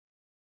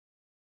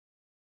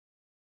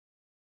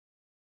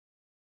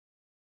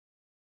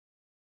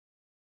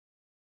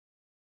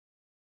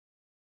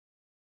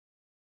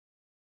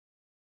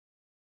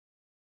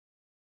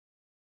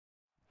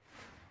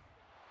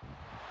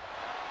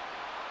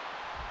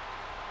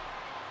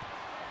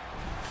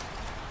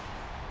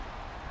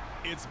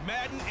It's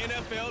Madden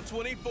NFL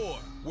 24,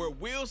 where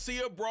we'll see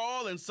a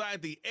brawl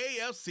inside the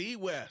AFC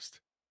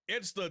West.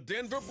 It's the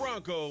Denver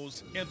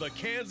Broncos and the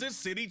Kansas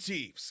City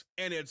Chiefs,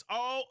 and it's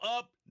all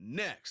up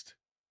next.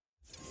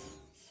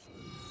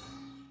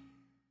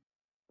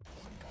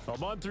 A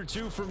month or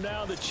two from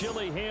now, the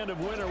chilly hand of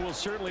winter will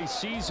certainly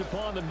seize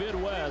upon the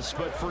Midwest.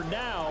 But for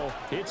now,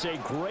 it's a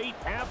great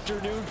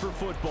afternoon for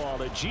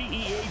football at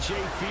GEHA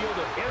Field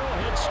at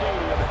Arrowhead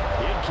Stadium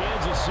in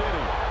Kansas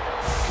City.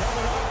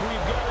 Coming up,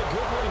 we've got a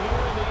good one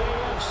here in the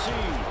AFC,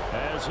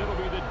 as it'll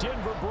be the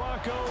Denver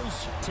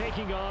Broncos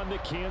taking on the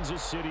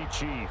Kansas City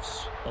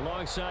Chiefs.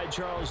 Alongside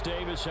Charles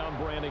Davis, I'm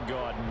Brandon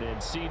Gaudin.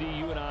 And CD,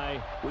 you and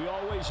I, we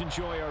always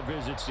enjoy our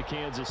visits to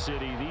Kansas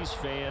City. These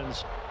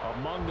fans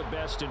among the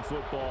best in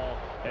football,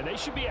 and they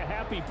should be a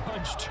happy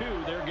bunch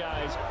too. Their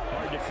guys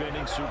are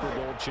defending Super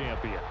Bowl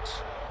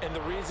champions. And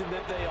the reason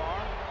that they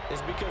are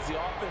is because the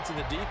offense and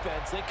the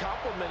defense, they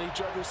complement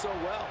each other so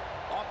well.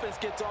 Offense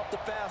gets off the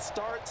fast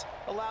starts,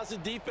 allows the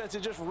defense to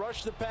just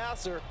rush the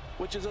passer,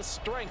 which is a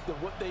strength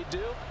of what they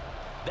do.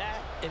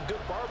 That and good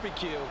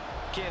barbecue,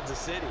 Kansas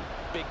City,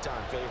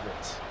 big-time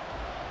favorites.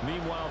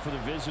 Meanwhile, for the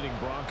visiting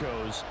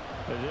Broncos,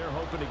 they're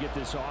hoping to get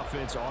this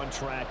offense on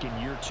track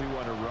in year 2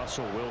 under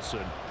Russell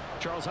Wilson.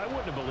 Charles, I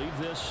wouldn't have believed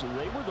this.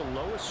 They were the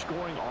lowest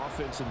scoring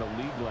offense in the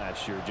league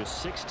last year,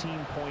 just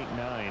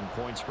 16.9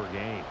 points per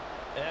game.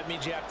 And that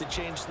means you have to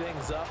change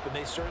things up, and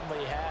they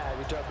certainly have.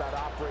 You talk about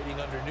operating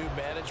under new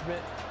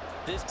management.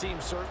 This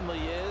team certainly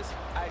is.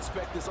 I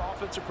expect this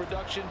offensive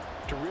production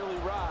to really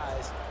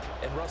rise.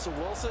 And Russell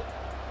Wilson,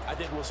 I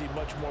think we'll see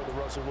much more of the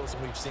Russell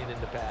Wilson we've seen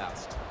in the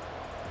past.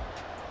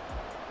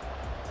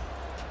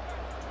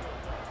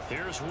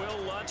 Here's Will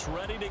Lutz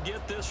ready to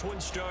get this one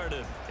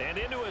started. And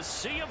into a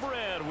sea of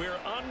red, we're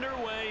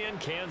underway in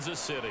Kansas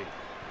City.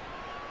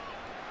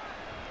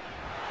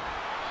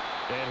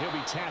 And he'll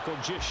be tackled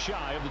just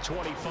shy of the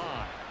 25.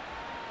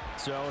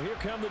 So here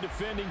come the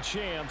defending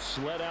champs,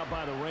 led out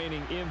by the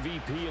reigning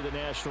MVP of the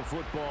National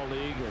Football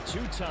League, a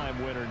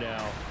 2-time winner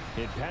now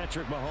in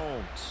Patrick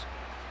Mahomes.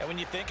 And when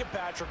you think of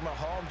Patrick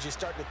Mahomes, you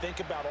start to think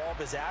about all of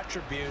his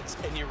attributes,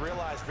 and you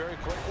realize very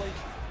quickly,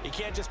 you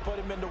can't just put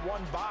him into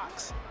one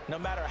box. No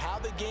matter how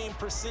the game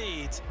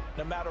proceeds,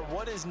 no matter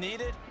what is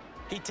needed,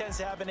 he tends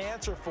to have an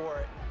answer for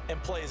it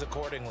and plays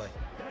accordingly.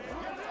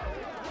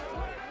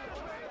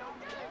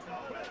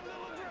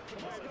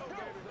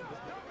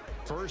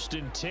 First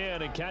and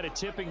 10, and kind of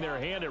tipping their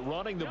hand at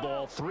running the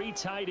ball. 3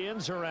 tight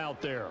ends are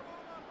out there.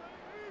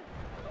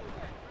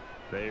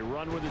 They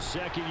run with a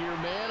second-year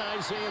man,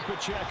 Isaiah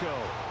Pacheco.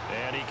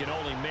 And he can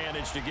only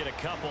manage to get a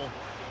couple.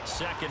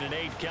 2nd and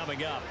 8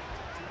 coming up.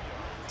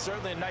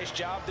 Certainly a nice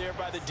job there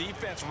by the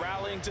defense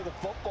rallying to the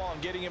football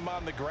and getting him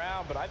on the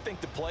ground. But I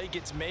think the play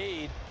gets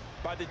made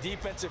by the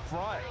defensive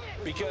front.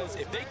 Because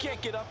if they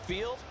can't get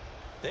upfield,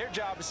 their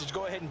job is to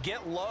go ahead and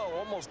get low,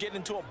 almost get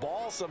into a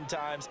ball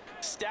sometimes,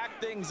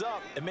 stack things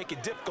up, and make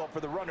it difficult for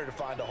the runner to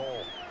find a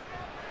hole.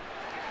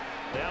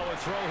 Now a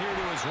throw here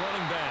to his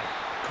running back.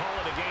 Call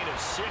it a gain of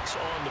 6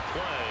 on the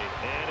play,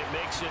 and it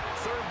makes it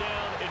 3rd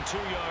down and 2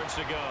 yards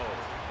to go.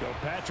 So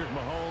Patrick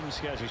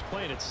Mahomes, guys, he's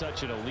playing at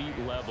such an elite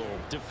level.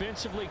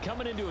 Defensively,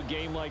 coming into a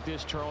game like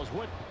this, Charles,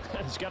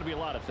 there's got to be a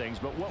lot of things,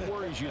 but what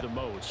worries you the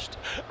most?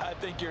 I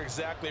think you're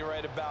exactly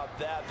right about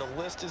that. The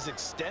list is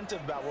extensive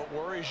about what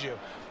worries you.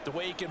 The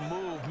way he can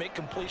move, make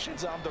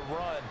completions on the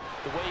run,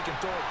 the way he can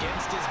throw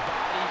against his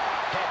body,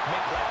 heck,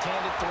 make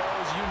left-handed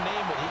throws, you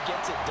name it, he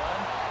gets it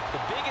done. The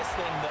biggest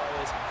thing, though,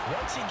 is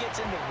once he gets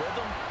into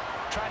rhythm,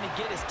 trying to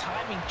get his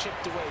timing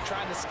chipped away,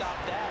 trying to stop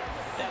that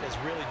is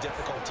really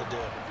difficult to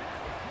do.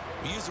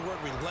 We use the word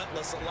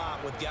relentless a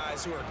lot with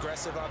guys who are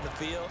aggressive on the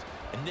field.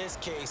 In this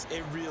case,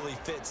 it really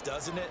fits,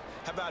 doesn't it?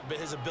 How about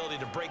his ability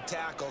to break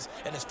tackles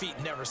and his feet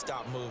never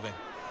stop moving?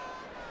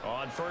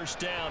 On 1st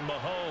down,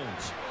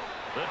 Mahomes.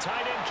 The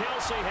tight end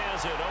Kelsey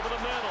has it over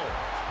the middle.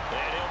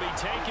 And he'll be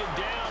taken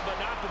down, but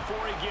not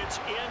before he gets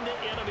into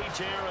enemy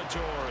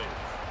territory.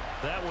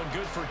 That one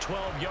good for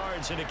 12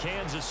 yards into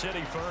Kansas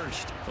City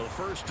first. Well, the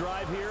first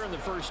drive here and the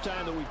first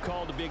time that we've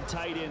called a big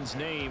tight end's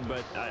name,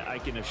 but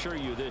I can assure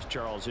you this,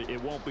 Charles, it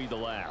won't be the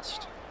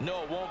last.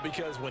 No, it won't,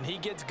 because when he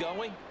gets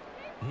going,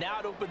 now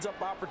it opens up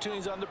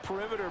opportunities on the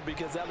perimeter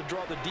because that'll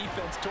draw the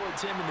defense towards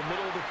him in the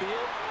middle of the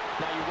field.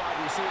 Now your wide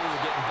receivers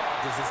will get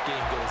involved as this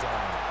game goes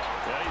on.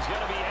 Well, he's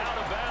going to be out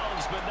of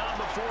bounds, but not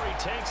before he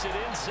takes it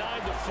inside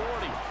the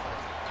 40.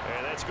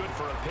 And that's good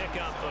for a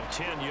pickup of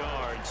 10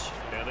 yards.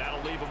 And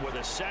that'll leave him with a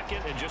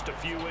 2nd and just a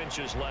few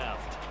inches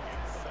left.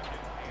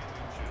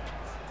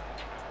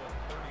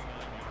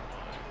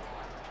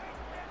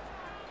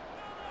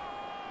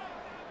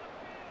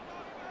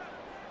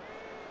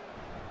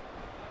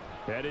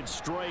 Headed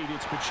straight,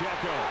 it's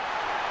Pacheco.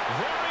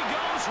 There he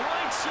goes,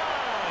 right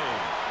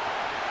side.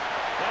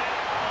 And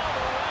all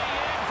the way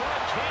in for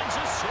a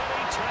Kansas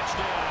City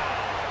touchdown.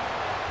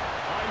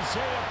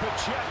 Isaiah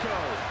Pacheco,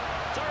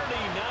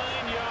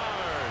 39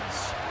 yards.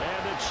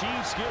 And the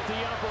Chiefs get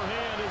the upper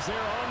hand as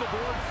they're on the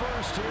board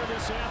first here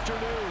this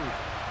afternoon.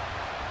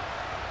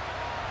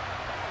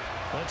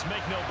 Let's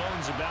make no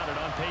bones about it.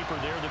 On paper,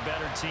 they're the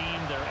better team.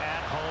 They're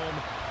at home.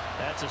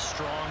 That's a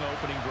strong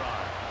opening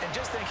drive. And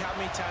just think how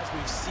many times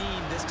we've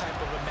seen this type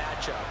of a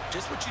matchup.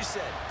 Just what you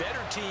said,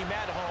 better team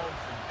at home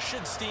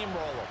should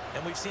steamroll them.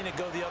 And we've seen it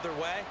go the other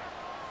way.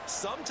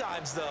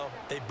 Sometimes, though,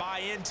 they buy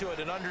into it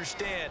and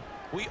understand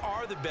we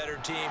are the better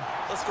team.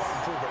 Let's go out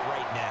and prove it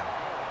right now.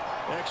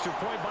 Extra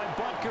point by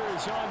Butker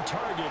is on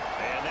target.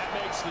 And that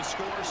makes the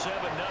score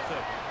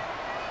 7-0.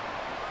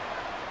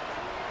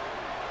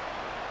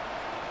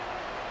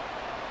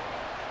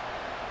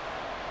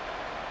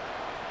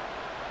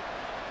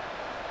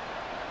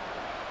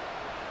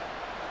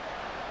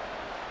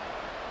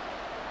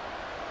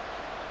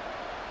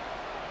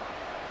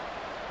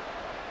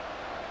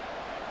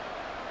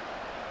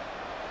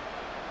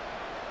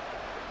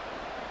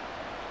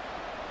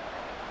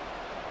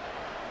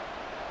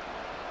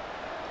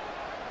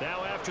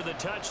 Now after the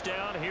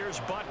touchdown, here's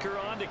Butker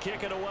on to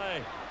kick it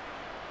away.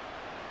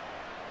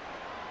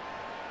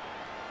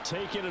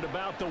 Taking it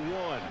about the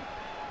 1.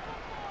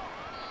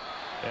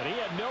 And he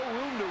had no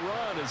room to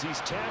run as he's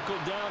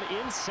tackled down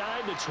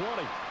inside the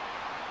 20.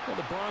 Well,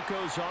 the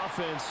Broncos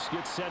offense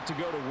gets set to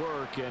go to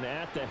work, and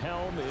at the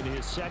helm in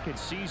his second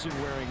season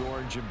wearing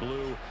orange and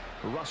blue,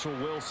 Russell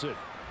Wilson.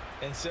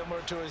 And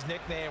similar to his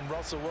nickname,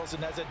 Russell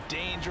Wilson has a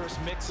dangerous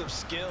mix of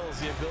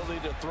skills, the ability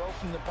to throw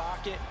from the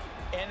pocket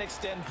and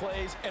extend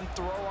plays and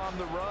throw on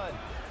the run.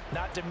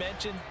 Not to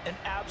mention an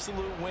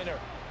absolute winner.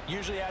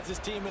 Usually has his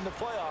team in the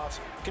playoffs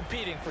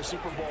competing for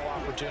Super Bowl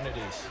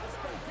opportunities.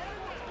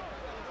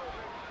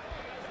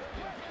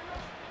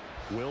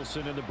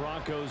 Wilson and the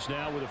Broncos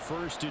now with a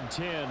 1st and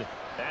 10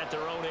 at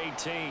their own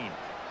 18.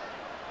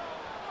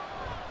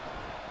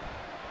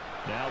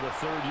 Now the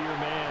third-year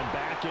man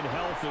back and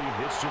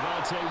healthy. It's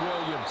Javonte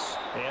Williams.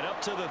 And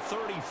up to the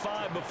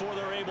 35 before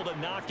they're able to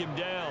knock him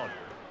down.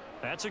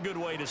 That's a good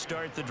way to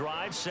start the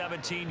drive.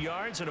 17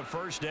 yards and a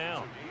 1st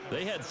down.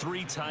 They had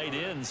 3 tight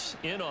ends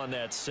in on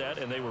that set,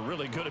 and they were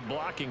really good at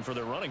blocking for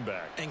their running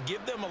back. And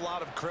give them a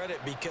lot of credit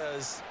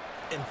because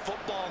in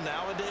football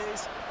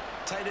nowadays,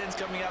 tight ends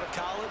coming out of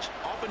college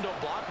often don't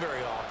block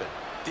very often.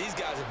 These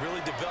guys have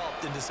really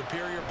developed into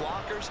superior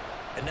blockers,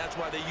 and that's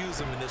why they use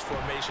them in this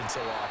formation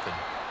so often.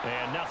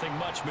 And nothing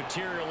much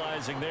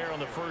materializing there on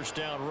the 1st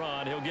down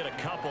run. He'll get a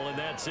couple, and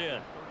that's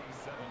it.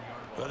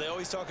 Well, they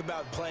always talk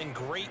about playing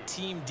great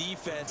team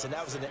defense, and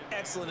that was an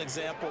excellent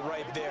example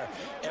right there.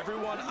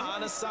 Everyone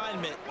on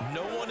assignment,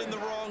 no one in the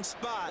wrong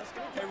spot,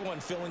 everyone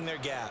filling their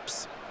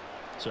gaps.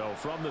 So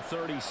from the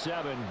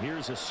 37,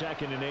 here's a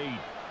 2nd and 8.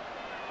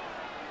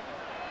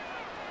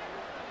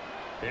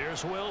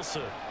 Here's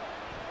Wilson.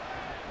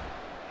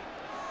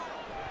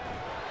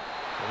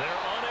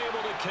 They're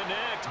unable to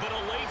connect, but a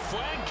late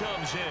flag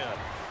comes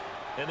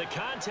in. And the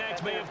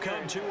contact may have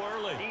come too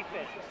early.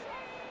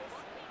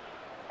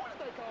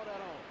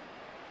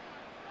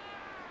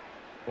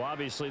 Well,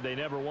 obviously, they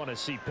never want to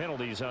see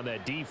penalties on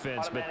that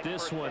defense, but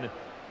this one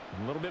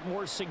a little bit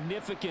more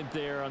significant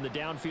there on the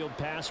downfield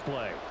pass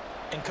play.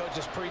 And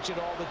coaches preach it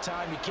all the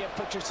time. You can't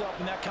put yourself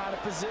in that kind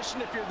of position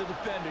if you're the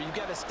defender. You've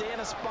got to stay in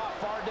a spot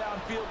far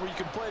downfield where you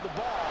can play the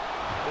ball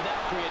without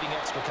creating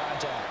extra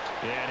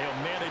contact. And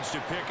he'll manage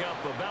to pick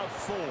up about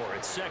 4.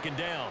 It's 2nd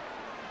down.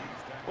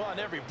 Well, on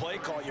every play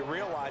call, you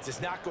realize it's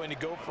not going to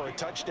go for a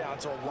touchdown.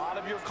 So a lot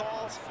of your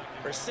calls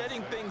are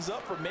setting things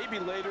up for maybe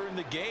later in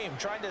the game,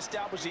 trying to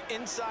establish the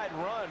inside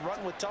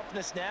run with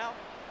toughness now,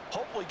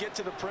 hopefully get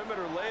to the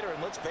perimeter later.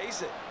 And let's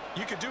face it,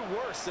 you could do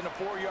worse than a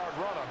 4-yard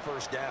run on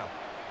 1st down.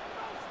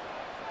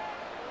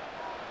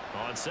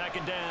 On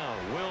 2nd down,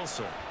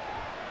 Wilson.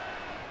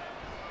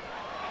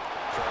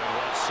 Throwing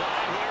left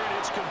side here, and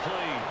it's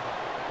complete.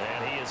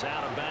 And he is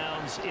out of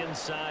bounds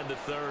inside the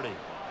 30.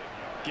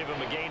 Give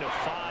him a gain of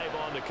 5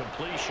 on the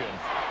completion,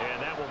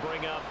 and that will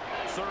bring up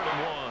 3rd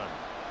and 1.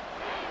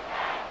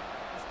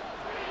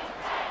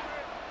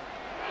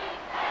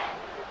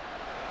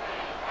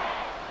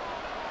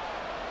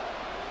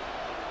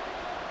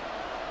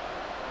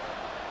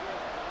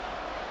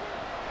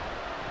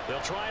 They'll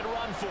try and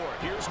run for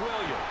it. Here's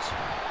Williams.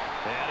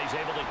 And he's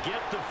able to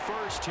get the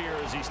 1st here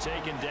as he's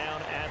taken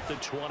down at the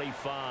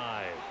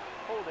 25.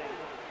 Holding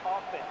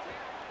offensive.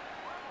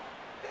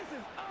 This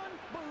is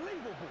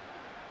unbelievable.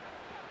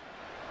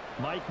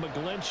 Mike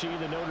McGlinchey,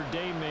 the Notre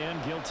Dame man,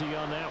 guilty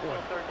on that one.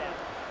 3rd down.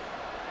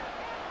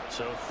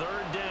 So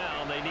 3rd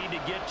down, they need to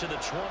get to the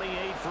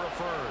 28 for a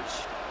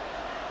 1st.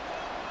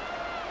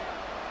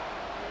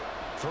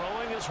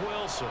 Throwing is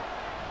Wilson.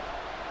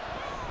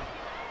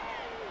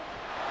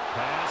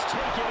 Pass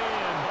taken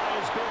in by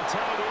his big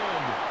tight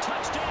end.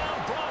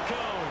 Touchdown,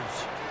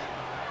 Broncos.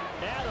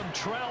 Adam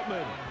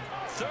Troutman,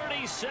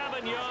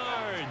 37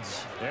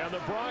 yards. And the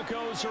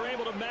Broncos are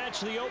able to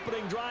match the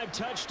opening drive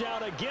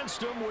touchdown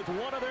against them with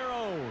one of their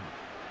own.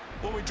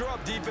 When we draw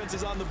up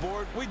defenses on the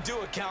board, we do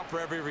account for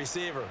every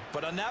receiver.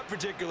 But on that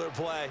particular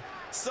play,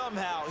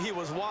 somehow he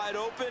was wide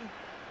open,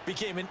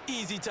 became an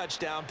easy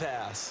touchdown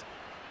pass.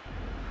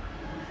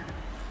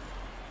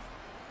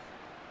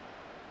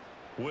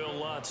 Will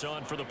Lutz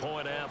on for the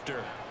point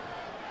after.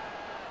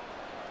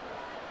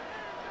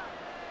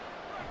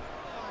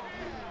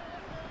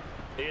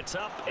 It's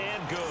up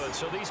and good.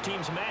 So these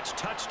teams match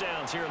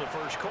touchdowns here in the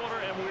first quarter,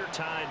 and we're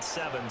tied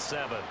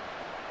 7-7.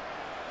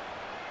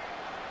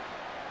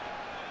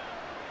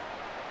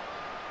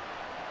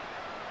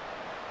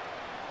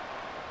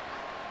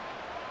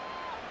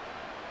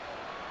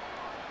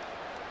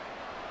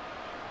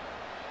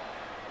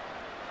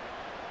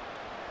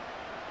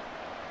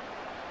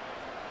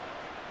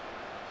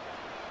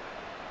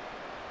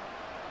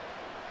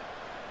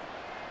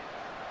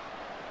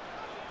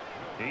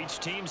 Each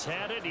team's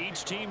had it.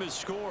 Each team has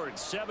scored.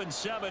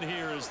 7-7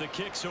 here as the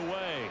kick's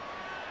away.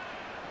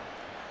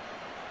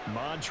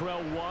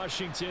 Montrell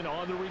Washington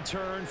on the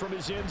return from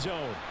his end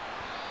zone.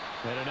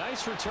 And a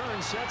nice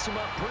return sets him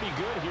up pretty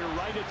good here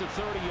right at the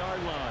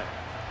 30-yard line.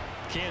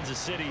 Kansas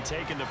City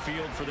taking the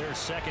field for their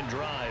second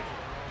drive.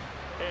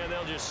 And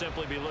they'll just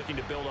simply be looking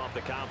to build off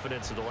the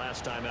confidence of the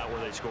last time out where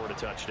they scored a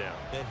touchdown.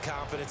 And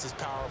confidence is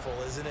powerful,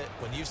 isn't it?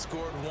 When you've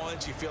scored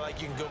once, you feel like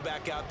you can go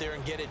back out there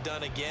and get it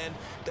done again.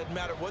 Doesn't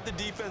matter what the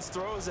defense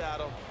throws at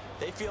them.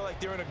 They feel like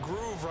they're in a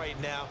groove right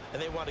now,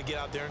 and they want to get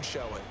out there and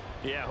show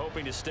it. Yeah,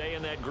 hoping to stay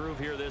in that groove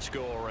here this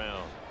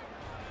go-around.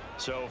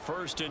 So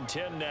 1st and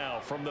 10 now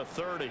from the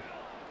 30.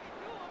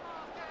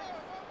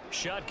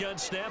 Shotgun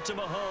snap to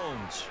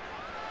Mahomes.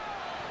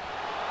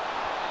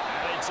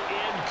 It's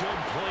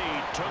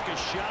incomplete. Took a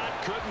shot,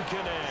 couldn't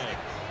connect.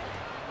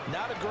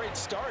 Not a great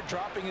start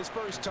dropping his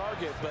first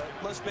target, but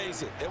let's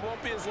face it, it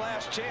won't be his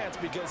last chance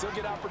because he'll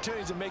get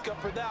opportunities to make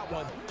up for that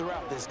one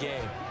throughout this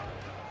game.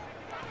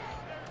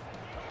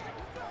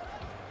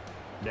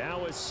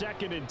 Now a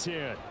 2nd and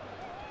 10.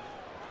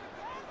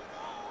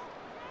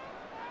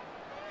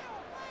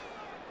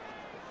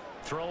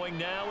 Throwing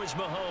now is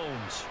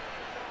Mahomes.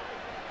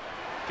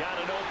 Got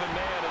an open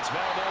man. It's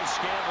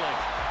Valdez-Scantling.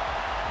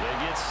 They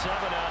get 7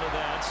 out of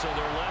that, so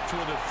they're left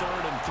with a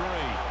 3rd and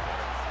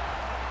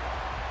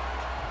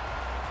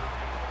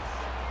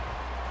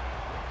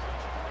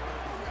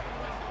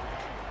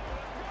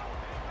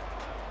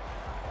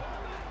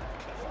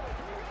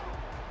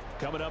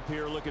 3. Coming up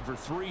here looking for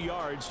 3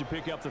 yards to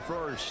pick up the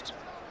first.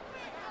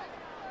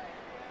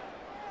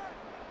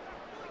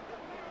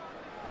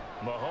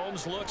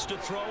 Mahomes looks to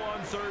throw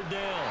on 3rd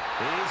down.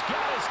 He's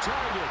got his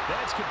target.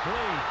 That's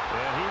complete.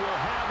 And he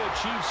will have a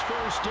Chiefs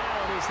first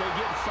down as they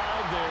get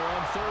 5 there on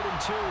 3rd and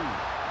 2.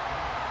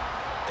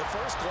 At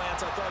first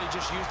glance, I thought he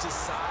just used his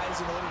size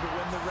in order to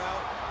win the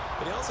route.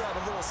 But he also had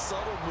a little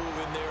subtle move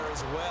in there as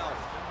well.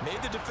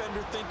 Made the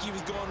defender think he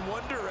was going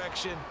one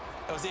direction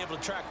and was able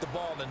to track the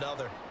ball in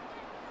another.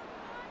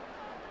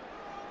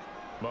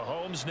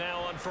 Mahomes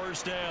now on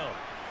 1st down.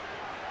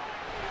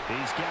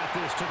 He's got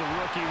this to the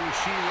rookie,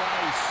 Rashee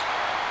Rice.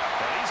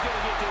 And he's going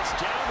to get this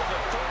down to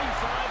the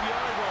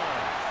 35-yard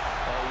line.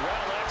 A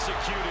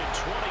well-executed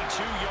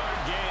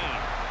 22-yard gain.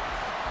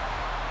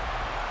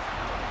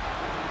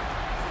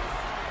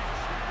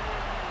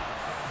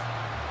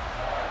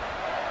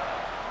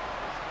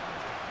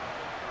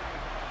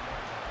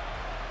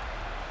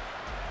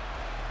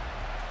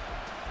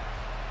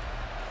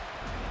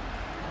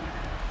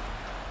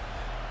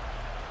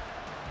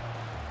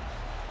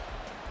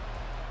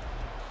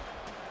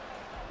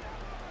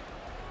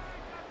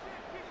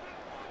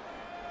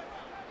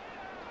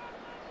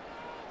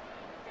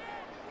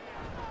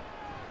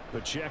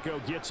 Pacheco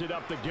gets it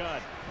up the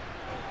gut.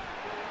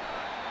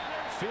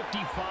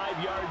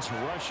 55 yards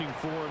rushing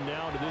for him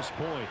now to this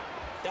point.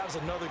 That was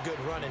another good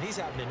run, and he's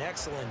having an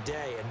excellent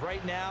day. And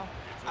right now,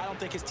 I don't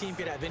think his team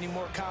could have any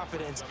more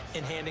confidence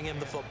in handing him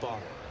the football.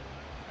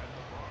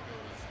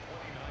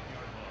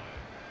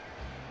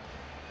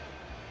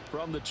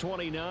 From the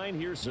 29,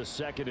 here's a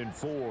 2nd and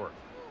 4.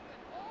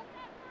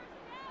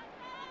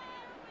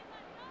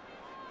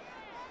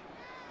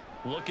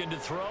 Looking to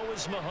throw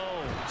is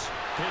Mahomes.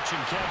 Pitch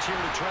and catch here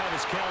to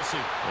Travis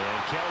Kelce. And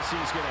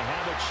Kelce's going to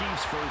have a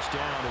Chiefs first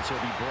down as he'll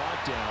be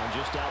brought down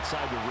just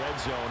outside the red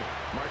zone.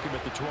 Mark him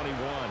at the 21.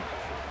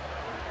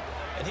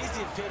 And he's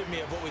the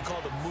epitome of what we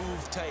call the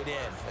move tight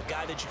end. A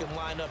guy that you can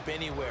line up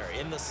anywhere.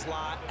 In the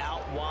slot,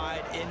 out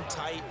wide, in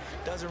tight.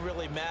 Doesn't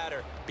really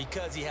matter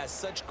because he has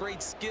such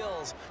great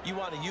skills. You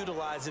want to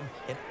utilize him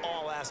in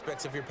all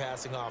aspects of your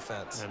passing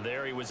offense. And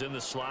there he was in the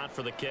slot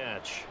for the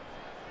catch.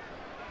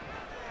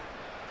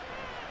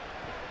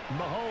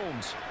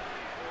 Mahomes.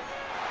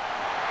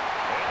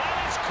 And that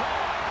is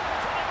caught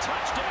for a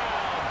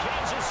touchdown,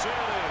 Kansas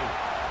City.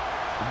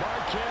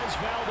 Marquez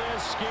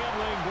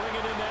Valdez-Scantling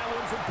bringing in that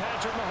one from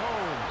Patrick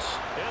Mahomes.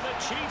 And the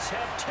Chiefs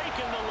have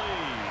taken the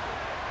lead.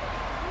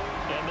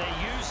 And they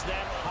use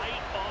that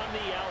height on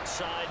the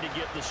outside to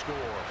get the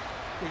score.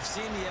 We've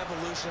seen the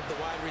evolution of the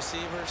wide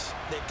receivers.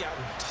 They've gotten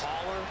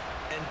taller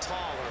and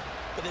taller,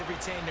 but they've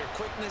retained their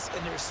quickness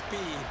and their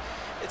speed.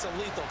 It's a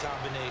lethal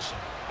combination.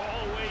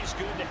 Always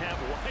good to have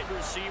wide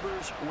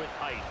receivers with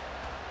height.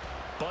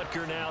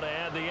 Butker now to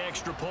add the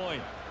extra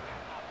point.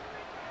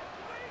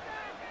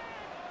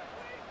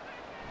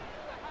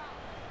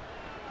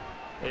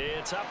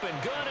 It's up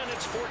and good, and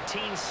it's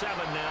 14-7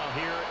 now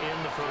here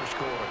in the first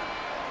quarter.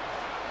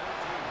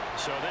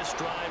 So this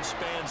drive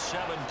spans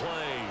 7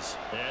 plays,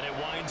 and it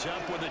winds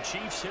up with the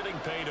Chiefs hitting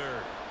pay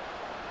dirt.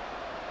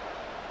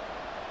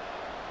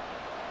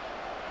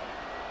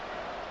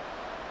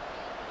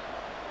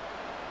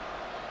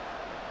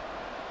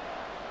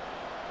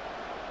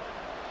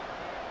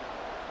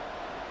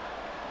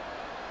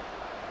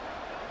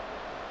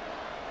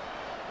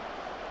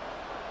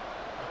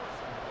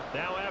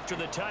 Now after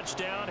the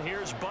touchdown,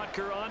 here's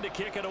Butker on to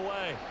kick it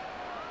away.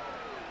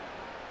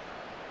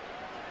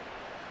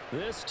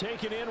 This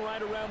taken in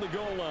right around the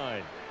goal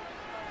line.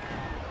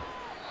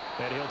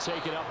 And he'll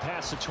take it up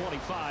past the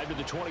 25 to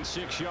the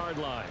 26-yard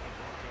line.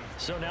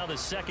 So now the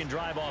second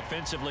drive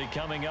offensively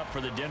coming up for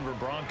the Denver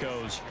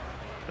Broncos.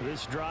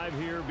 This drive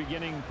here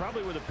beginning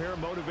probably with a pair of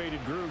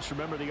motivated groups.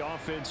 Remember, the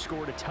offense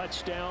scored a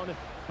touchdown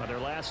on their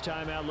last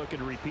time out, looking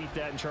to repeat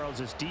that in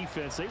Charles's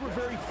defense. They were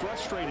very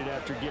frustrated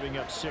after giving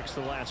up 6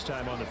 the last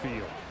time on the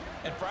field.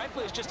 And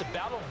frankly, it's just a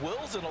battle of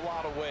wills in a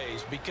lot of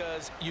ways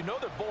because you know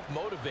they're both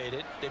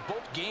motivated. They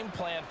both game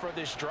plan for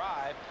this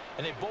drive,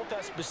 and they both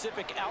have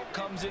specific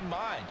outcomes in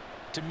mind.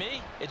 To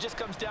me, it just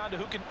comes down to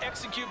who can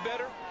execute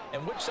better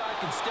and which side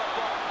can step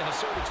up and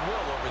assert its will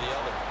over the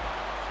other.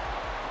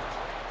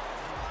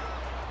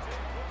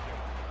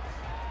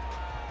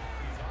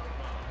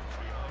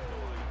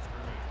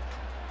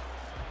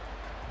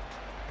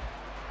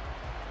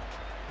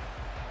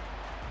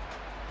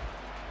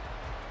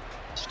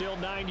 Still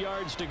 9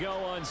 yards to go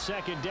on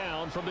second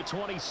down from the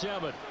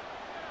 27.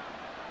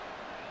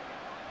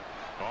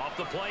 Off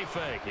the play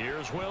fake.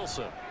 Here's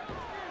Wilson.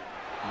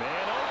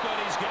 Man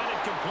open. He's got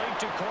it complete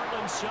to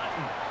Cortland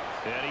Sutton.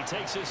 And he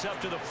takes this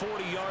up to the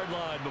 40-yard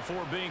line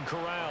before being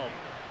corralled.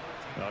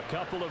 A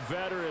couple of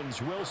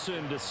veterans,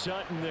 Wilson to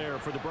Sutton there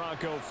for the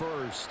Bronco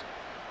first.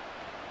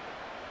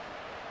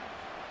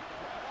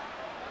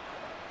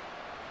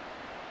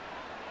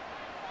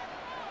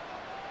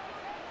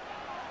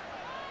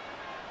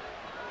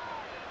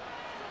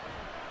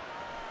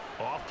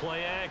 Off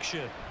play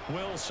action.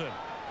 Wilson.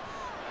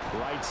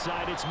 Right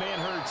side, it's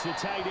Manhurts, the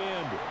tight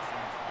end.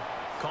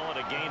 Call it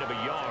a gain of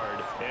a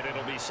yard, and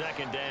it'll be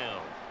second down. A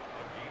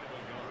gain of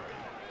a yard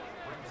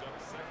brings up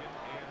 2nd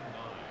and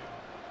 9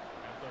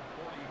 at the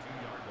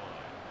 42-yard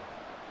line.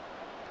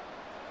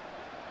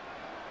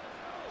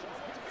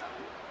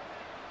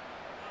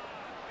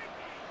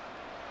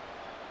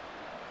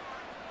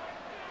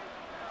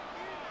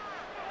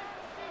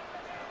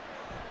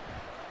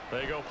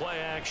 They go play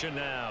action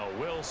now.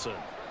 Wilson.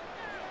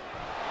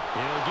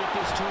 He'll get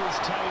this to his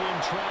tight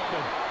end,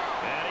 Troutman.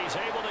 And he's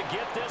able to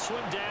get this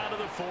one down to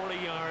the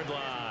 40-yard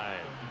line.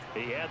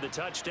 He had the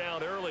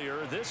touchdown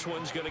earlier. This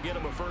one's going to get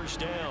him a first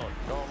down.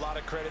 Oh, a lot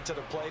of credit to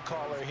the play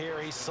caller here.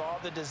 He saw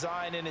the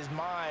design in his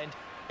mind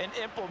and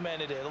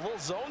implemented it. A little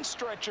zone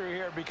stretcher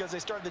here because they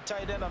started the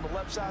tight end on the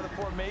left side of the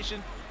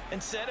formation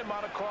and sent him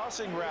on a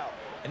crossing route.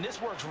 And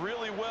this works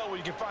really well when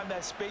you can find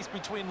that space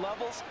between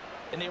levels,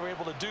 and they were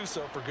able to do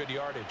so for good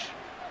yardage.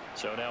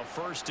 So now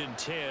 1st and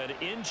 10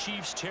 in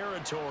Chiefs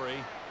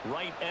territory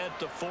right at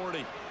the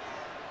 40.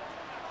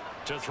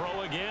 To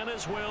throw again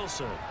is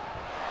Wilson.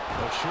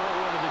 A short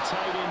one to the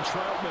tight end,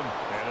 Troutman.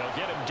 And they'll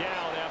get him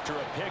down after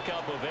a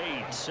pickup of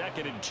 8.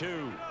 2nd and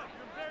 2.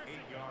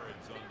 8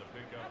 yards on the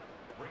pickup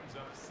brings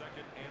up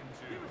 2nd and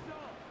 2.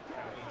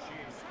 And the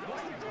Chiefs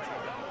push the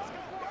ball.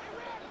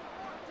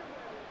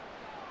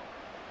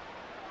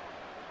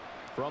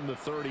 From the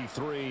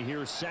 33,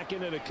 here's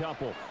 2nd and a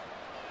couple.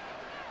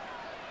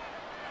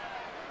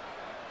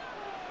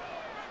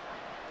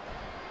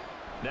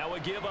 Now a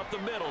give up the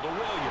middle to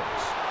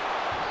Williams.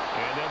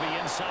 And they'll be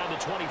inside the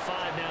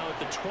 25 now at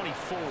the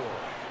 24.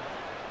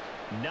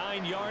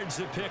 9 yards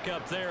to pick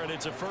up there, and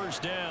it's a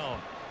first down.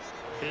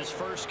 His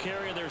first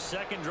carry of their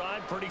second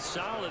drive, pretty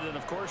solid. And,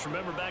 of course,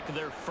 remember back to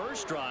their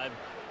first drive,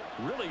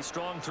 really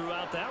strong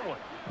throughout that one.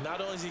 Not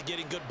only is he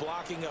getting good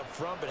blocking up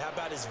front, but how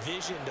about his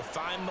vision to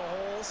find the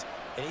holes?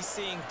 And he's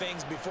seeing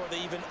things before they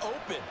even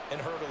open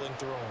and hurtling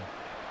through them.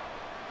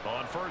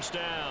 On first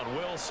down,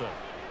 Wilson.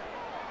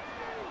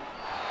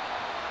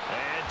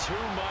 And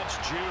too much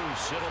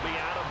juice. It'll be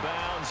out of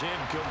bounds,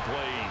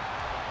 incomplete.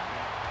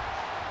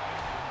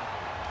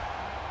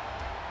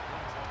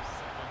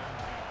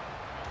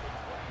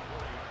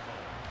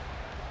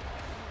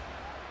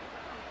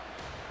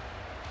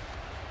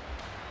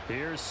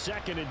 Here's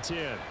 2nd and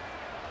 10.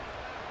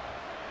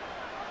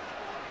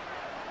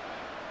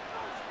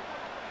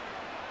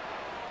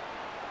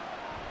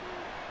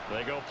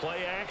 They go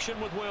play action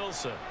with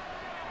Wilson.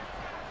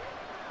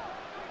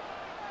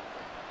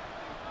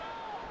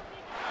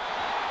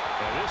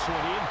 And this one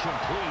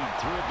incomplete.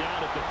 Threw it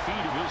down at the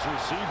feet of his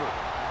receiver.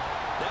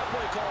 That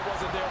play call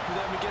wasn't there for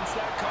them against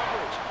that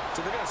coverage.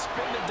 So they're going to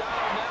spin the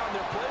dial now in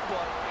their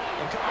playbook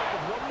and come up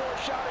with one more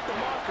shot at the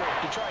marker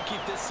to try and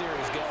keep this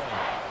series going.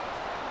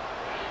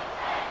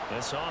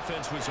 This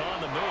offense was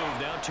on the move.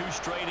 Now 2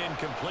 straight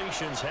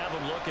incompletions have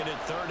them looking at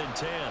 3rd and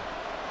 10.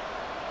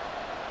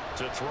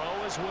 To throw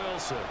is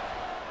Wilson.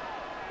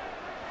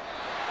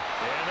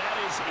 And that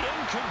is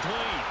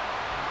incomplete.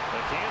 The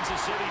Kansas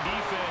City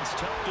defense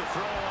tough to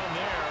throw on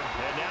there.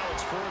 And now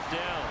it's 4th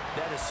down.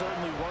 That is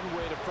certainly one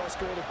way to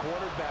frustrate a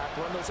quarterback.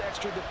 Run those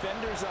extra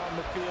defenders on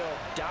the field.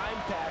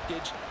 Dime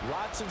package,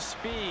 lots of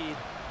speed,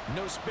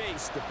 no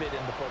space to fit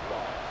in the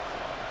football.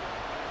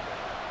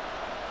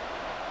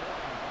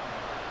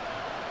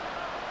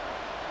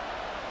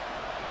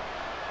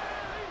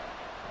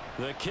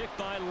 The kick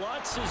by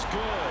Lutz is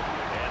good.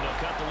 And they'll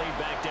cut the lead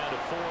back down to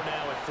 4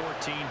 now at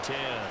 14-10.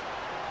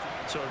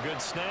 So a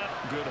good snap,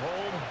 good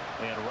hold,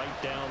 and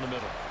right down the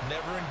middle.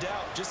 Never in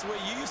doubt. Just the way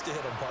you used to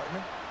hit them,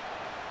 partner.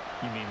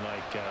 You mean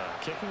like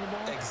kicking the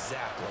ball?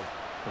 Exactly.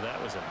 Well, that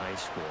was in high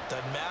school.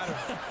 Doesn't matter.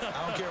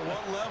 I don't care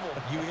what level.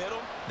 You hit them,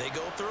 they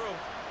go through.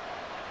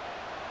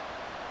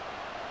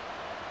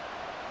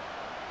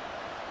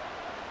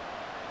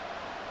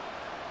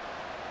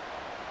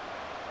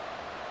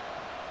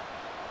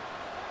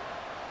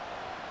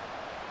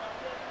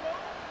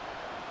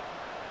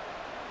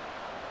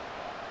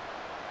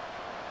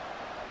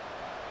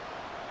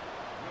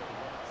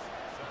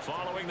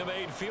 Following the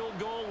made field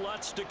goal,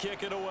 Lutz to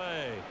kick it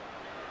away.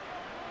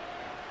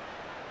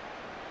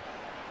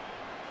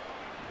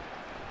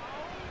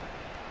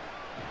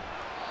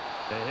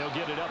 And he'll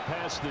get it up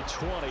past the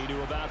 20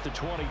 to about the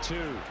 22.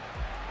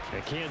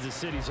 And Kansas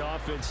City's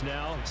offense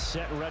now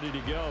set and ready to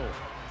go.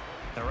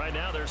 And right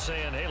now they're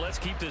saying, hey, let's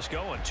keep this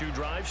going. 2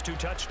 drives, 2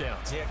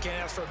 touchdowns. Yeah,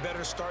 can't ask for a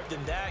better start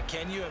than that,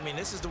 can you? I mean,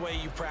 this is the way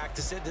you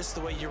practice it. This is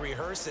the way you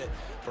rehearse it.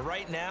 But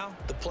right now,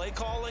 the play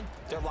calling,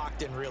 they're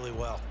locked in really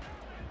well.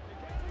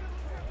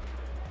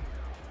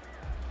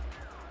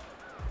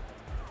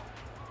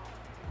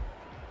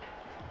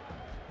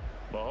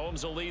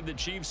 Mahomes will lead the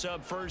Chiefs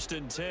up 1st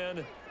and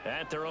 10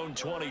 at their own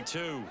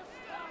 22.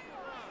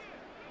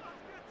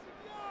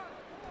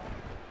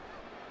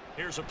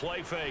 Here's a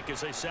play fake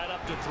as they set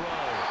up to throw.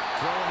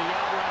 Throwing the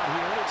out route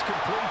here, and it's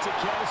complete to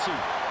Kelsey.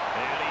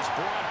 And he's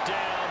brought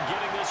down,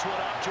 getting this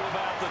one up to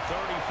about the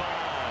 35.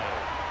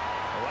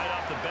 Right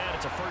off the bat,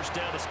 it's a 1st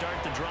down to start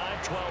the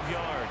drive, 12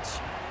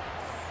 yards.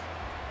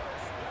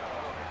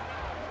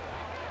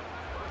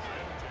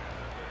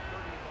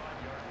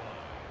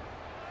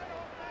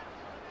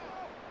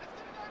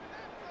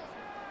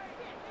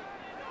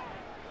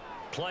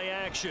 Play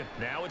action.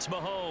 Now it's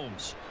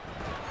Mahomes.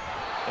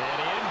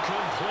 And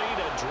incomplete.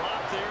 A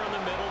drop there in the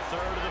middle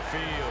third of the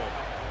field.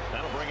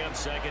 That'll bring up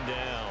 2nd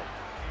down.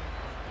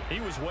 He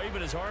was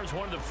waving his arms,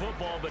 wanted the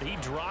football, but he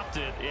dropped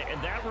it.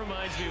 And that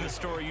reminds me of the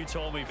story you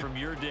told me from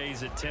your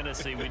days at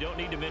Tennessee. We don't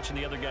need to mention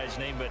the other guy's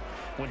name, but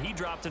when he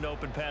dropped an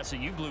open pass that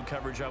you blew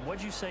coverage on,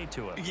 what'd you say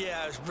to him?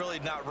 Yeah, it's really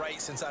not right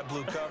since I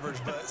blew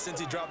coverage, but since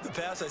he dropped the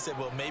pass, I said,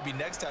 well, maybe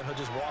next time he'll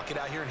just walk it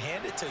out here and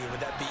hand it to you. Would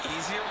that be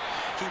easier?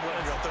 He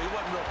wasn't real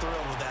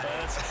thrilled with that.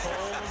 That's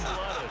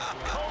cold-blooded.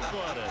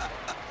 Cold-blooded.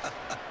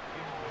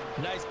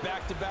 Nice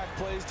back-to-back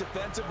plays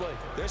defensively.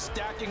 They're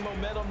stacking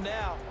momentum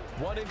now.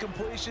 1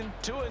 incompletion,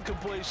 2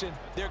 incompletion.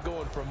 They're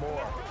going for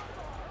more.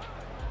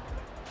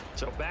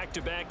 So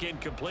back-to-back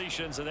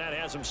incompletions, and that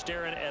has them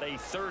staring at a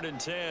 3rd and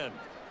 10.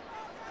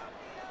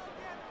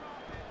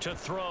 To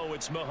throw,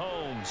 it's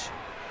Mahomes.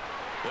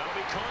 That'll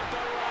be caught by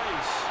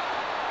Rice.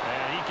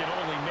 And he can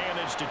only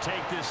manage to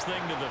take this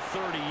thing to the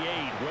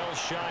 38, well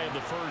shy of the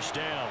 1st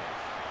down.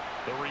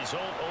 The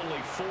result, only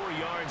 4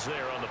 yards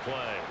there on the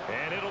play.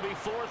 And it'll be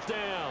 4th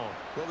down.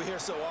 Well, we hear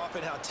so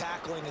often how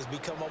tackling has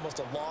become almost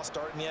a lost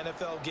art in the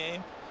NFL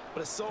game.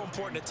 But it's so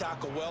important to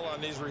tackle well on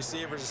these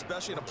receivers,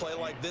 especially in a play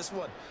like this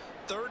one.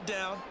 3rd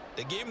down,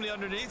 they gave him the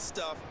underneath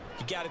stuff.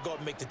 You got to go up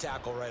and make the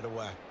tackle right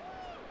away.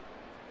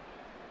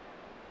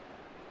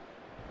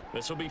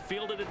 This will be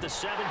fielded at the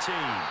 17.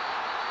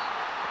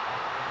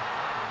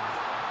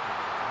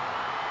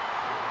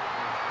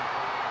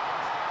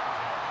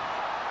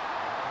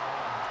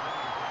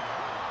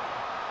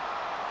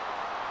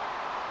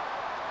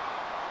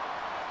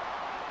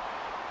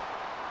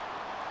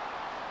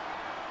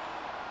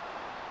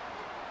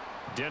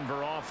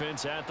 Denver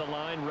offense at the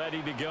line,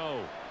 ready to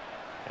go.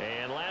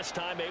 And last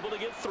time able to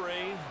get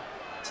 3.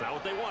 It's not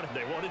what they wanted.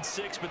 They wanted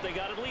 6, but they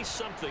got at least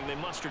something. They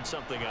mustered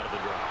something out of the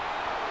drive.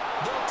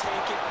 They'll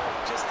take it.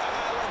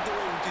 I like the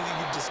way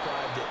you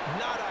described it.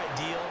 Not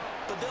ideal,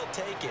 but they'll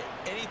take it.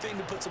 Anything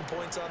to put some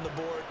points on the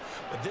board.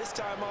 But this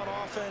time on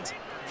offense,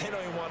 they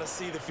don't even want to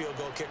see the field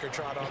goal kicker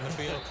trot on the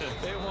field.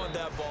 They want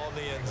that ball in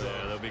the end zone.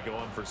 Yeah, they'll be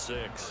going for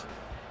 6.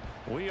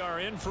 We are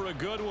in for a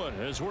good one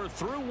as we're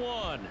through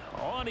 1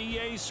 on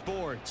EA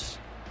Sports.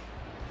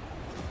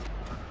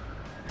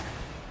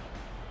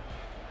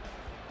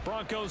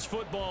 Broncos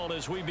football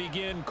as we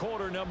begin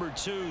quarter number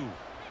 2.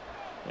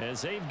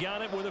 As they've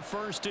got it with a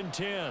 1st and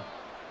 10.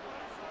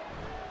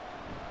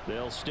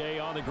 They'll stay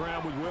on the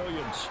ground with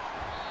Williams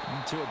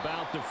to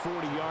about the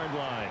 40-yard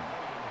line.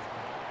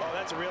 Oh,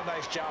 that's a real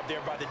nice job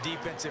there by the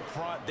defensive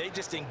front. They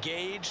just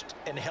engaged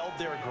and held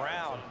their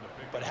ground.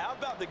 But how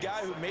about the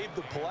guy who made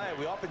the play?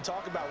 We often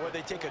talk about whether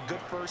they take a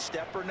good 1st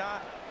step or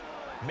not.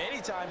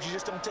 Many times you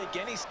just don't take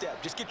any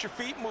step. Just get your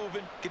feet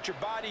moving, get your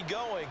body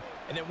going,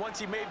 and then once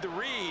he made the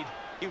read,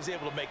 he was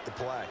able to make the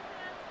play.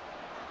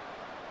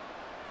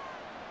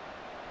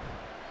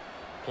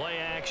 Play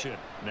action.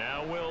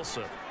 Now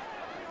Wilson.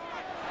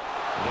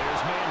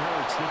 There's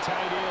Manhurts, the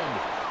tight end.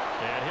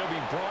 And he'll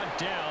be brought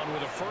down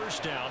with a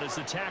 1st down as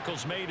the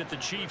tackle's made at the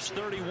Chiefs'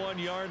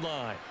 31-yard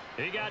line.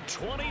 He got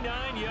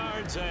 29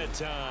 yards that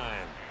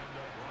time.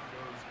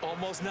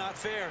 Almost not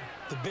fair.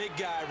 The big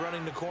guy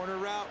running the corner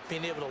route,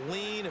 being able to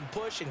lean and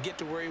push and get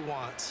to where he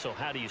wants. So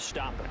how do you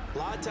stop it? A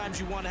lot of times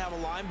you want to have a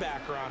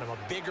linebacker on him, a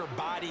bigger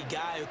body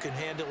guy who can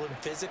handle him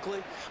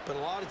physically, but a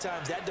lot of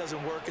times that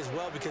doesn't work as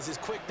well because his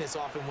quickness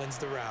often wins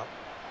the route.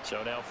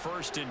 So now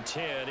 1st and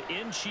 10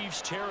 in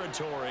Chiefs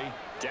territory,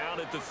 down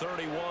at the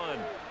 31.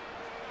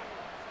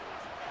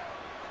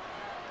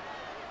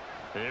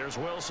 Here's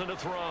Wilson to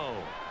throw.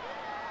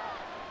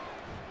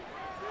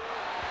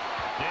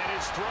 And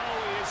his throw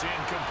is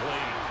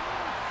incomplete.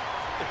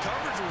 The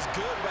coverage was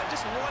good, but I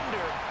just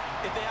wonder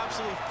if they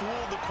absolutely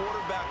fooled the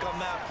quarterback on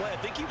that play. I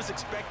think he was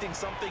expecting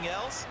something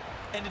else,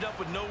 ended up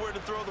with nowhere to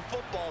throw the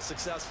football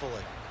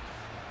successfully.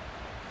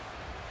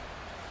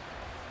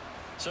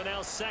 So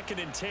now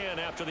 2nd and 10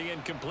 after the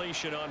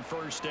incompletion on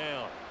 1st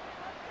down.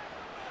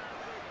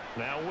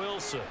 Now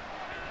Wilson.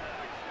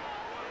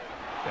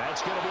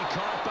 That's going to be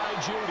caught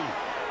by Judy.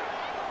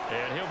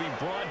 And he'll be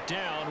brought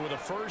down with a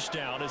 1st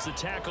down as the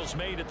tackle's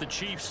made at the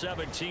Chiefs'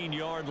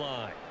 17-yard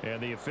line.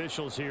 And the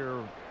officials here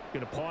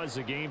going to pause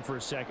the game for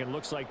a second.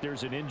 Looks like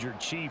there's an injured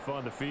Chief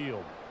on the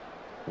field.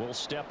 We'll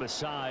step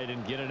aside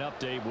and get an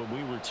update when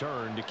we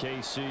return to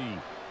KC.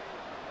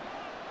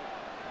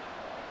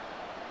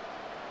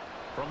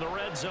 From the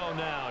red zone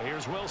now,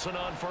 here's Wilson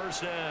on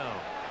 1st down.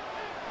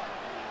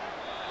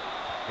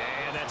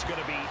 And that's going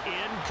to be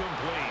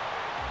incomplete.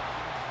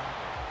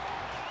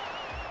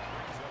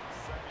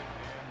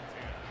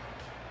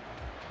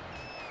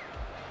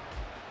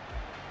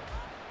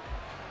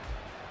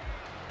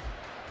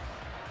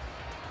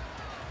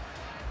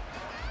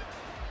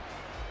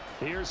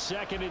 Here's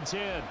 2nd and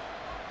 10.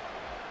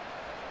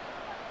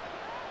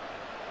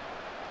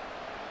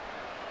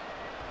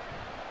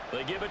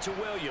 They give it to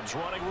Williams,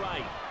 running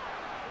right.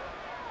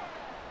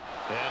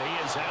 And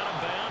he is out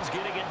of bounds,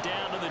 getting it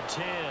down to the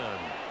 10.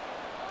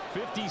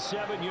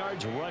 57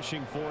 yards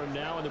rushing for him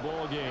now in the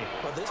ball game.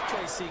 Well, this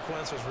play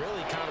sequence was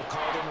really kind of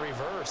called in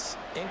reverse.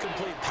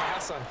 Incomplete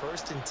pass on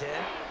 1st and 10.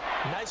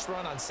 Nice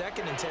run on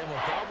 2nd and 10 when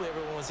probably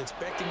everyone was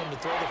expecting him to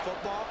throw the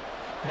football.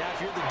 Now,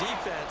 if you're the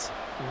defense,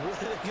 what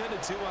are they going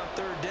to do on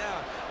 3rd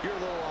down? You're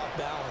a little off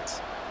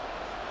balance.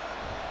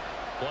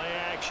 Play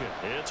action.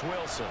 It's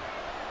Wilson.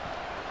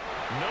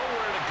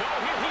 Nowhere to go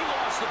here. He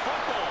lost the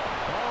football.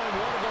 Oh, and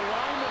one of the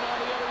linemen on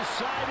the other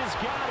side has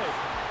got it.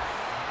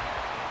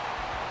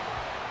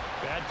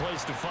 Bad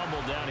place to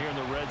fumble down here in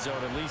the red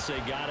zone. At least they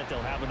got it.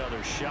 They'll have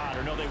another shot.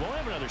 Or no, they won't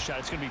have another shot.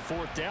 It's going to be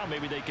 4th down.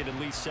 Maybe they can at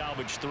least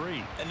salvage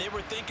 3. And they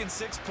were thinking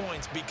 6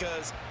 points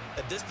because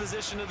at this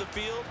position of the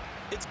field,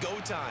 it's go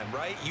time,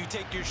 right? You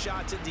take your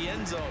shots at the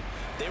end zone.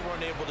 They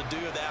weren't able to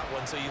do that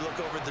one. So you look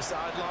over at the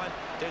sideline.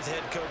 There's the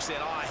head coach saying,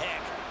 oh,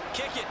 heck,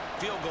 kick it.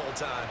 Field goal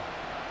time.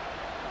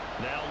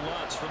 Now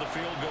Lutz for the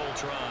field goal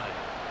try.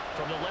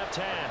 From the left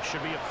hash,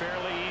 should be a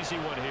fairly easy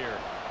one here.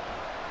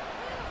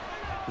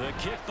 The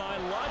kick by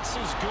Lutz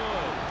is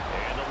good.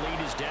 And the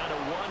lead is down to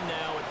 1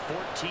 now at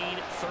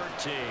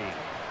 14-13.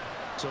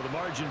 So the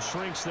margin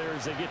shrinks there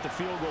as they get the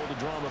field goal to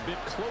draw them a bit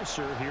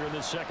closer here in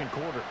the 2nd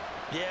quarter.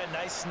 Yeah,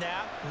 nice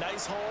snap,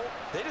 nice hole.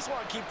 They just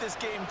want to keep this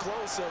game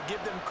close, so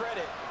give them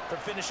credit for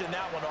finishing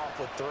that one off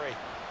with 3.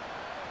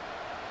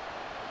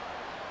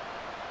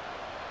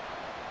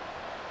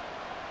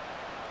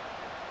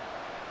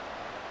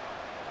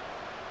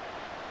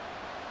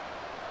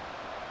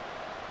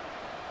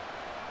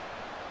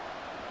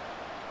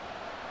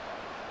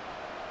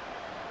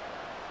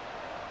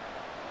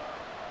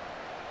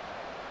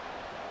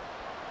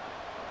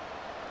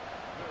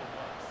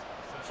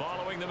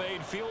 Following the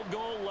made field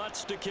goal,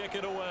 Lutz to kick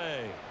it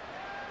away.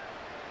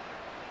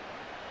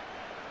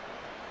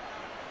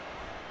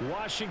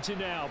 Washington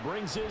now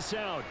brings this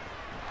out.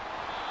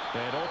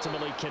 And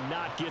ultimately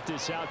cannot get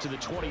this out to the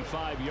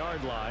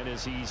 25-yard line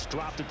as he's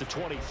dropped at the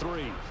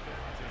 23.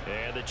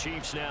 And the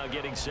Chiefs now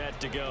getting set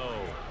to go.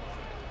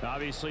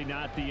 Obviously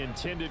not the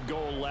intended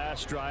goal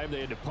last drive.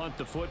 They had to punt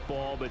the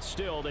football, but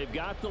still they've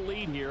got the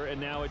lead here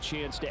and now a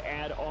chance to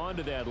add on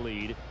to that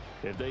lead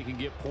if they can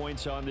get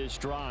points on this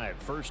drive.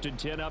 1st and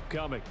 10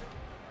 upcoming.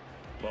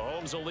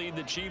 Mahomes will lead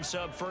the Chiefs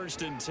up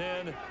 1st and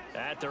 10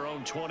 at their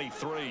own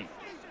 23.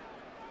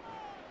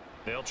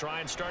 They'll try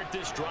and start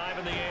this drive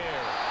in the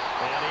air.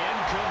 And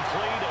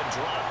incomplete, a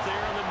drop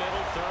there in the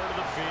middle 3rd of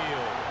the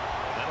field.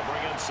 That'll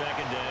bring up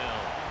 2nd down.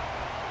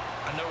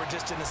 I know we're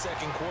just in the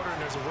 2nd quarter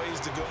and there's a ways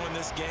to go in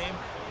this game,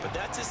 but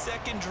that's a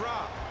 2nd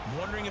drop. I'm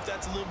wondering if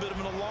that's a little bit of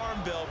an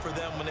alarm bell for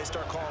them when they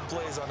start calling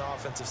plays on the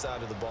offensive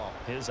side of the ball.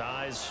 His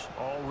eyes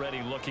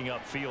already looking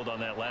upfield on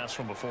that last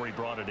one before he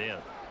brought it in.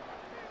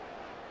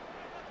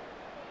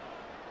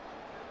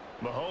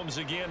 Mahomes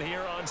again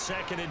here on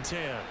 2nd and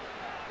 10.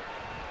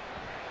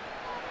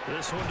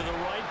 This one to the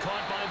right,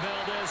 caught by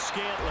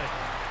Valdez-Scantling.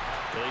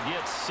 They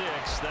get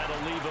 6.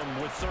 That'll leave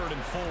them with 3rd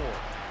and 4.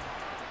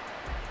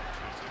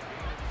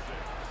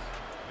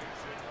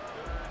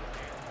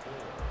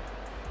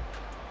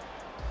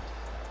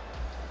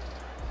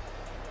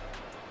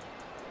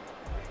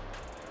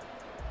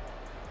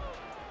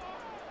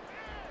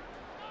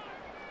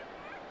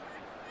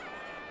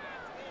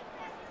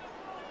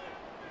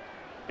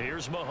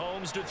 Here's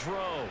Mahomes to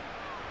throw.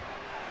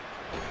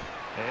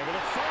 Able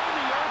to find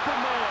the open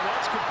man.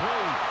 That's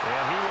complete.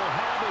 And he will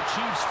have the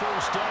Chiefs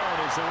first down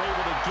as they're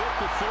able to get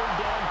the third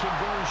down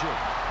conversion.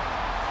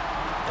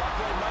 That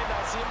play might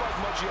not seem like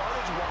much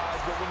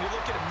yardage-wise, but when you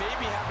look at it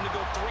maybe having to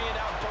go 3 and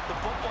out and pump the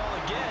football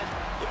again,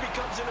 it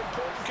becomes an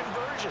important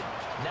conversion.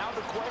 Now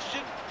the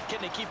question,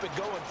 can they keep it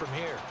going from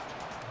here?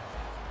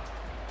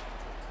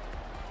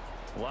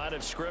 Line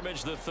of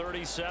scrimmage, the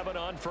 37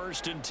 on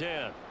 1st and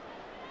 10.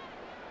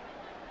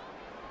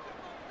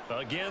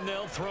 Again,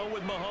 they'll throw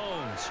with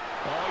Mahomes.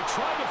 Oh, he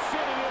tried to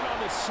fit it in on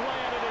the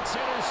slant, and it's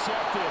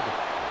intercepted.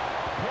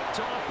 Picked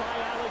off by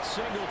Alex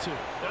Singleton.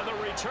 And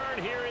the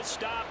return here is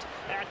stopped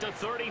at the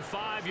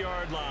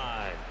 35-yard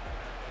line.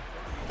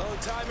 Oh,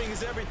 timing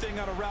is everything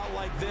on a route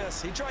like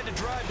this. He tried to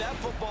drive that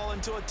football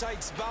into a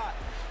tight spot.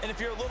 And if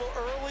you're a little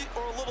early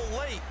or a little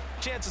late,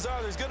 chances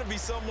are there's going to be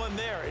someone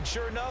there. And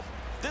sure enough,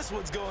 this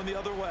one's going the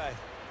other way.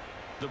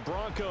 The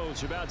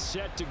Broncos about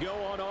set to go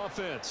on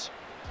offense.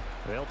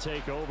 They'll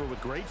take over with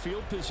great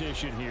field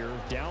position here,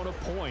 down a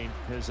point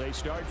as they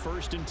start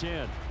 1st and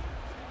 10.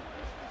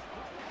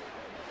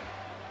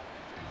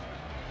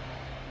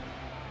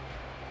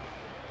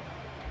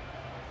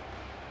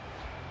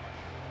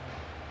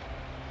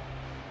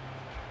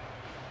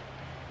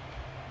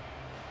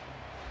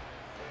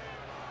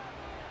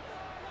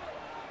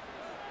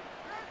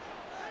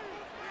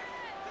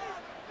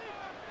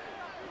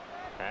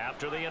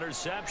 After the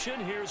interception,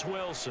 here's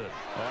Wilson.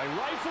 He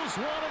rifles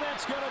one, and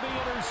that's going to be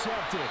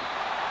intercepted.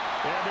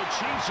 And the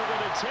Chiefs are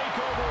going to take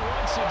over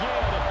once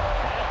again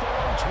at their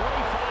own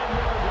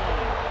 25-yard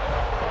line.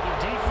 Well, their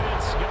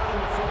defense got in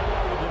the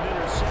football with an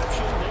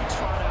interception. They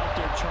trot out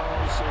there,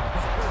 Charles, and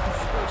the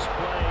first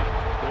play,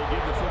 they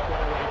give the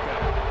football right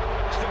back.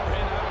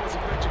 Man, I was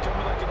expecting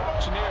coming like an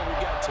auctioneer. We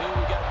got two.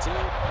 Got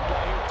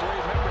here 3.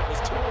 Remember, it was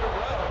 2 in a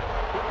row.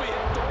 We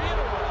had 3 in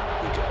a row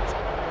because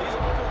these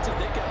offenses,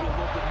 they got to be a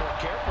little bit more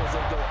careful as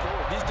they go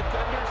forward. These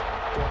defenders,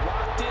 they're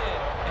locked in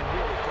and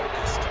really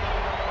focused.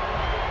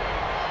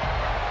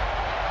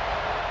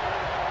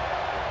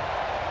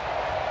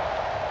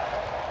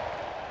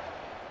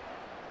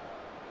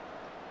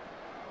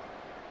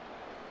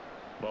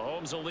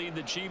 Mahomes will lead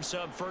the Chiefs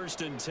up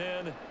 1st and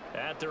 10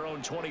 at their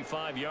own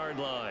 25-yard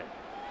line.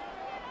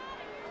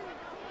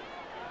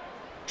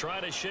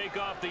 Trying to shake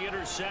off the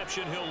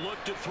interception. He'll look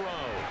to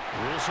throw.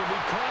 This will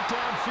be caught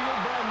downfield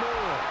by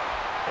Moore.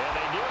 And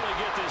they nearly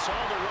get this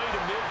all the way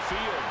to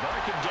midfield.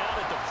 Mark him down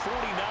at the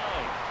 49.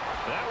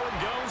 That one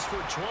goes for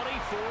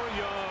 24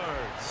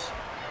 yards.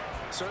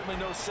 Certainly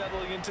no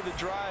settling into the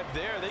drive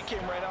there. They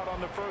came right out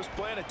on the first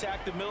play and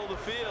attacked the middle of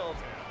the field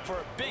for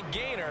a big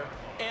gainer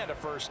and a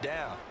first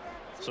down.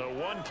 So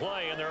one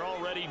play, and they're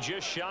already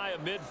just shy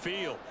of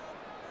midfield.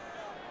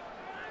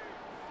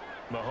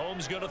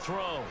 Mahomes going to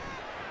throw.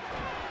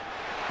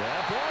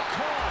 That ball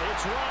caught.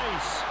 It's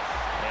Rice.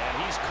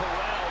 And he's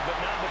corralled, but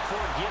not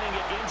before getting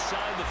it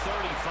inside the 35.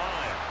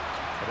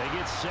 They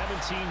get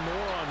 17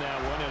 more on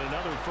that one and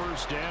another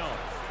first down.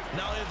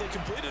 Not only have they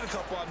completed a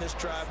couple on this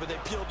drive, but they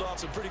peeled off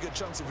some pretty good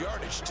chunks of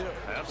yardage, too.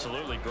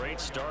 Absolutely. Great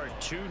start.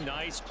 2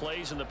 nice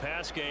plays in the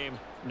pass game.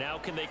 Now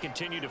can they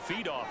continue to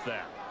feed off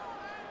that?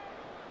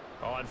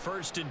 On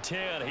 1st and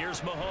 10,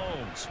 here's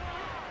Mahomes.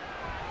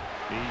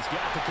 He's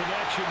got the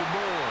connection to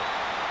Moore.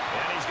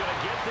 And he's going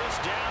to get this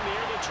down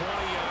near the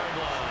 20-yard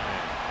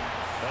line.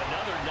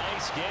 Another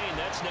nice gain.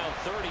 That's now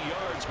 30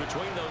 yards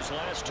between those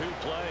last 2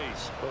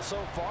 plays. Well, so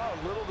far,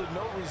 little to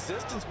no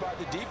resistance by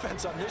the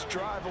defense on this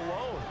drive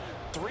alone.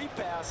 3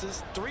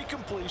 passes, 3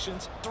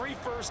 completions, 3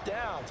 first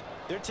downs.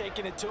 They're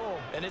taking it to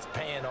him, and it's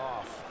paying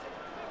off.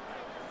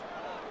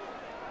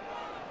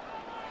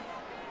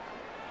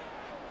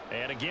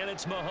 And again,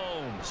 it's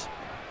Mahomes.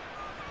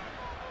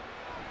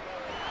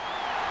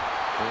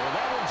 Well,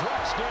 that one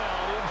drops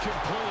down,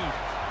 incomplete.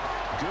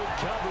 Good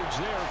coverage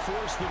there,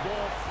 forced the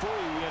ball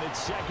free, and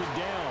it's 2nd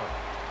down.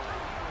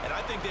 And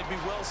I think they'd be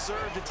well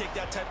served to take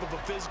that type of a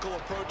physical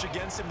approach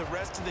against him the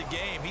rest of the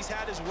game. He's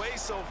had his way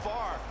so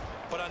far,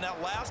 but on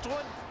that last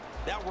one,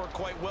 that worked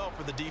quite well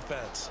for the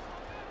defense.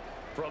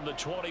 From the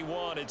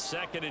 21, it's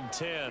 2nd and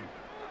 10.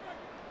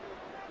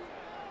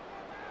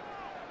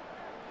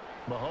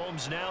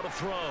 Mahomes now to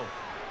throw.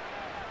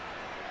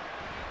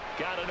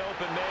 Got an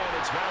open man.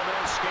 It's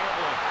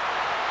Valdez-Scantling.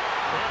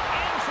 And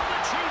in for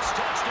the Chiefs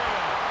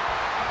touchdown.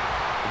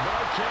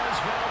 Marquez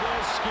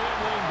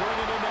Valdez-Scantling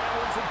bringing in that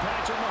one from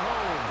Patrick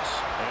Mahomes.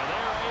 And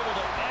they're able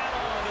to add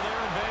on to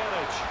their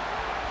advantage.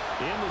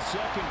 In the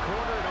 2nd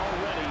quarter, and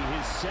already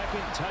his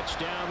 2nd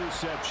touchdown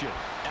reception.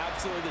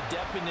 Absolutely the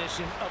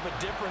definition of a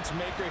difference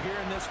maker here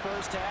in this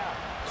first half.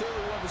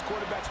 Clearly one of his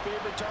quarterback's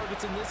favorite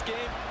targets in this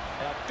game.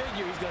 And I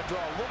figure he's going to draw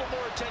a little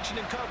more attention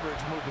and coverage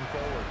moving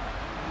forward.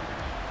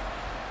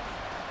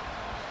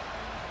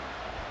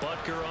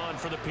 Butker on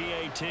for the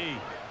PAT.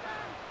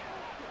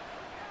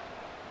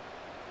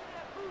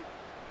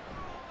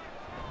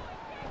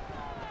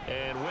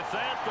 And with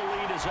that, the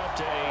lead is up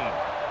to 8.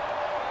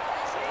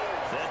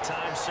 That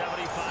time,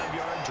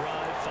 75-yard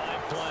drive, 5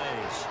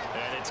 plays.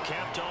 And it's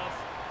capped off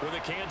with a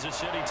Kansas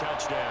City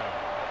touchdown.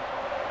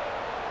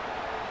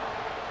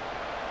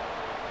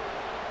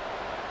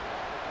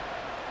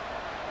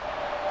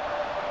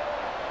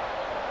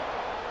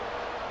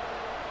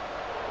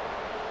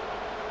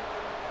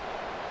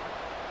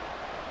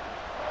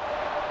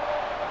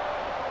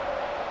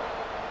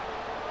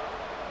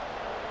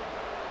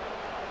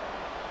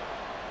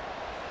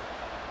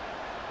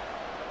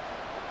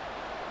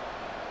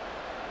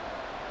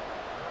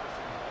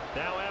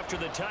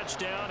 after the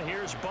touchdown.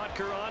 Here's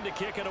Butker on to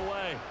kick it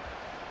away.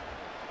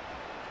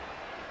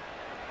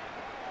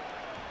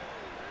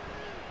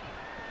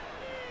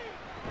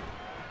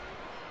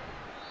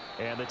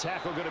 And the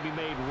tackle going to be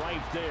made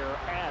right there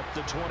at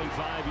the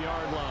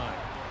 25-yard line.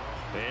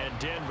 And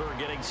Denver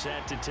getting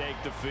set to take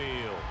the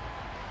field.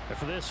 And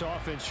for this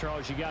offense,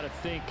 Charles, you got to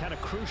think kind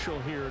of crucial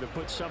here to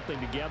put something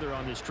together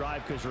on this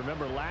drive, because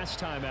remember last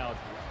time out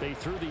they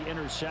threw the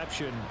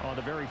interception on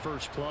the very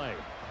first play.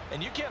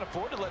 And you can't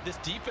afford to let this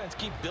defense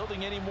keep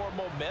building any more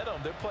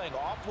momentum. They're playing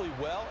awfully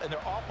well, and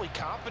they're awfully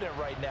confident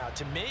right now.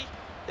 To me,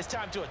 it's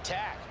time to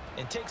attack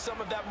and take some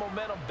of that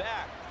momentum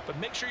back. But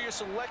make sure you're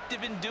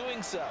selective in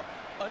doing so.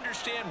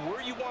 Understand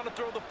where you want to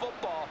throw the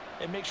football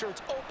and make sure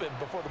it's open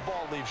before the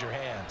ball leaves your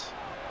hands.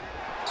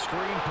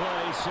 Screen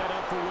play set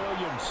up for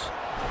Williams.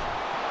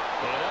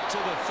 And up to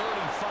the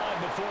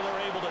 35 before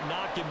they're able to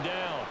knock him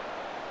down.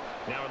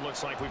 Now it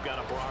looks like we've got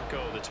a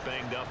Bronco that's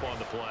banged up on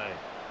the play.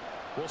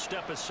 We'll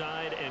step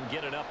aside and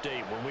get an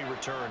update when we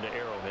return to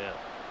Arrowhead.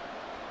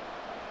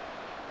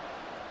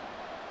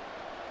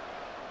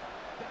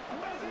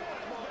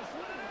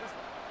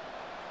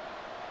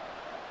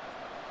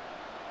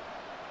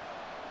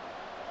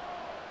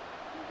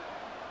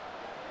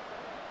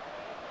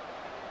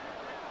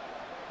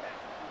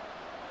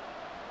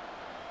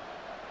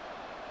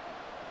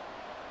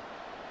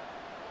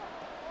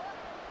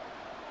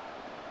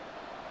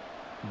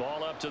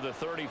 Ball up to the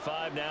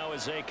 35 now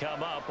as they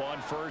come up on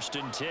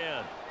 1st and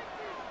 10.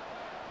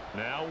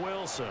 Now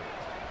Wilson.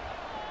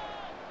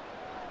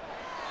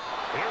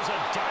 Here's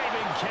a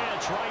diving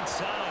catch right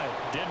side.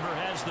 Denver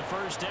has the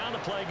first down. The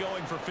play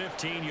going for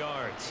 15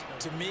 yards.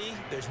 To me,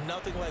 there's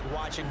nothing like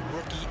watching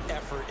rookie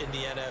effort in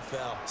the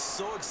NFL.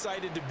 So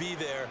excited to be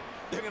there.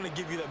 They're going to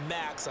give you the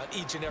max on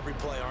each and every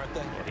play, aren't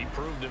they? Well, he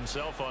proved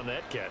himself on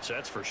that catch,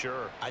 that's for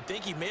sure. I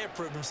think he may have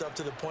proved himself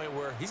to the point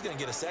where he's going to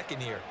get a second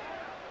here.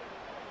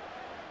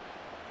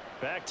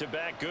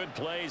 Back-to-back good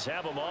plays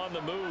have him on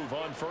the move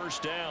on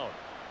 1st down.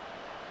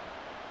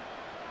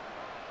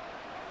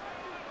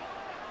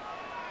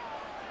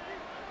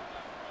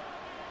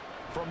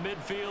 From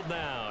midfield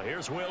now,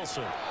 here's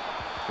Wilson.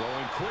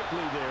 Throwing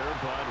quickly there,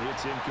 but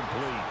it's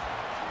incomplete.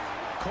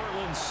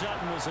 Cortland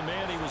Sutton was the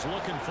man he was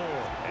looking for.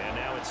 And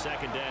now it's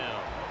 2nd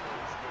down.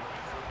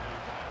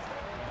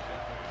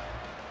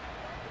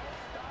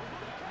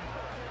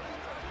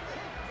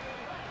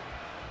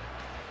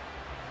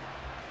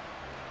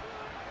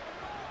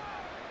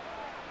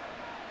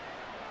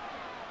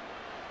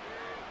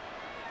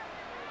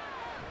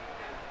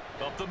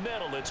 Up the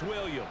middle, it's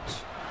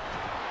Williams.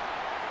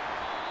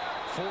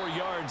 4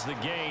 yards the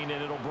gain,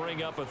 and it'll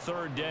bring up a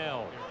 3rd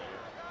down.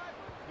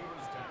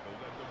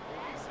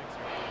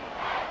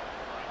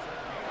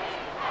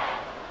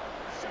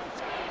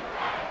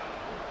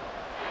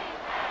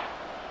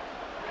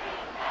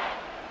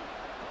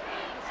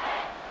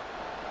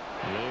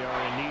 They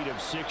are in need of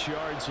 6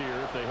 yards here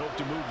if they hope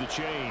to move the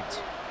chains.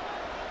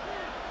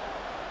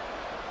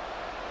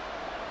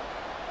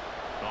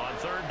 On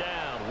 3rd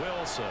down,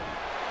 Wilson.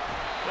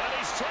 And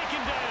he's taken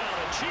down,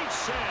 a Chiefs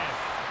sack.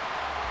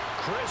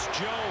 Chris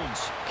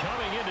Jones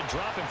coming in to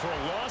drop him for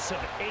a loss of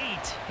 8,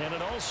 and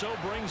it also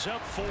brings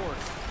up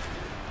 4th.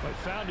 But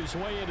found his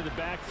way into the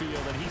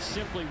backfield, and he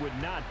simply would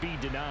not be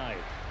denied.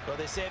 Well,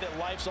 they say that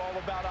life's all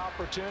about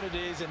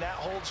opportunities, and that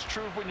holds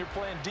true when you're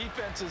playing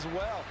defense as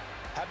well.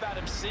 How about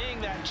him seeing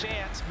that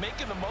chance,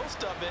 making the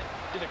most of it,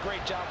 did a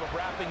great job of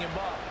wrapping him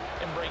up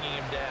and bringing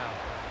him down.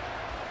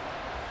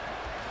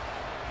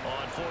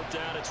 On 4th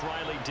down, it's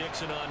Riley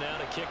Dixon on now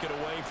to kick it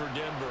away for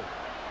Denver.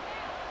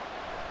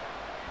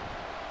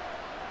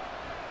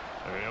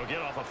 And he'll get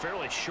off a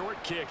fairly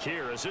short kick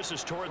here as this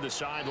is toward the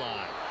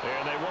sideline.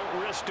 And they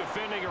won't risk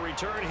defending a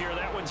return here.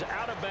 That one's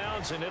out of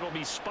bounds, and it'll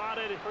be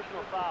spotted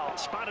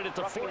at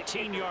the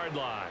 14-yard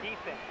line.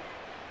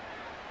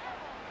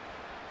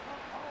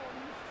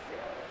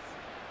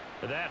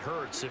 That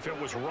hurts. If it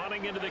was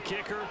running into the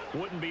kicker,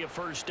 wouldn't be a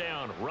 1st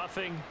down.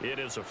 Roughing, it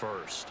is a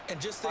 1st.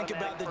 And just think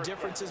about the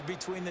differences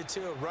between the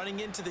two. Running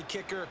into the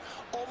kicker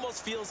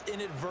almost feels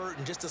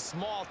inadvertent, just a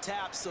small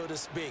tap, so to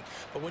speak.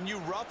 But when you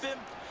rough him,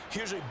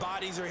 usually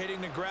bodies are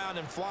hitting the ground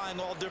and flying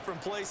all different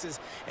places.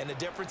 And the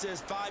difference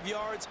is 5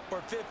 yards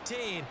or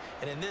 15.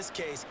 And in this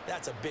case,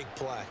 that's a big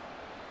play.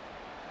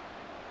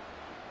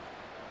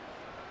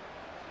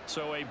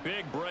 So a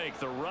big break.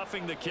 The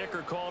roughing the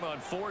kicker called on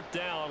 4th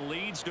down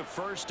leads to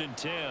 1st and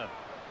 10.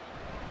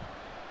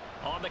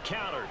 On the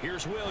counter,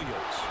 here's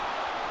Williams.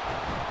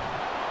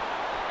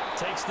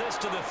 Takes this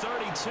to the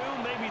 32,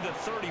 maybe the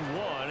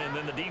 31, and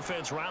then the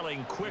defense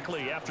rallying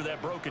quickly after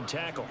that broken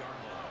tackle.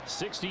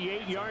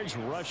 68 yards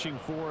rushing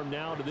for him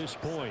now to this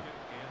point.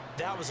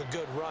 That was a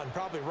good run,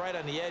 probably right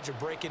on the edge of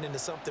breaking into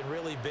something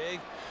really big.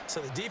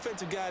 So the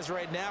defensive guys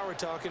right now are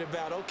talking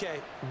about,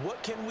 okay,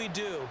 what can we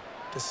do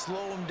to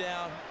slow him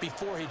down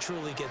before he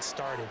truly gets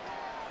started?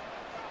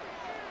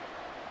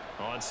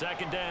 On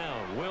 2nd down,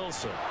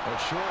 Wilson. A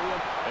short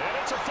one. And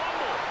it's a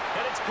fumble.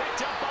 And it's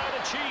picked up by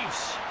the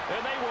Chiefs. And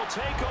they will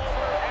take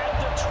over at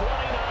the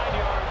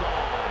 29-yard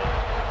line.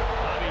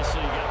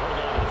 Obviously, you got to hold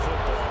on to the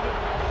football, but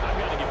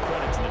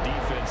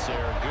defense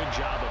there. Good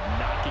job of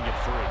knocking it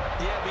free.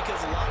 Yeah,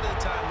 because a lot of the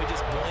time we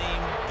just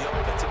blame the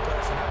offensive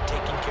players for not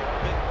taking care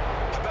of it.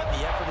 How about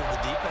the effort of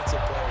the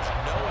defensive players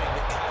knowing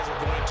that guys are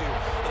going to,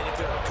 and if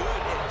they're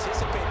good,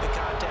 anticipate the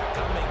contact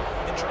coming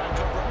and try and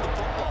cover up the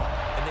football.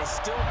 And they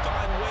still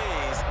find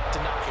ways to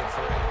knock it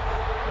free.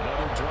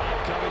 Another drive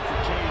coming for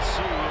KC,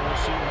 and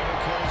we'll see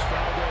Marquez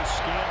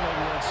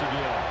Valdez-Scantling once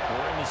again.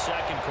 We're in the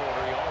second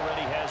quarter. He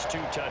already has 2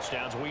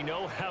 touchdowns. We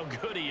know how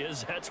good he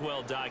is. That's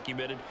well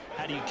documented.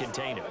 How do you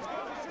contain him?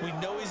 We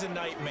know he's a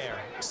nightmare.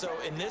 So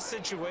in this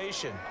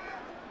situation,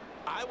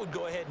 I would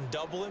go ahead and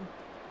double him.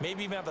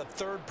 Maybe even have a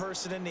third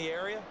person in the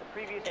area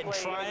and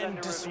try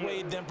and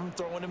dissuade them from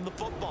throwing him the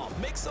football.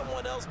 Make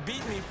someone else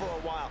beat me for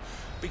a while,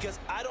 because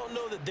I don't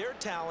know that their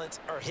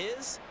talents are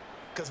his.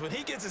 Because when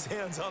he gets his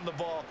hands on the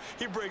ball,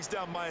 he breaks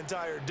down my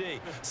entire D.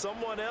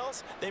 Someone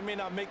else, they may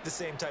not make the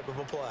same type of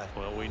a play.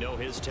 Well, we know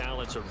his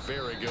talents are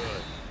very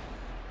good.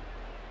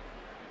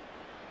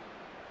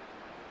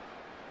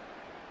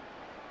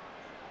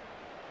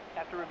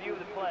 After review of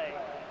the play,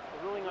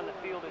 the ruling on the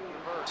field is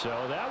reversed. So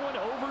that one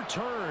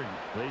overturned.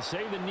 They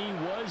say the knee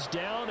was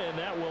down, and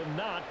that will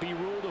not be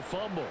ruled a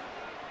fumble.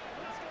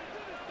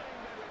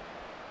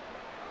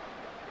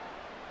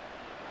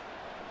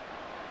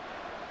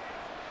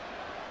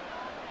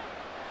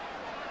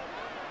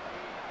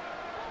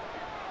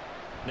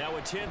 Now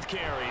a 10th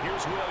carry.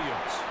 Here's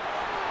Williams.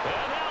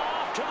 And now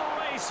off to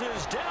the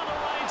races down the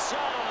right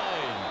side.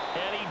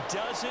 And he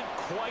doesn't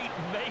quite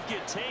make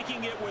it,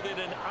 taking it within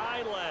an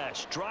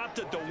eyelash. Dropped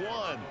at the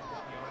 1.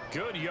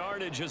 Good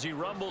yardage as he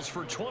rumbles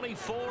for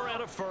 24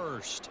 and a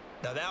first.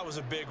 Now that was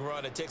a big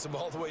run. It takes them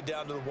all the way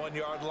down to the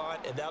 1-yard line,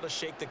 and that'll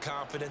shake the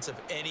confidence of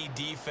any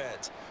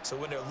defense. So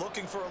when they're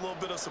looking for a little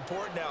bit of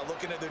support now,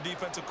 looking at their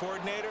defensive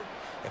coordinator,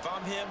 if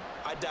I'm him,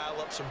 I dial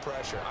up some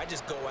pressure. I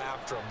just go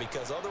after him,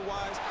 because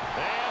otherwise...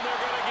 And they're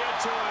going to get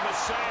to him. A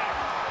sack.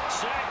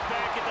 Sack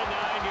back at the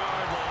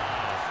 9-yard line.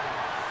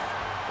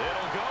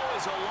 It'll go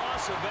as a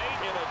loss of 8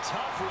 and a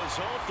tough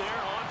result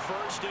there on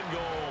 1st and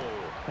goal.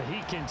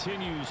 He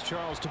continues,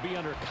 Charles, to be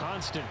under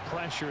constant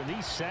pressure, and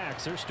these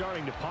sacks, they're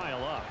starting to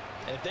pile up.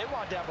 And if they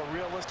want to have a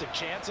realistic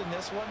chance in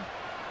this one,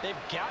 they've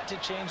got to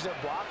change their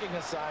blocking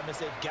assignments.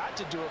 They've got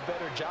to do a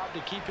better job to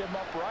keep him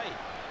upright.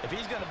 If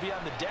he's going to be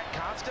on the deck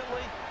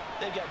constantly,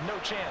 they've got no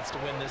chance to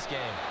win this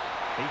game.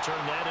 He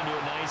turned that into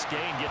a nice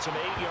gain, gets him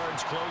 8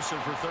 yards closer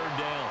for 3rd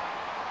down.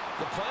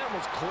 The plan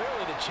was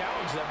clearly to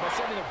challenge them by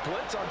sending a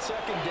blitz on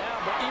 2nd down,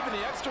 but even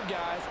the extra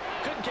guys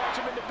couldn't catch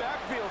him in the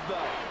backfield,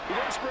 though. He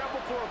didn't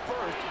scramble for a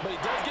first, but he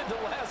does get the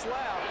last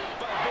laugh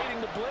by evading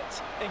the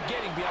blitz and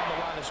getting beyond the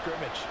line of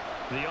scrimmage.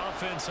 The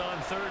offense on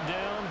 3rd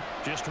down,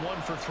 just 1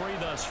 for 3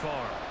 thus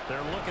far.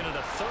 They're looking at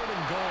a 3rd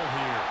and goal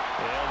here.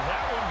 And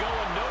that one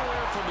going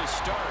nowhere from the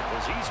start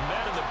as he's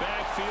met in the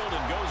backfield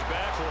and goes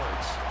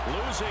backwards.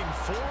 Losing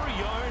 4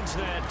 yards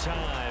that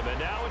time, and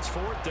now it's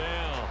 4th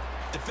down.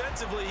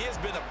 Defensively, he has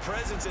been a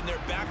presence in their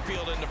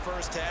backfield in the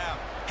first half.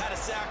 Had a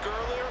sack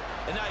earlier,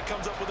 and now he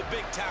comes up with a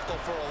big tackle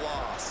for a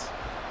loss.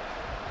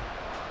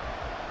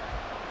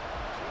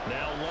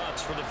 Now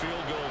Lutz for the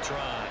field goal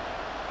try.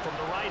 From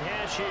the right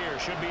hash here,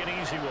 should be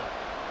an easy one.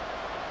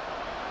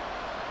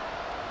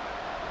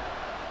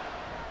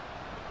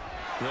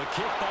 The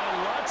kick by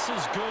Lutz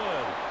is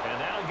good,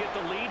 and that'll get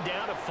the lead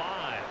down to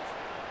 5.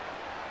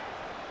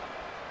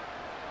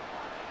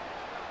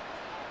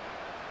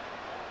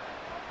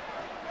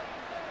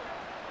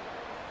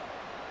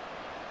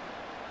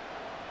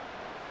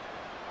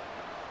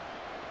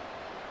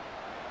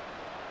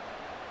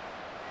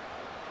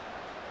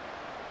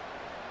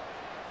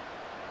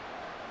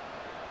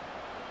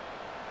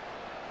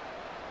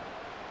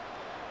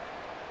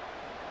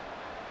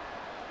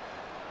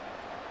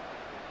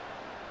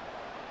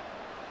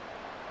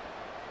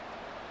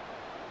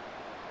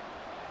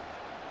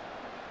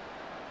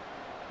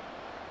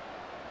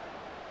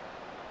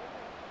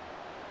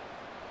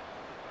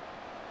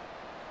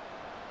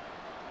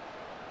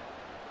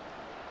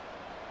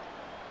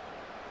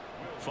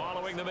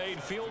 Following the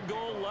made field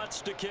goal, Lutz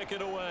to kick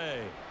it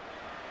away.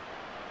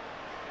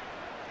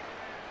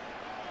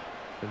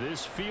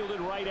 This fielded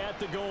right at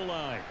the goal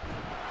line.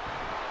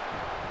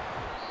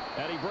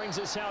 And he brings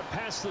us out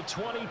past the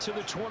 20 to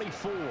the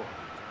 24.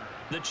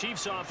 The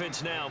Chiefs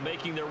offense now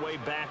making their way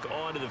back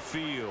onto the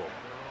field.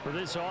 For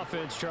this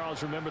offense,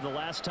 Charles, remember the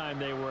last time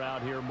they were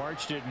out here,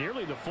 marched it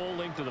nearly the full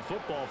length of the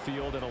football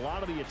field, and a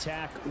lot of the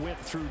attack went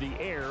through the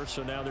air,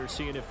 so now they're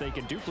seeing if they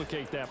can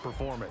duplicate that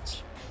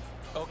performance.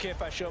 Okay,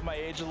 if I show my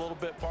age a little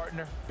bit,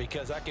 partner,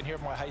 because I can hear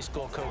my high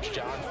school coach,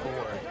 John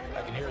Ford.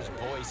 I can hear his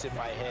voice in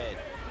my head.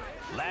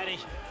 Laddie,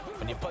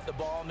 when you put the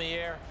ball in the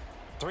air,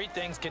 3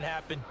 things can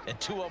happen, and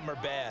 2 of them are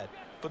bad.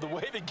 But the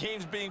way the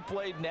game's being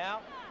played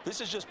now,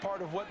 this is just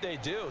part of what they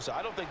do, so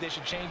I don't think they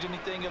should change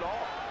anything at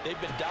all.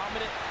 They've been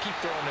dominant. Keep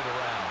throwing it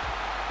around.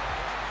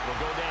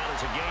 Will go down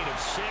as a gain of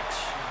 6,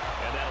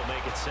 and that'll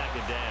make it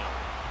 2nd down.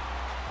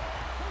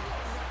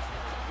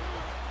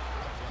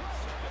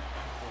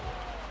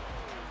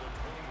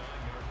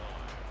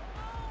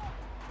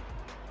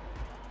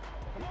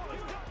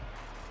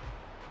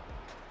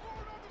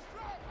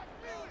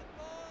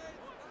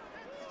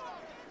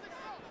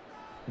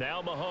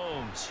 Now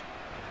Mahomes.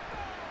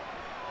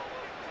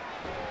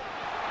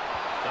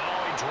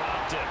 Oh, he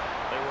dropped it.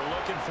 They were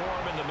looking for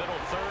him in the middle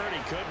third. He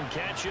couldn't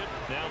catch it.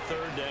 Now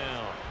third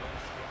down.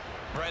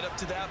 Right up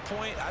to that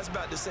point, I was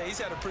about to say he's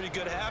had a pretty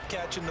good half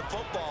catching the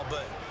football,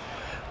 but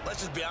let's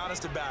just be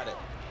honest about it.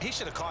 He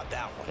should have caught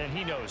that one. And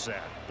he knows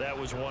that. That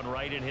was one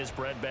right in his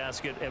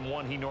breadbasket and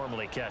one he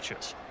normally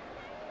catches.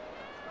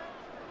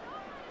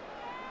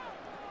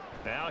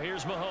 Now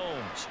here's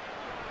Mahomes.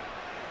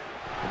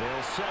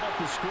 They'll set up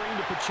the screen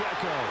to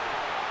Pacheco.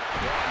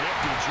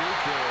 Nifty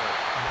juke there.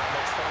 Not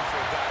much fun for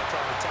a guy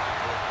trying to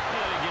tackle it.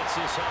 And he gets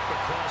this up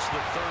across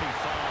the 35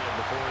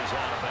 before he's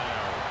out of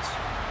bounds.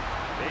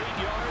 8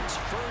 yards,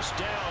 first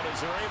down as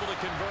they're able to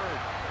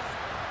convert.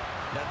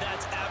 Now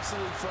that's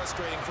absolutely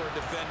frustrating for a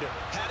defender.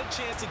 Had a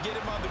chance to get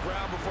him on the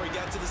ground before he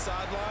got to the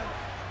sideline,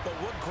 but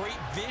what great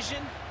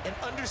vision and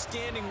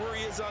understanding where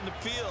he is on the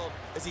field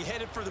as he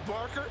headed for the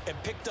marker and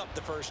picked up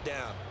the first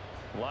down.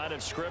 Line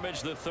of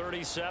scrimmage, the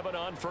 37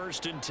 on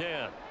 1st and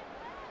 10.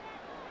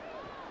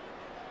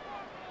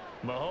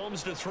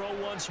 Mahomes to throw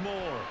once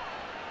more.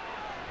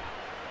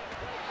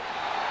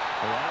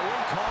 That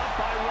one caught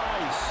by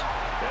Rice.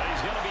 And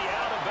he's going to be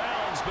out of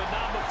bounds, but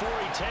not before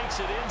he takes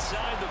it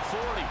inside the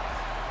 40.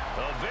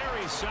 A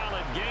very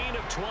solid gain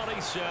of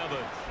 27.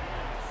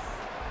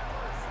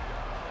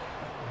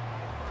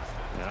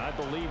 And I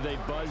believe they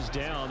buzzed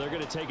down. They're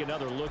going to take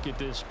another look at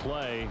this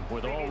play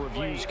with all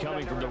reviews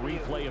coming from the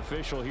replay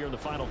official here in the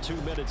final 2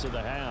 minutes of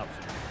the half.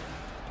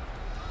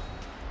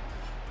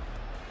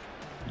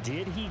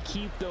 Did he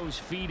keep those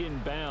feet in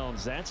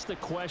bounds? That's the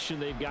question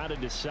they've got to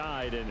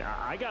decide. And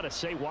I got to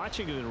say,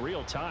 watching it in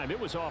real time, it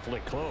was awfully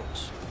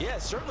close. Yeah,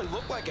 it certainly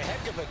looked like a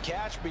heck of a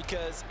catch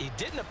because he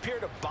didn't appear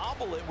to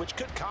bobble it, which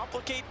could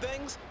complicate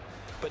things.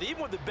 But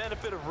even with the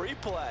benefit of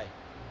replay,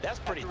 that's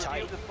pretty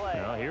tight.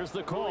 Now here's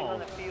the call. On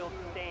the field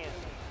stands.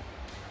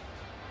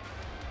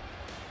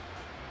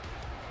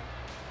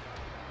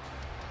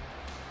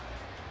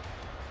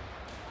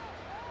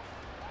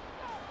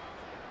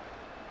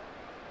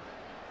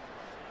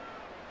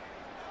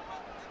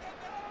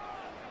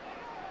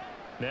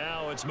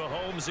 Now it's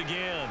Mahomes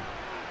again.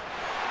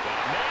 Got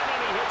a man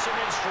and he hits him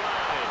in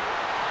stride.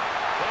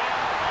 And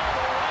all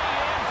the way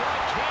in for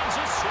a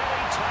Kansas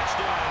City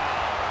touchdown.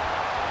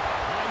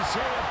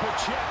 Isaiah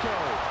Pacheco.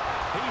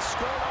 He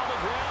scored on the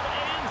ground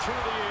and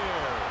through the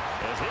air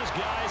as his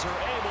guys are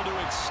able to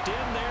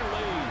extend their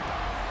lead.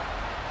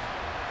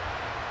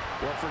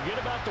 Well, forget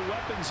about the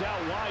weapons out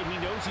wide. He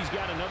knows he's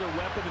got another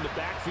weapon in the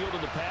backfield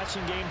in the passing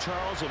game,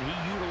 Charles, and he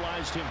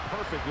utilized him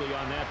perfectly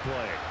on that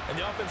play. And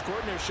the offense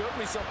coordinator showed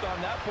me something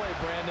on that play,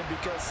 Brandon,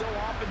 because so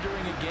often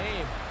during a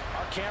game,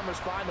 our cameras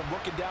find them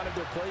looking down at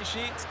their play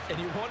sheets, and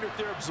you wonder if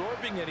they're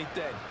absorbing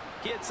anything.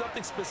 He had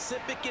something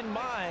specific in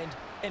mind,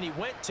 and he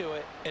went to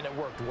it, and it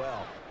worked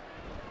well.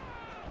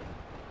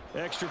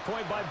 Extra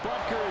point by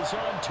Butker is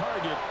on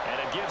target, and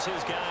it gives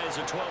his guys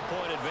a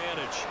 12-point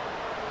advantage.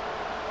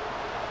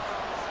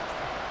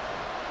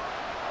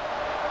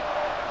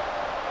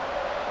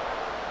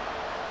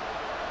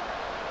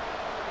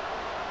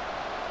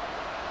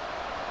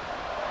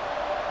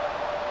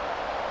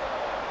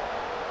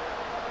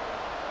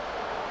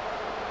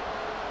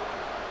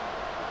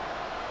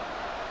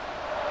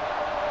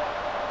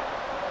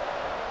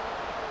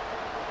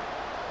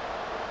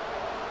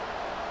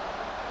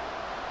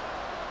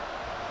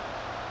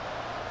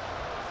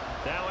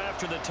 Now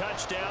after the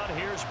touchdown,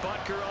 here's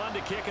Butker on to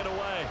kick it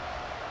away.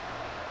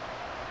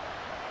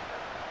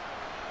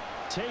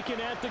 Taken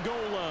at the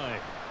goal line.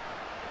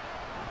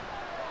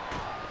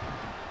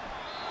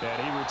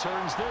 And he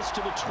returns this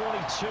to the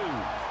 22.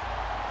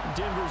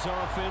 Denver's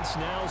offense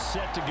now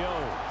set to go.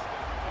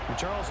 And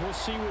Charles, we'll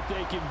see what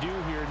they can do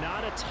here.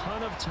 Not a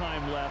ton of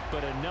time left,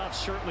 but enough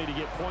certainly to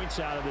get points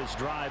out of this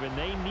drive, and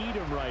they need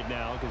them right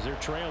now because they're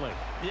trailing.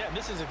 Yeah, and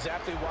this is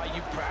exactly why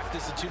you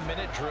practice a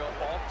 2-minute drill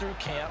all through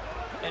camp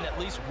and at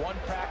least one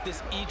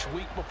practice each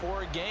week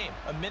before a game.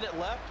 A minute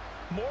left,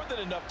 more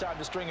than enough time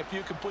to string a few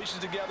completions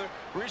together,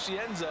 reach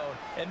the end zone,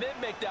 and then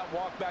make that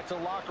walk back to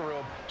the locker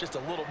room just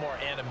a little more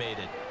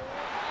animated.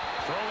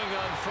 Throwing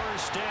on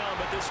first down,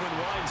 but this one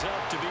winds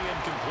up to be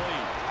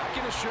incomplete. I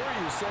can assure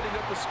you, setting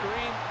up a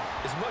screen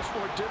is much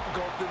more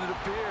difficult than it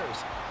appears.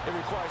 It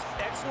requires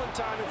excellent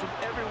timing from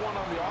everyone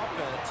on the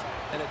offense,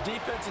 and a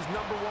defense's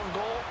 #1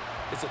 goal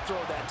is to throw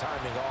that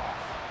timing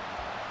off.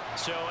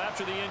 So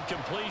after the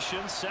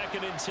incompletion,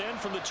 2nd and 10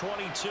 from the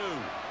 22.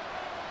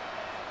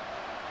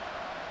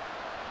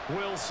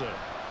 Wilson.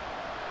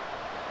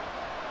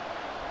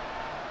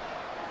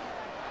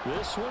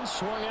 This one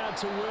swung out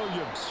to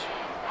Williams.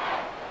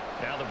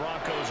 Now the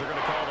Broncos are going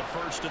to call the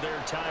first of their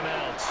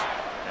timeouts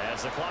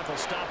as the clock will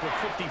stop with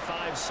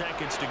 55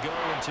 seconds to go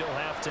until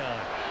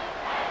halftime.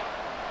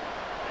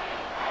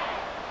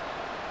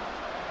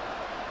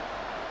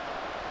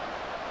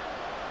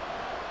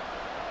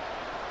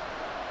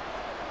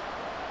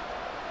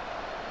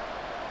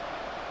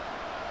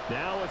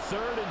 Now a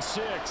 3rd and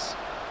 6.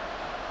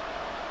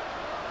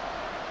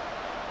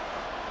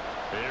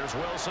 Here's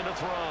Wilson to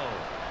throw.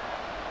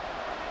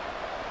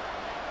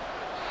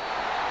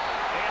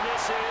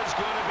 is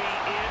going to be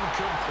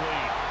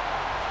incomplete.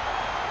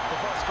 The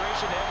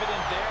frustration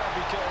evident there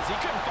because he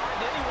couldn't find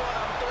anyone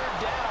on third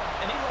down,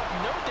 and he left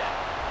no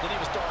doubt that he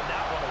was throwing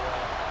that one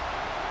away.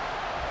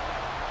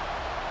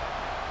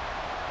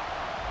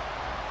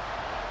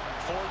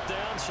 Fourth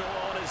down, so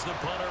on is the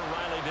punter,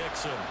 Riley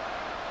Dixon.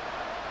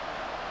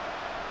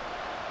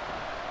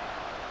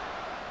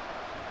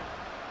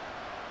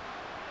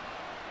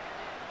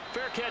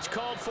 Fair catch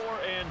called for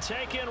and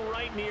taken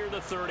right near the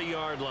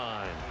 30-yard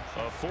line.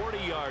 A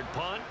 40-yard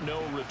punt,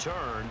 no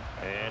return,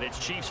 and it's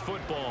Chiefs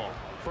football.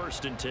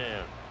 1st and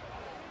 10.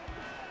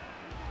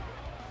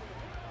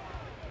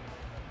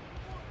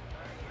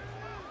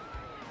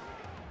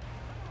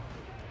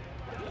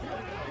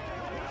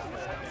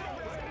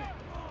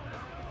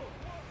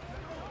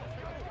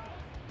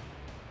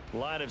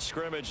 Line of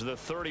scrimmage, the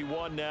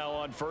 31 now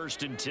on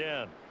 1st and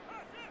 10.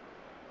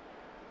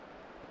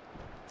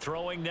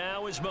 Throwing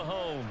now is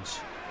Mahomes.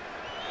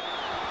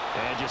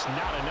 And just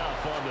not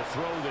enough on the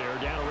throw there.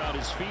 Down around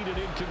his feet and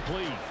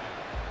incomplete.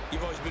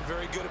 You've always been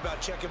very good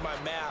about checking my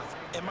math.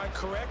 Am I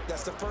correct?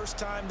 That's the first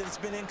time that it's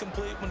been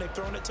incomplete when they've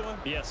thrown it to him?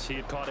 Yes, he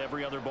had caught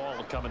every other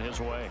ball coming his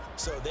way.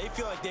 So they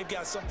feel like they've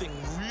got something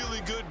really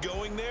good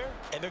going there,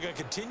 and they're going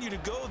to continue to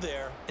go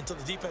there until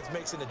the defense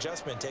makes an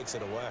adjustment and takes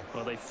it away.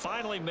 Well, they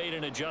finally made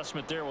an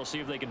adjustment there. We'll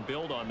see if they can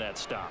build on that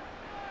stop.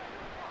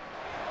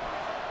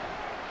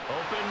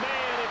 Open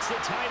man, it's the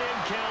tight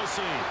end,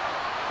 Kelsey.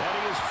 And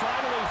he is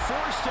finally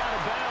forced out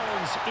of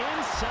bounds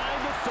inside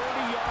the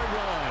 30-yard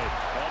line.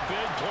 A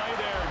big play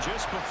there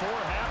just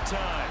before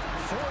halftime.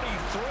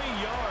 43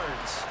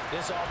 yards.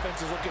 This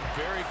offense is looking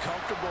very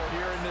comfortable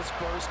here in this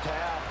first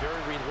half.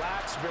 Very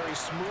relaxed, very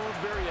smooth,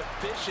 very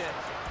efficient.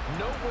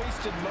 No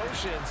wasted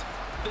motions.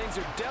 Things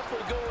are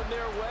definitely going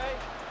their way,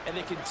 and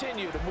they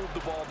continue to move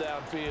the ball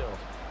downfield.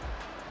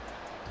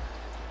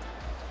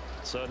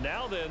 So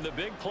now then, the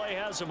big play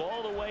has them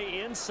all the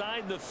way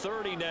inside the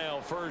 30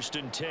 now, 1st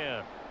and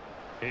 10.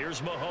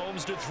 Here's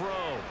Mahomes to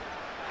throw.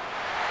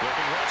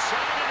 Looking left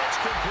side, and it's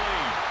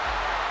complete.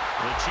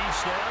 The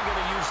Chiefs now going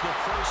to use the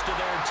first of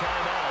their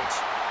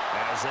timeouts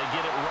as they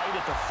get it right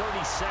at the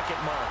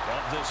 30-second mark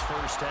of this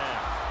first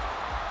half.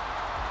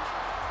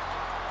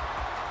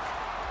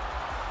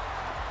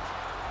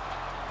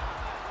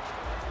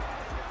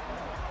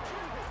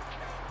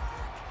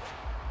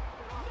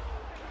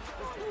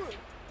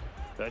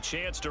 A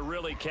chance to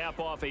really cap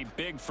off a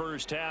big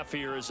first half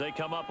here as they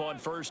come up on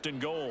 1st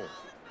and goal.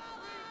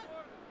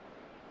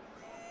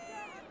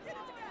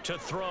 To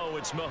throw,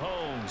 it's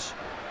Mahomes.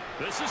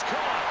 This is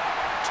caught.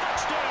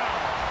 Touchdown!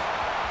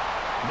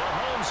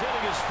 Mahomes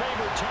hitting his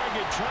favorite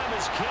target,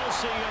 Travis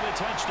Kelce, on the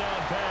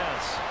touchdown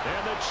pass.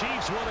 And the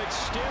Chiefs will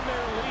extend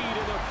their lead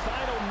in the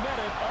final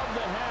minute of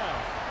the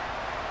half.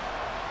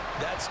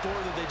 That score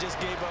that they just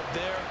gave up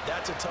there,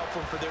 that's a tough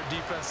one for their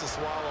defense to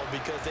swallow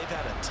because they've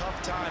had a tough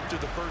time through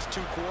the first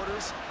 2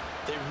 quarters.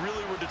 They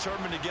really were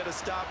determined to get a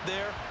stop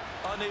there,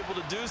 unable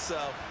to do so.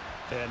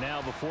 And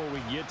now before we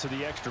get to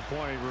the extra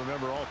point,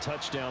 remember all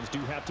touchdowns do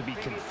have to be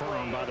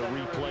confirmed by the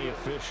replay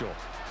official.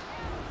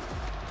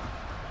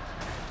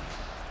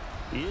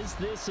 Is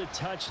this a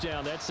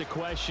touchdown? That's the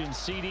question.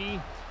 CD,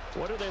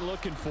 what are they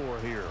looking for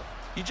here?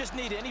 You just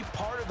need any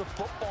part of the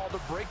football to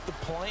break the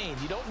plane.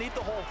 You don't need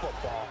the whole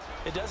football.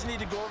 It doesn't need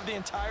to go over the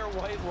entire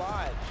white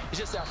line. It's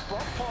just that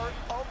front part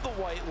of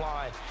the white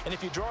line. And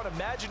if you draw an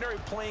imaginary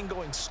plane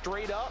going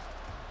straight up,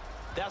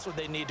 that's what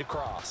they need to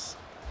cross.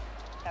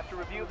 After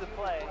review of the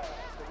play,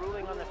 the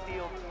ruling on the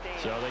field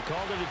stands. So they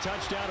called it a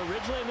touchdown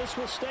originally, and this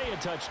will stay a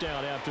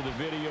touchdown after the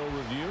video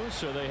review,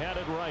 so they had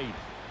it right.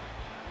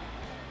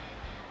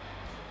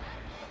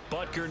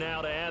 Butker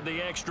now to add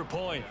the extra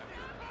point.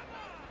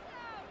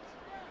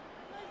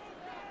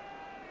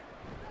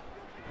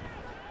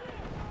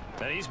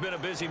 And he's been a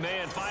busy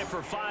man, 5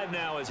 for 5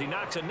 now as he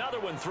knocks another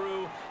one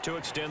through to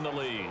extend the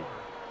lead.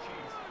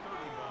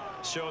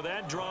 So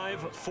that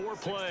drive, 4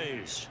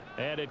 plays.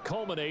 And it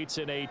culminates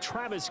in a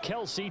Travis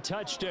Kelce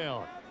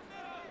touchdown.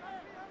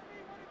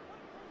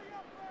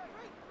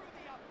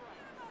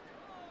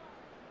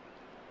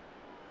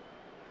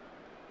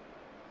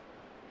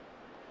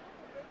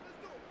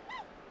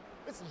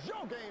 This is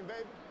your game,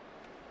 baby.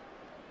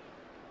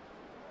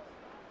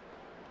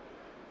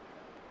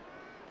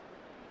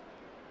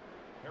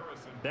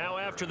 Now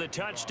after the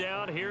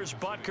touchdown, here's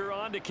Butker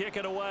on to kick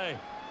it away.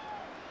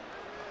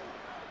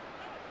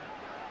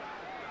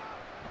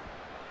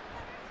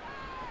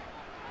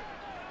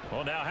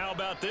 Well, now how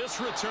about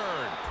this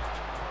return?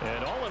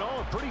 And all in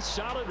all, a pretty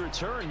solid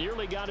return.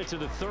 Nearly got it to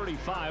the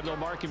 35. They'll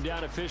mark him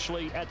down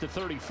officially at the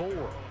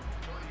 34.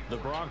 The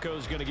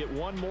Broncos going to get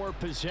one more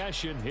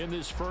possession in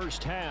this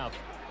first half.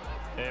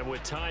 And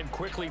with time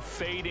quickly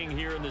fading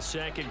here in the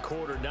second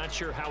quarter, not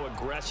sure how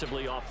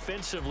aggressively,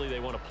 offensively they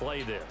want to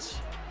play this.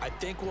 I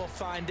think we'll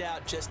find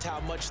out just how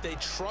much they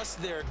trust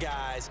their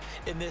guys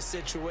in this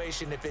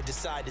situation if they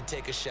decide to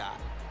take a shot.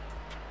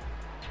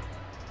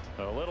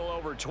 A little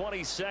over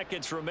 20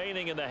 seconds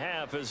remaining in the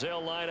half as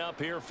they'll line up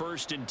here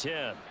 1st and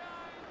 10.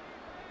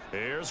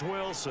 Here's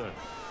Wilson.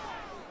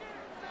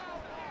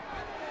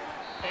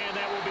 And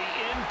that will be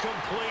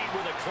incomplete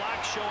with a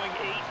clock showing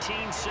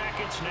 18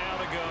 seconds now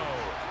to go.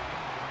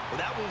 Well,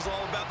 that one was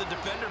all about the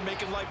defender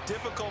making life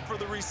difficult for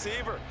the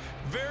receiver.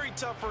 Very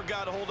tough for a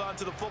guy to hold on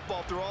to the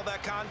football through all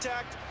that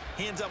contact.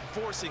 He ends up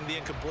forcing the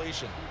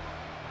incompletion.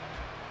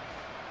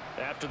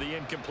 After the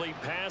incomplete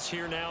pass,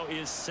 here now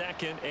is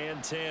 2nd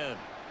and 10.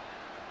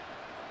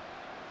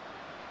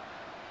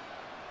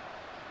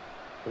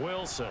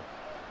 Wilson.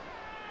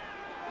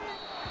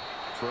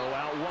 Throw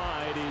out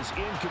wide is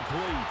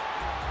incomplete.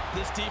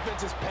 This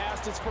defense has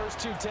passed its first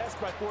 2 tests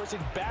by forcing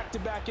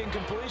back-to-back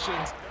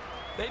incompletions.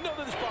 They know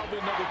that there's probably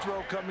another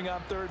throw coming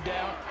on 3rd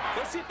down.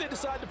 Let's see if they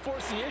decide to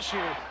force the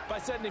issue by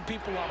sending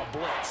people on a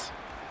blitz.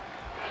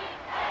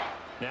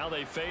 Now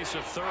they face a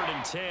 3rd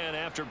and 10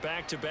 after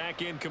back-to-back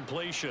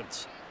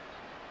incompletions.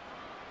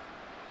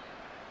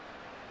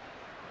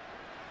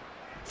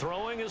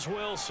 Throwing is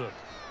Wilson.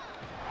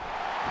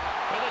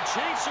 And the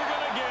Chiefs are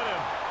going to get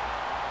him.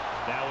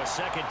 Now a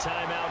 2nd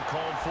timeout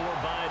called for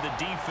by the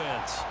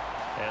defense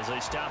as they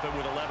stop it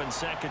with 11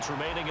 seconds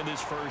remaining in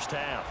this first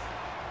half.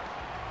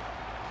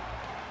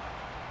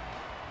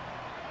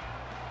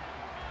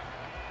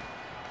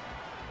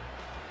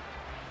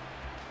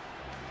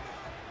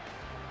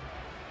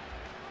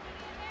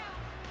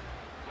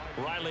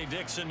 Riley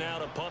Dixon now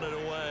to punt it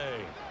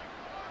away.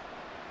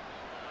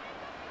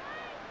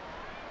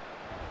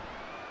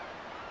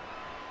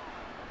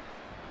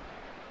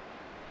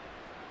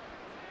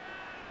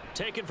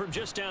 Taken from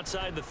just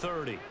outside the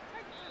 30.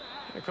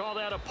 They call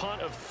that a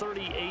punt of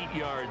 38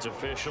 yards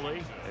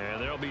officially.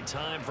 And there'll be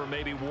time for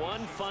maybe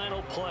one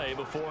final play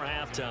before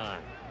halftime.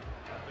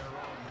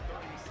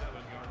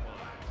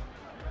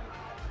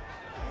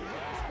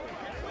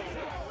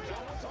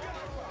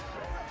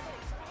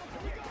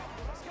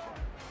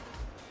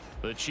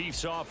 The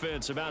Chiefs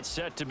offense about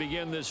set to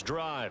begin this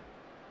drive.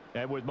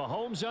 And with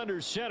Mahomes under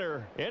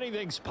center,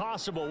 anything's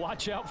possible.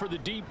 Watch out for the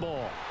deep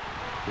ball.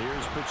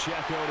 Here's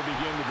Pacheco to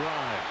begin the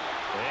drive.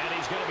 And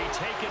he's going to be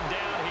taken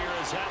down here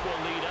as that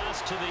will lead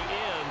us to the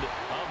end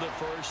of the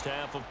first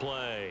half of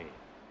play.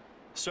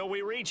 So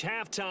we reach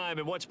halftime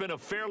in what's been a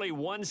fairly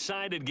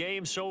one-sided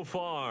game so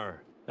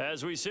far.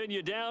 As we send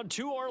you down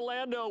to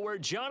Orlando, where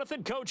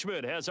Jonathan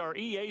Coachman has our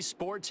EA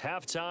Sports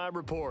Halftime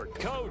Report.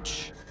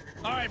 Coach.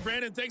 All right,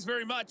 Brandon, thanks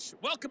very much.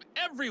 Welcome,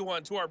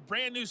 everyone, to our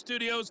brand-new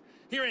studios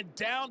here in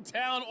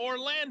downtown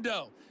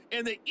Orlando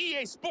in the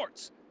EA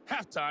Sports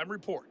Halftime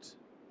Report.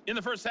 In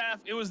the first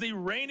half, it was the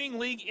reigning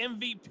league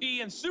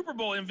MVP and Super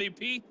Bowl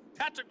MVP,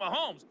 Patrick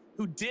Mahomes,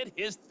 who did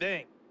his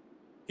thing.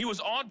 He was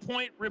on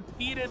point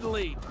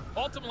repeatedly,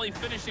 ultimately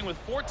finishing with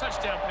 4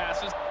 touchdown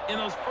passes in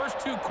those first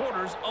 2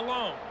 quarters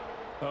alone.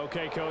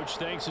 Okay, Coach,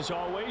 thanks as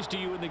always to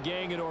you and the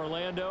gang in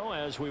Orlando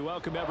as we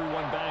welcome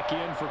everyone back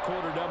in for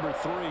quarter number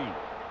 3.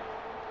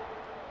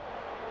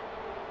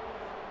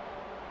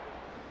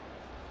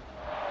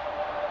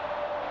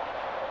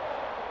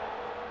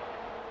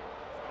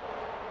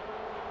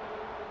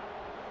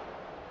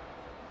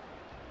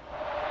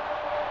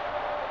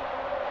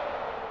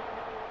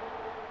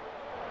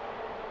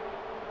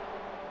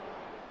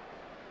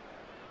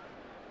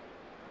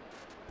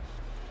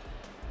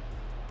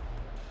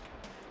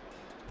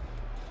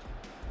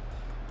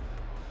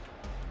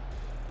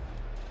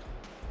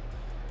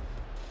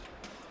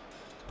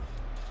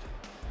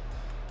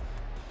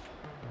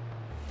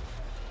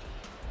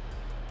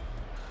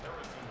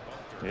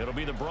 It'll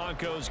be the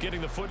Broncos getting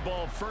the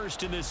football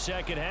first in this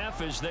second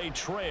half as they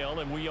trail,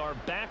 and we are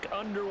back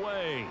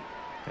underway.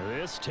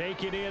 This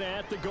taken in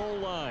at the goal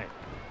line.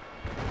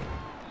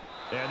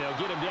 And they'll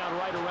get him down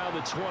right around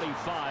the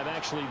 25,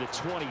 actually the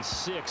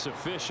 26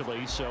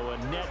 officially, so a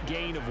net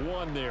gain of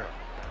 1 there.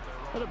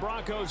 Well, the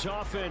Broncos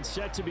offense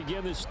set to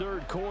begin this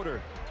 3rd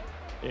quarter.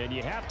 And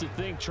you have to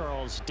think,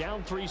 Charles,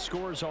 down 3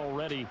 scores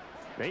already.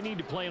 They need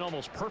to play an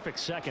almost perfect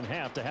second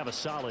half to have a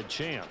solid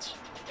chance.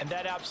 And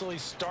that absolutely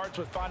starts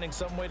with finding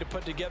some way to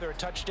put together a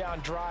touchdown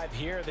drive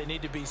here. They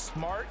need to be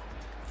smart,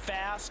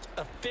 fast,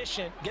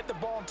 efficient, get the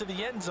ball into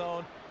the end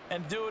zone,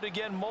 and do it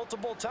again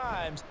multiple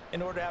times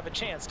in order to have a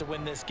chance to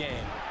win this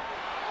game.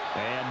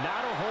 And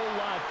not a whole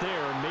lot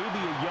there, maybe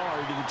a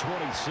yard to the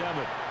 27.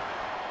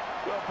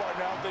 Well,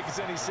 partner, I don't think it's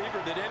any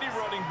secret that any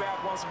running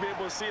back wants to be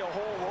able to see a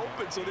hole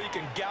open so that he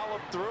can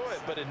gallop through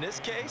it. But in this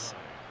case,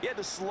 he had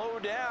to slow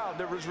down.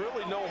 There was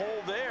really no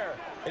hole there,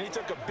 and he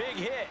took a big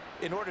hit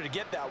in order to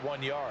get that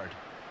 1 yard.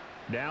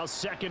 Now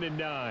 2nd and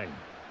 9.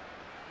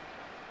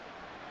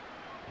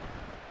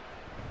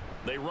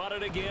 They run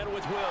it again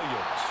with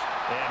Williams.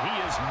 And he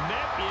is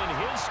met in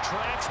his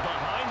tracks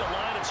behind the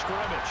line of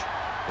scrimmage.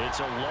 It's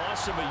a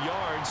loss of a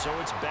yard, so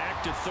it's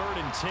back to 3rd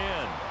and 10.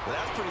 Well,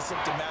 that's pretty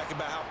symptomatic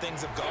about how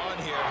things have gone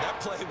here. That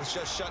play was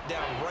just shut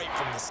down right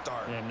from the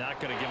start. And not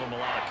going to give him a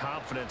lot of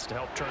confidence to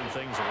help turn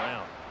things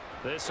around.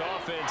 This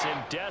offense in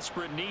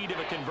desperate need of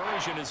a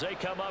conversion as they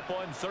come up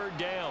on 3rd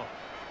down.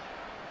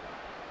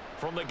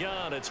 From the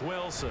gun, it's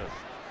Wilson.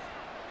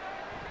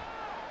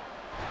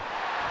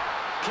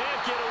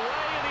 Can't get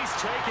away, and he's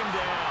taken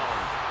down.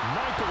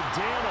 Michael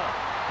Dana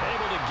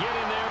able to get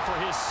in there for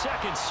his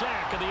 2nd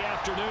sack of the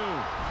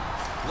afternoon.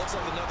 Looks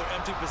like another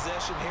empty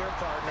possession here,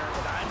 partner.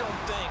 And I don't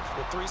think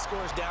with 3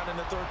 scores down in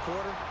the third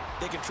quarter,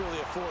 they can truly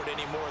afford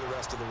any more the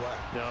rest of the way.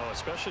 No,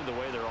 especially the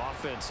way their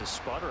offense is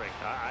sputtering.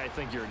 I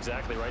think you're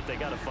exactly right. They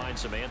got to find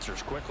some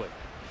answers quickly.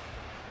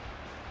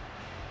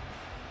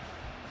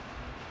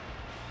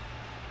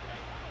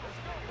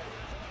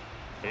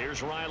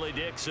 Here's Riley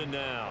Dixon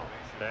now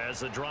as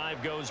the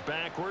drive goes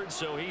backwards,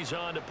 so he's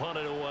on to punt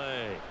it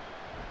away.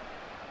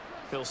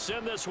 He'll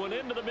send this one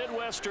into the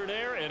Midwestern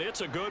air, and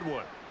it's a good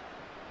one.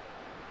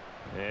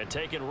 And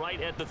taken right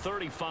at the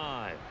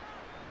 35.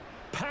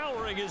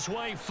 Powering his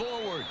way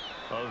forward.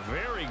 A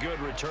very good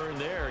return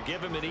there.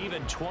 Give him an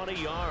even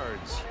 20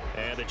 yards.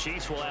 And the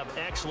Chiefs will have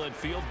excellent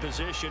field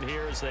position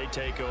here as they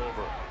take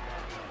over.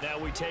 Now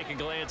we take a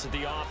glance at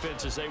the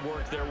offense as they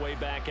work their way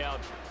back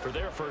out for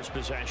their first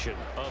possession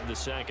of the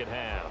second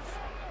half.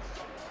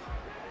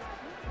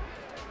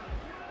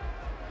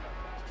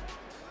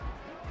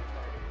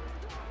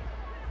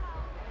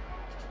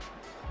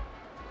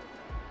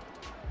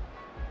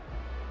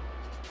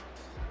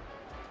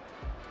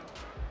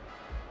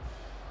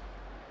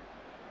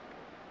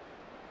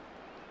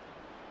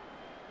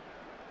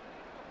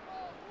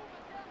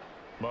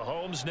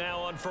 Mahomes now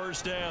on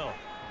first down.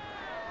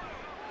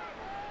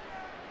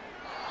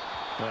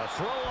 A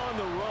throw on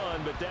the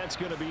run, but that's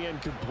going to be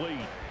incomplete.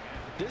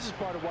 This is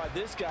part of why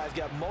this guy's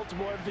got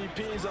multiple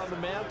MVPs on the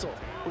mantle.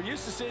 We're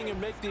used to seeing him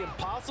make the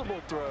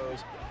impossible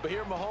throws, but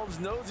here Mahomes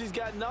knows he's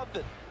got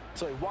nothing,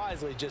 so he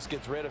wisely just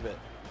gets rid of it.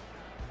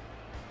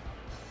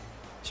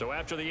 So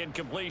after the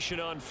incompletion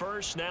on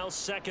first, now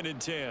 2nd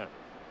and 10.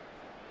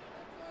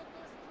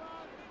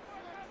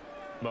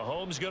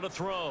 Mahomes going to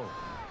throw.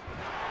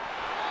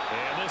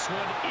 And this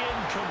one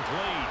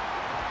incomplete.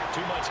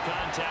 Too much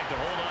contact to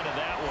hold on to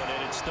that one,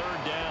 and it's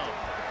 3rd down.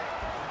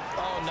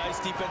 Oh, nice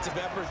defensive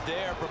effort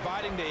there,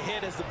 providing the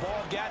hit as the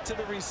ball got to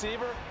the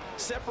receiver,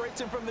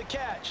 separates him from the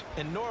catch,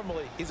 and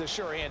normally he's a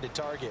sure-handed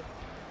target.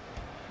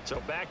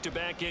 So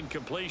back-to-back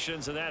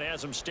incompletions, and that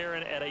has him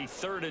staring at a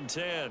 3rd and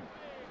 10.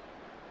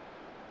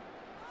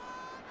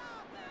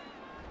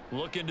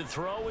 Looking to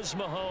throw is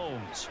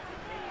Mahomes.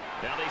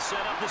 Now they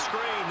set up the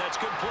screen. That's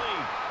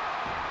complete.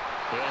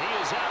 And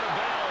he is out of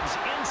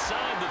bounds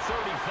inside the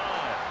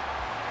 35.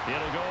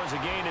 It'll go as a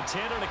gain of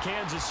 10 on a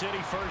Kansas City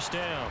first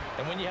down.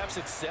 And when you have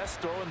success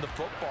throwing the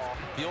football,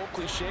 the old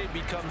cliche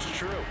becomes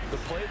true. The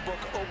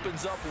playbook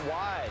opens up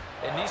wide.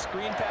 And these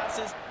screen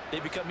passes,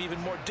 they become even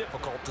more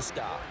difficult to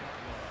stop.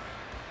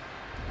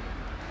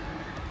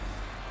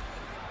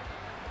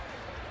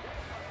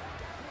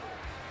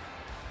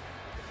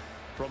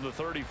 From the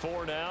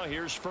 34 now,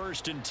 here's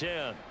 1st and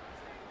 10.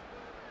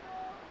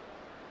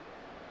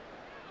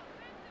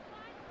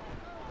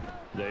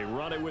 They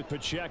run it with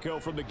Pacheco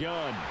from the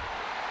gun.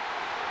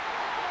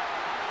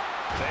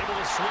 Able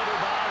to slither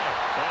by.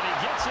 And he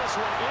gets this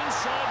one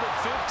inside the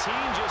 15,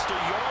 just a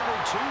yard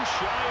or 2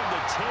 shy of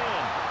the 10.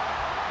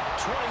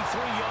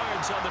 23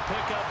 yards on the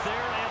pickup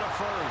there and a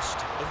first.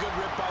 A good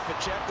rip by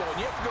Pacheco. And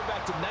you have to go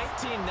back to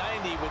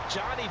 1990 with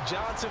Johnny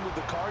Johnson with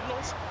the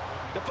Cardinals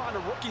to find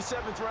a rookie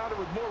 7th rounder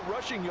with more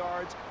rushing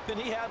yards than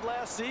he had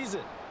last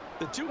season.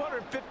 The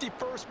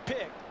 251st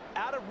pick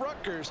out of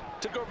Rutgers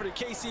took over the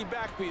KC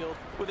backfield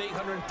with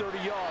 830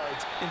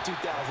 yards in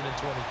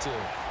 2022.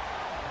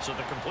 So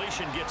the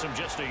completion gets him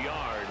just a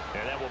yard,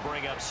 and that will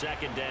bring up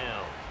 2nd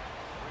down.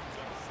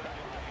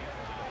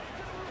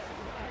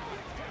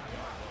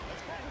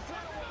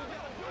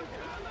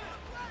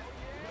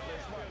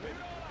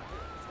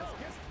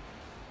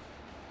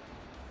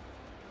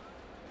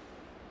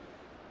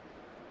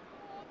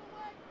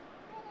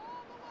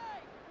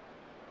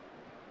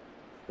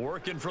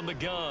 Working from the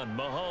gun,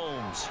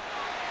 Mahomes.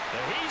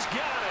 And he's got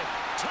it.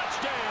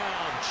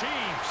 Touchdown,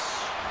 Chiefs.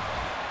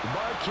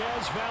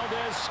 Marquez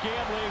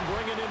Valdez-Scantling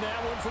bringing in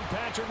that one from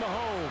Patrick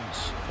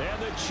Mahomes.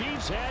 And the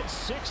Chiefs had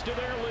 6 to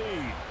their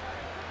lead.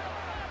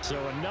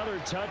 So another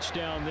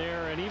touchdown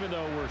there, and even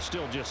though we're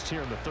still just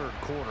here in the 3rd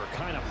quarter,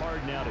 kind of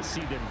hard now to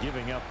see them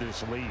giving up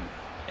this lead.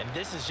 And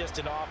this is just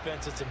an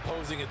offense that's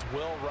imposing its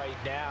will right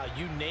now.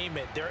 You name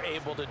it, they're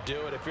able to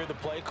do it. If you're the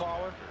play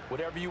caller,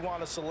 whatever you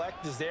want to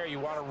select is there. You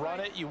want to run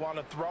it, you want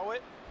to throw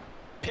it,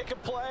 pick a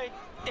play,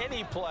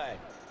 any play.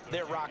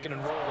 They're rocking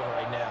and rolling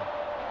right now.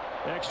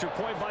 Extra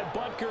point by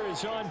Butker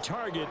is on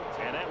target,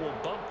 and that will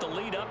bump the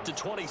lead up to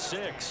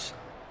 26.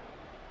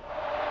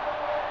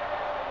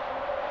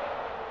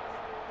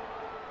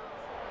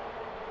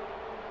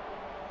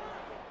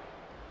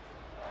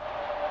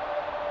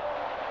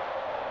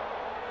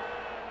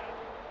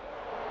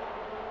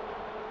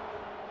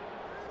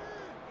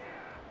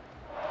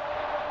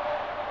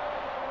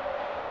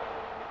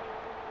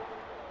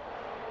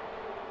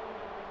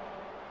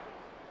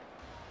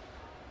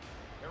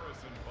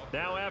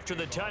 Now after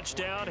the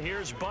touchdown,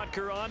 here's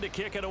Butker on to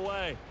kick it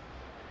away.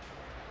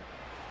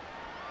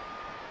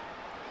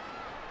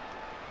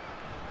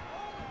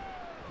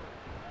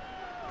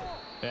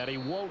 And he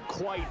won't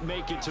quite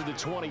make it to the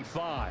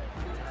 25.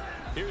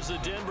 Here's the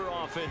Denver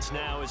offense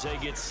now as they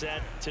get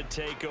set to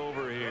take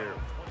over here.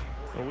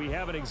 Well, we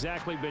haven't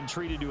exactly been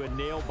treated to a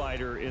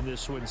nail-biter in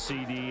this one,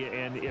 CD,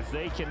 and if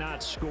they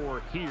cannot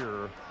score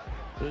here,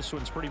 this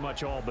one's pretty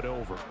much all but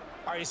over.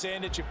 Are you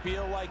saying that you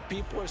feel like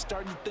people are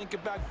starting to think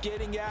about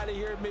getting out of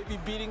here, maybe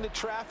beating the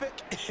traffic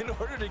in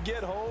order to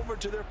get home or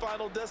to their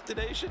final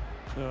destination?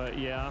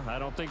 Yeah, I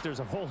don't think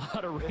there's a whole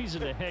lot of reason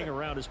to hang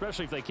around,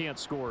 especially if they can't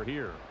score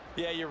here.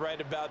 Yeah, you're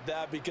right about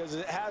that, because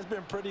it has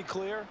been pretty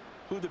clear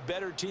who the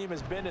better team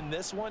has been in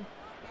this one.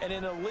 And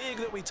in a league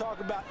that we talk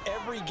about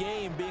every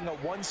game being a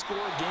one-score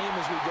game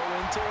as we go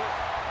into it,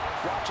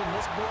 watching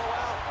this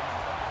blowout,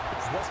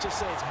 let's just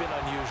say it's been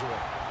unusual.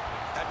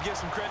 I'd give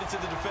some credit to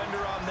the defender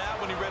on that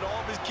when he read all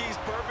of his keys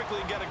perfectly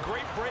and got a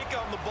great break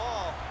on the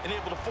ball and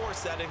able to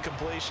force that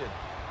incompletion.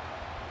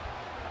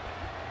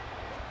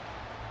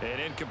 An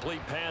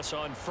incomplete pass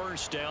on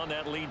first down.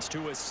 That leads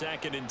to a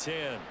 2nd and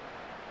 10.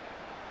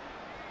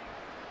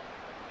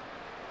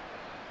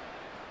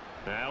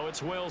 Now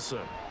it's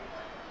Wilson.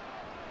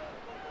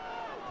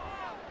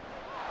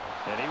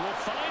 And he will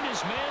find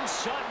his man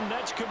Sutton.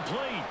 That's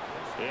complete.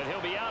 And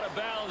he'll be out of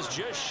bounds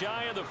just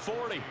shy of the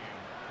 40.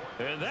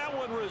 And that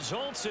one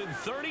results in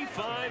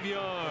 35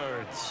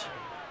 yards.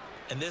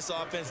 And this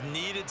offense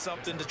needed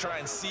something to try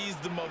and seize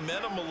the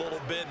momentum a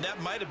little bit, and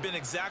that might have been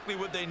exactly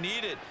what they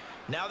needed.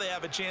 Now they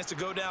have a chance to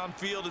go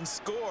downfield and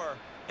score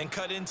and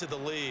cut into the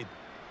lead.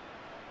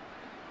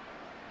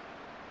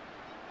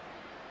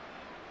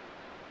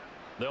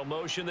 They'll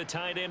motion the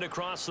tight end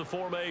across the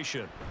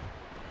formation.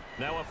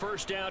 Now a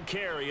first down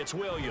carry. It's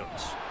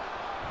Williams.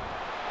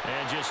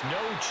 And just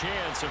no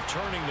chance of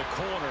turning the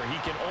corner. He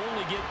can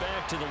only get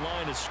back to the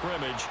line of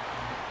scrimmage.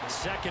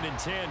 2nd and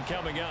 10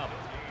 coming up.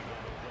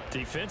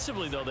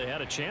 Defensively, though, they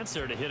had a chance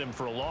there to hit him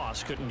for a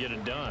loss. Couldn't get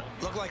it done.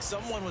 Looked like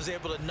someone was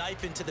able to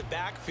knife into the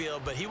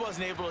backfield, but he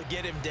wasn't able to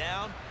get him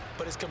down.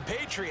 But his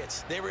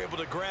compatriots, they were able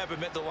to grab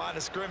him at the line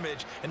of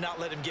scrimmage and not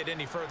let him get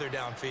any further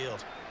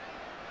downfield.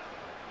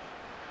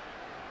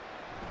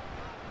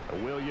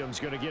 Williams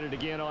going to get it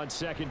again on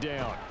 2nd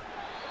down.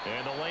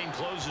 And the lane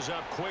closes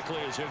up quickly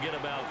as he'll get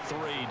about 3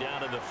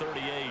 down to the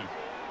 38.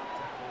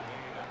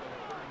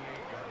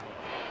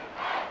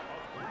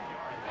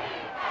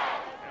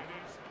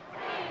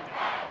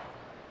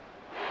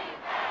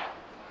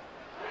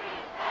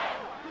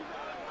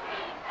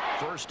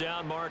 First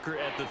down marker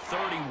at the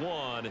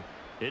 31.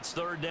 It's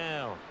 3rd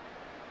down.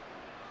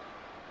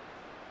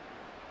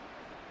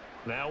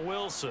 Now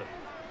Wilson.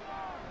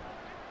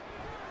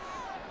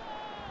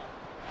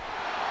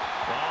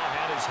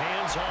 His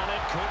hands on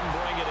it, couldn't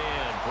bring it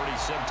in. Pretty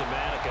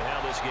symptomatic of how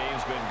this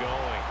game's been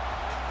going.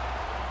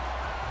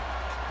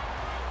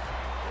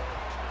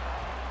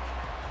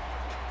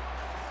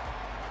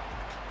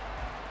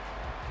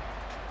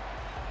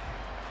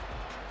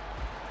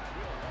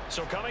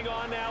 So coming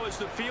on now is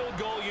the field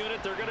goal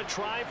unit. They're going to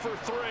try for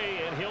 3,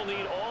 and he'll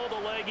need all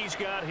the leg he's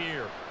got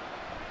here.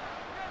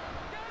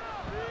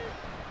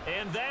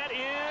 And that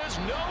is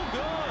no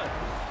good.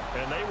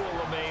 And they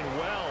will remain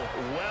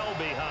well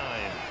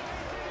behind.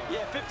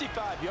 Yeah,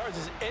 55 yards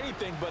is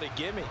anything but a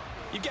gimme.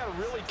 You've got to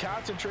really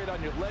concentrate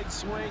on your leg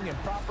swing and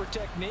proper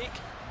technique.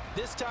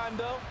 This time,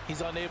 though,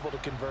 he's unable to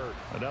convert.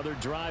 Another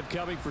drive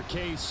coming for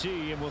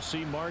KC, and we'll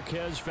see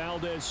Marquez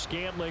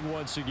Valdez-Scantling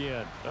once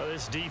again.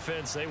 This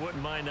defense, they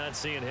wouldn't mind not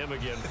seeing him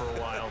again for a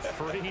while.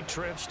 3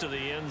 trips to the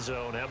end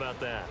zone. How about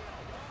that?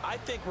 I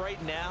think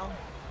right now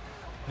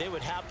they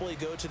would happily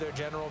go to their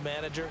general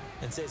manager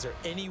and say, is there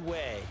any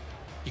way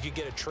you could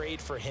get a trade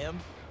for him?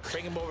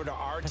 Bring him over to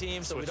our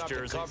team so we don't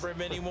have to cover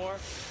him anymore,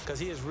 because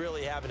he is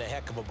really having a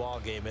heck of a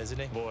ball game, isn't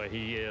he? Boy,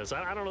 he is.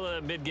 I don't know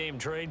that mid-game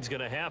trade's going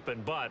to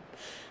happen, but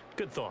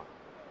good thought.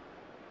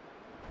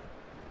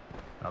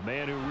 A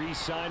man who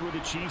re-signed with the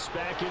Chiefs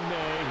back in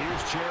May.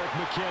 Here's Jerick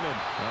McKinnon.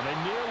 Well, they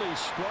nearly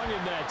sprung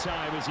him that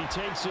time as he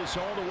takes this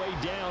all the way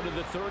down to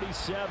the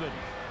 37.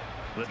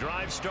 The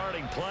drive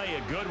starting play,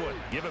 a good one.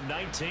 Give him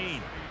 19.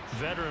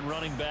 Veteran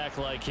running back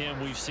like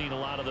him, we've seen a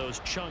lot of those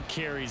chunk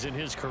carries in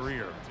his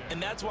career. And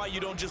that's why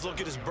you don't just look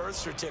at his birth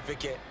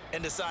certificate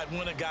and decide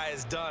when a guy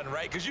is done,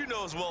 right? Because you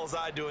know as well as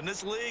I do, in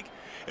this league,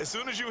 as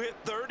soon as you hit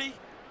 30,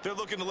 they're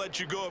looking to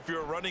let you go if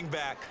you're a running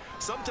back.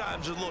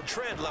 Sometimes there's a little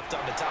tread left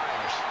on the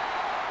tires.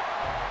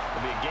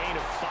 It'll be a gain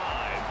of 5,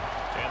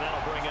 and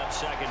that'll bring up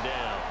 2nd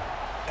down.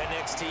 An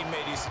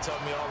ex-teammate used to tell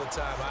me all the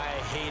time, I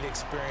hate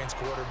experienced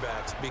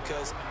quarterbacks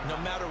because no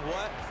matter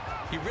what,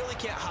 you really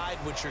can't hide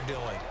what you're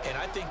doing. And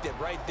I think that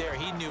right there,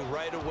 he knew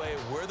right away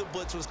where the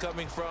blitz was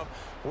coming from,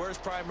 where his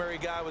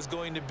primary guy was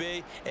going to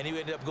be, and he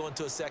ended up going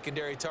to a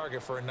secondary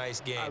target for a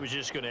nice game. I was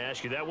just going to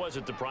ask you, that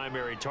wasn't the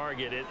primary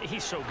target.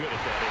 He's so good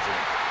at that, isn't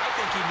he? I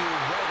think he knew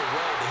right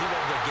away that he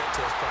wasn't going to get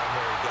to his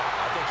primary guy.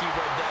 I think he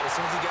read that as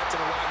soon as he got to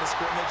the line of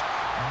scrimmage,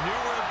 knew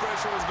where the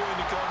pressure was going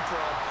to come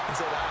from, and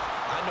said,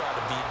 I know how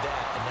to beat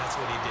that, and that's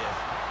what he did.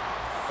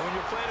 And when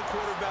you're playing a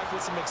quarterback with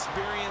some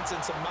experience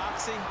and some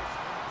moxie,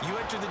 you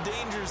enter the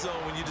danger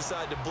zone when you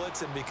decide to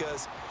blitz him,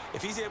 because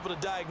if he's able to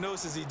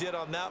diagnose as he did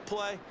on that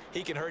play,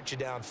 he can hurt you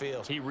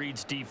downfield. He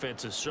reads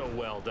defenses so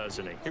well,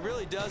 doesn't he? He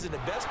really does, and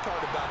the best part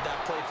about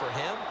that play for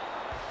him,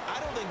 I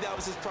don't think that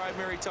was his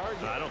primary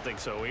target. I don't think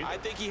so either. I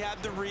think he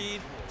had the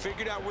read,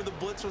 figured out where the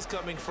blitz was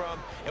coming from,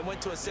 and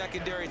went to a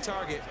secondary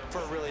target for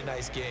a really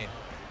nice gain.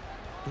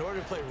 In order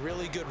to play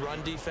really good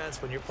run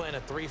defense when you're playing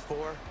a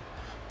 3-4,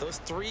 those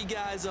three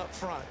guys up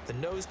front, the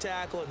nose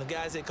tackle and the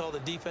guys they call the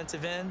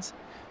defensive ends,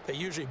 they're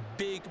usually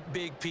big,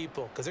 big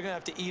people because they're going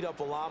to have to eat up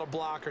a lot of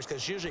blockers because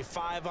it's usually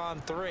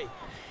 5-on-3.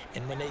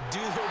 And when they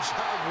do their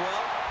job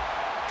well,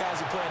 guys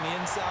who play on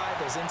the inside,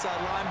 those inside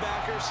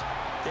linebackers,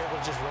 they're able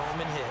to just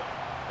roam and hit.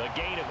 A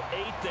gain of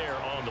 8 there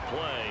on the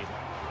play,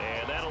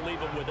 and that'll leave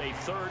them with a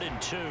 3rd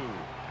and 2.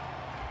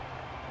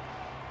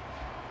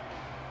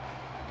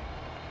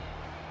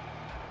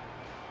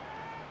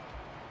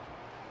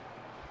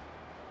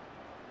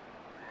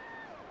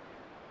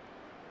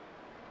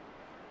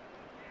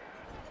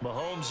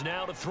 Mahomes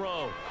now to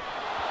throw.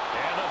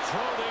 And the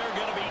throw there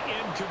going to be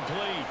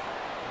incomplete.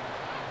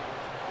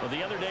 Well,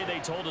 the other day they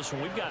told us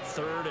when we've got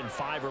 3rd and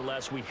 5 or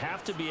less, we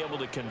have to be able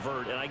to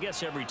convert. And I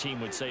guess every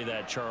team would say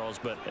that, Charles,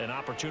 but an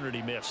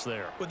opportunity missed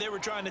there. What they were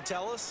trying to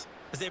tell us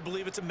is they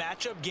believe it's a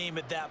matchup game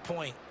at that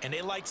point. And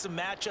they liked some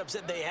matchups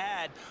that they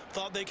had,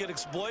 thought they could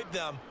exploit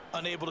them,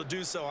 unable to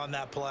do so on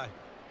that play.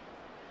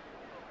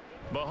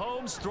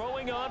 Mahomes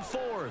throwing on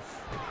 4th.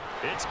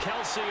 It's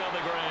Kelsey on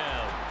the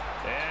ground.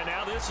 And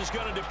now this is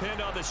going to depend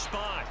on the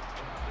spot.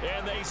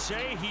 And they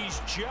say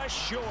he's just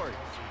short.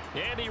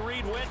 Andy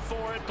Reid went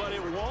for it, but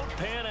it won't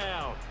pan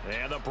out.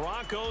 And the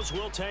Broncos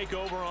will take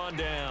over on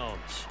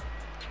downs.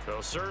 So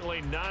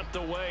certainly not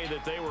the way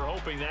that they were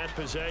hoping that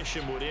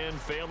possession would end,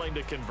 failing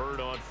to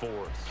convert on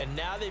 4th. And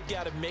now they've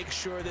got to make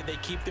sure that they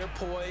keep their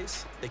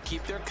poise, they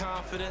keep their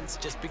confidence.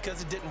 Just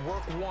because it didn't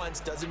work once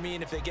doesn't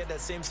mean if they get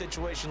that same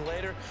situation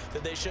later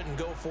that they shouldn't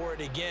go for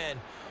it again.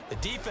 The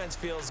defense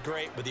feels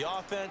great, but the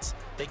offense,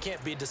 they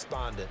can't be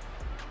despondent.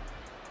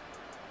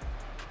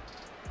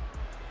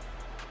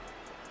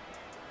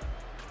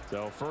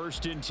 So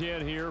 1st and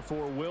 10 here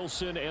for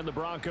Wilson and the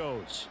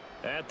Broncos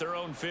at their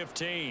own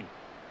 15.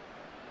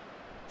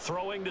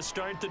 Throwing to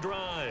start the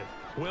drive.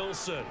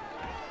 Wilson.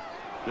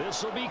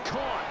 This will be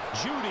caught.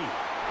 Judy.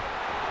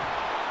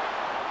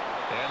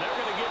 And they're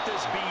going to get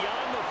this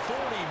beyond the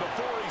 40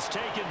 before he's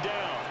taken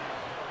down.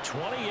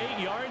 28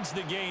 yards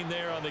the gain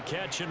there on the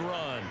catch and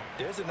run.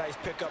 There's a nice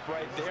pickup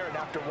right there, and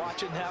after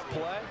watching that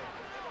play,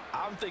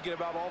 I'm thinking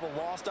about all the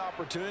lost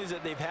opportunities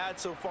that they've had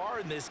so far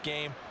in this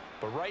game.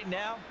 But right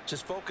now,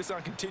 just focus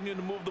on continuing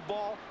to move the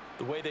ball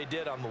the way they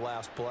did on the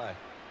last play.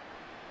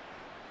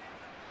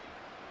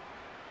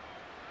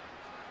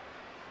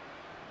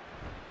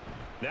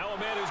 Now a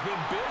man who's been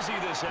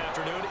busy this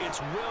afternoon,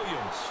 it's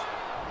Williams.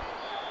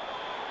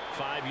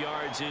 5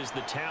 yards is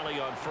the tally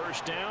on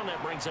 1st down.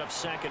 That brings up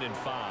 2nd and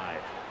 5.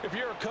 If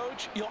you're a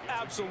coach, you'll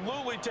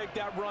absolutely take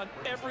that run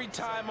every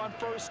time on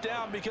 1st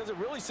down because it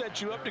really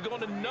sets you up to go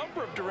in a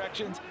number of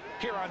directions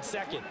here on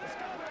 2nd.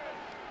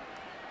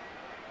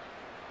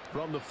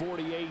 From the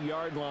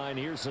 48-yard line,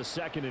 here's the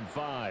 2nd and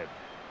 5.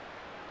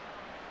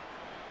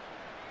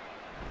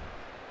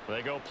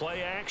 They go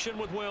play action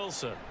with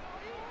Wilson.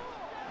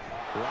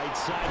 Right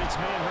side, it's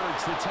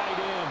Manhurts, the tight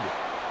end.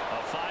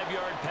 A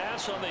 5-yard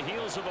pass on the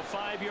heels of a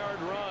 5-yard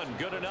run.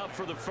 Good enough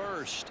for the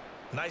 1st.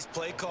 Nice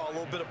play call, a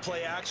little bit of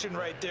play action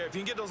right there. If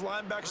you can get those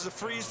linebackers to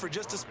freeze for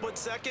just a split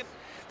second,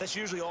 that's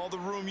usually all the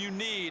room you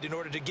need in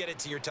order to get it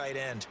to your tight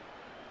end.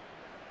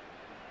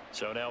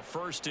 So now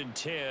 1st and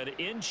 10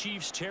 in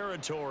Chiefs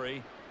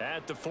territory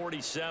at the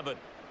 47.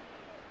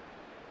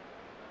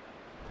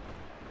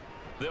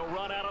 They'll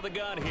run out of the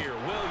gun here.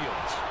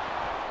 Williams.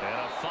 And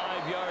a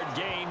 5-yard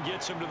gain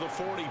gets him to the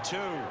 42.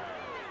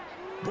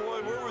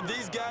 Boy, where would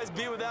these guys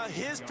be without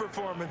his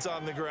performance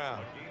on the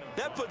ground?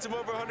 That puts him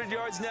over 100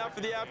 yards now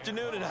for the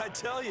afternoon, and I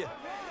tell you,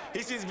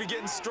 he seems to be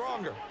getting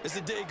stronger as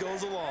the day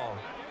goes along.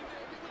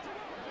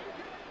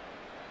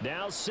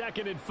 Now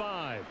 2nd and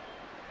 5.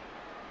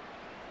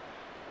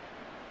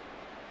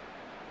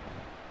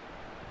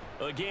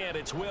 Again,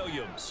 it's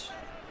Williams.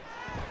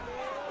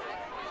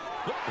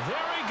 There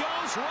he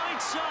goes,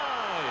 right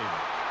side.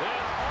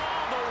 And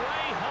all the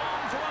way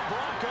home for a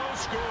Broncos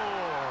score.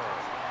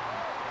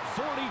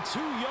 42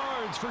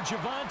 yards for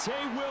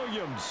Javonte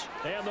Williams.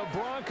 And the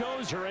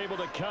Broncos are able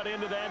to cut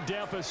into that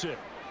deficit.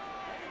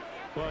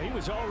 Well, he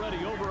was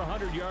already over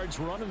 100 yards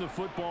running the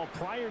football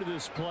prior to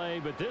this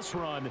play, but this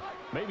run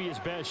may be his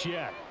best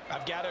yet.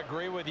 I've got to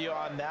agree with you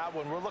on that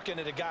one. We're looking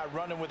at a guy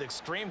running with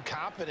extreme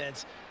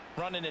confidence,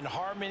 running in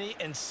harmony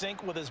and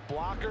sync with his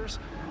blockers.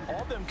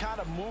 All of them kind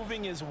of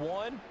moving as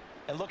one.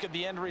 And look at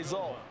the end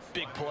result.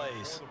 Big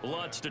plays.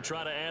 Lutz to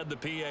try to add the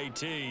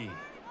PAT.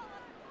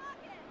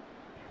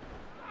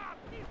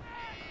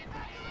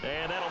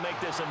 And that'll make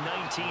this a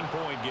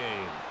 19-point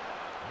game.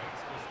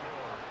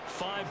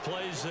 5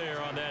 plays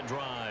there on that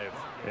drive.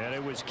 And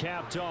it was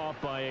capped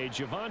off by a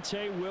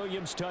Javonte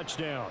Williams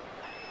touchdown.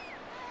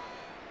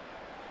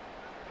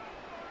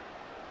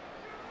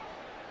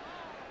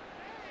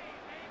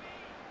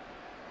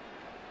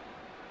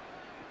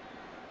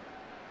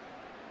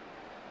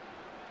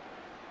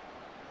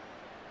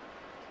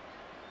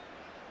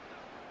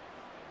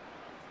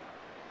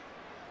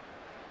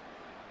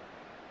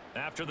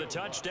 After the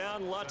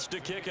touchdown, Lutz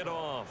to kick it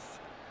off.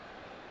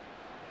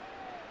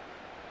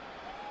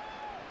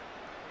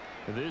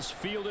 This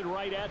fielded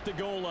right at the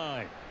goal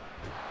line.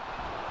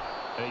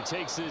 And he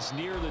takes this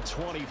near the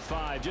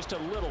 25. Just a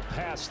little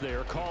pass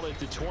there. Call it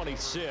the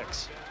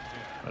 26.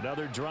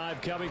 Another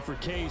drive coming for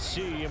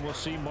KC, and we'll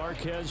see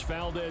Marquez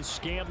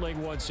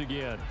Valdez-Scantling once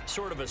again.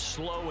 Sort of a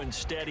slow and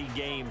steady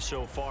game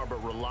so far,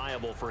 but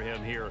reliable for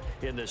him here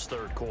in this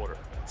third quarter.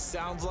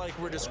 Sounds like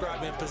we're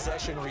describing a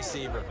possession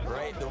receiver,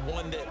 right? The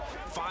one that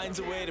finds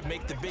a way to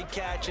make the big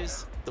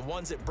catches, the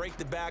ones that break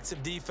the backs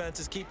of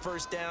defenses, keep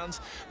first downs,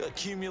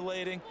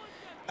 accumulating.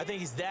 I think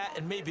he's that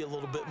and maybe a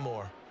little bit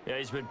more. Yeah,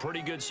 he's been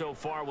pretty good so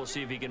far. We'll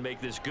see if he can make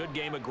this good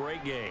game a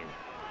great game.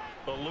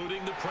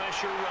 Eluding the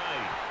pressure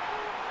right.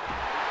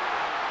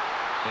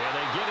 And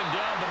they get him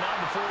down, but not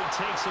before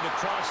he takes it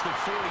across the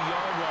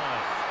 40-yard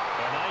line.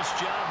 A nice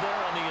job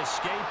there on the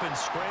escape and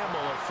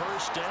scramble. A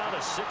first down, a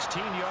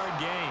 16-yard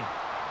gain.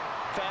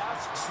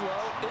 Fast,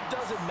 slow, it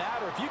doesn't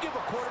matter. If you give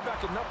a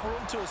quarterback enough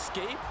room to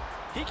escape,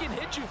 he can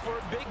hit you for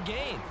a big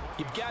gain.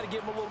 You've got to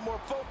give him a little more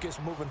focus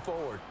moving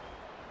forward.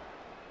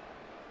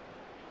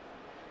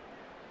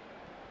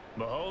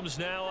 Mahomes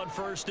now on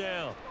first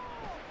down.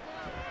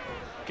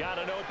 Got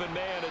an open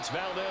man. It's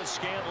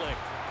Valdez-Scantling.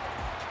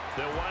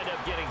 They'll wind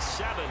up getting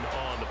 7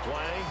 on the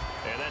play,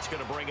 and that's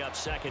going to bring up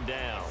second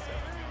down.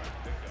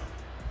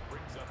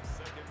 Brings up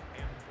 2nd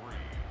and 3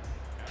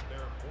 at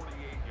their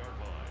 48-yard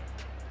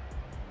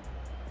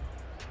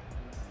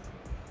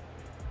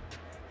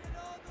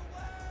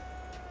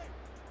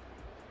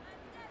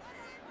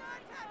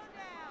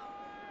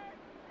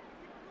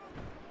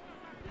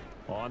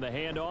line. On the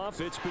handoff,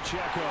 it's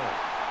Pacheco.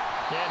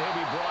 And he'll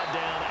be brought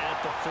down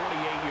at the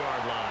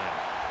 48-yard line.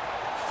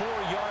 4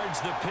 yards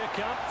the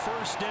pickup,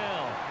 first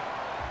down.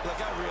 Look,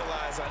 I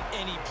realize on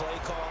any play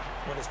call,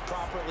 when it's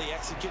properly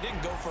executed, it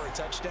can go for a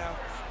touchdown.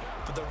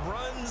 But the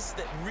runs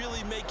that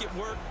really make it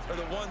work are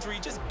the ones where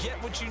you just get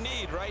what you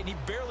need, right? And he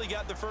barely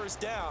got the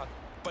first down,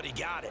 but he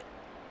got it.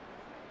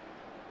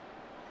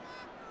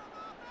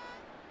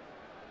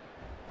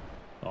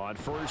 On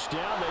first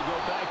down, they go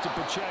back to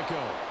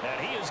Pacheco. And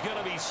he is going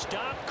to be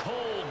stopped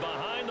cold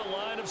behind the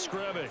line of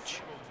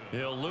scrimmage.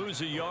 He'll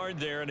lose a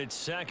yard there, and it's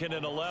 2nd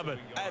and 11.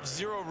 I have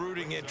zero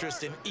rooting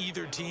interest in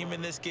either team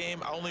in this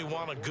game. I only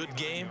want a good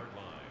game.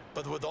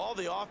 But with all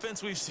the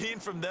offense we've seen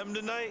from them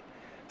tonight,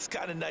 it's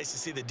kind of nice to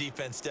see the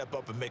defense step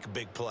up and make a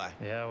big play.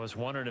 Yeah, I was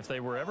wondering if they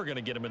were ever going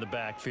to get him in the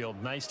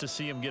backfield. Nice to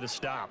see him get a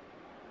stop.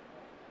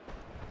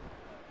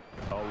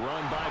 A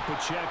run by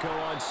Pacheco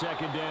on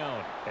second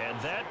down. And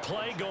that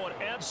play going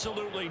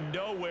absolutely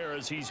nowhere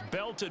as he's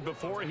belted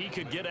before he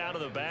could get out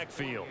of the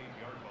backfield.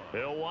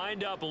 He'll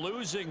wind up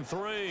losing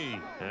 3.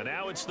 And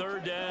now it's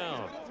third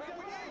down.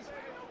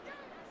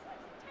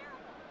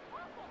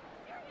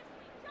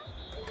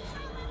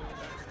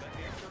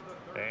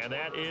 And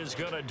that is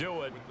going to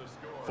do it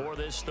for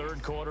this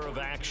third quarter of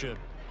action.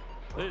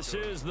 This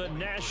is the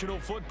National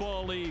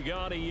Football League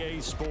on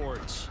EA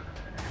Sports.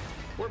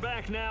 We're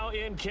back now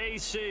in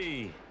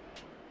KC.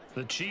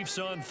 The Chiefs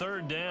on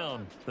third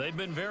down. They've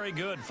been very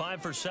good,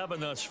 5 for 7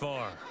 thus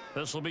far.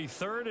 This will be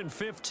 3rd and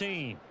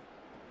 15.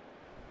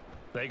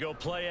 They go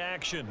play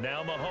action.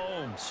 Now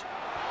Mahomes.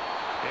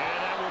 And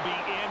that will be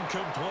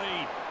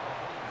incomplete.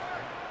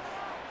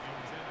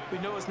 We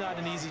know it's not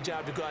an easy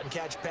job to go out and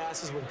catch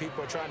passes when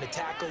people are trying to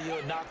tackle you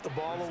and knock the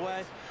ball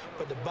away.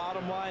 But the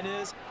bottom line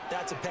is,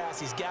 that's a pass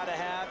he's got to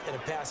have and a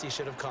pass he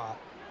should have caught.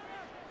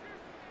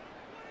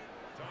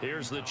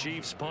 Here's the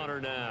Chiefs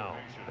punter now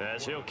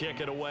as he'll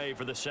kick it away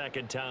for the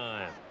second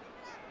time.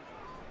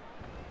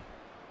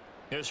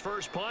 His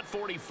first punt,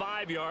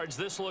 45 yards.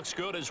 This looks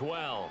good as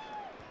well.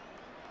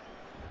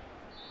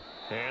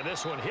 And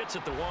this one hits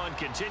at the 1,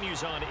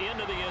 continues on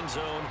into the end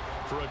zone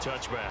for a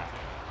touchback.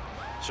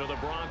 So the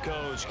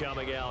Broncos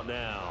coming out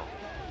now.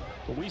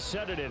 Well, we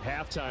said it at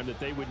halftime that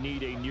they would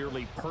need a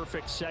nearly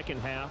perfect second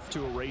half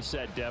to erase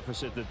that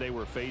deficit that they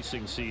were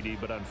facing, CD.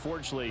 But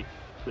unfortunately,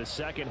 the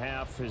second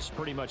half has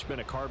pretty much been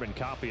a carbon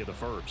copy of the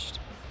first.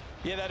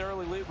 Yeah, that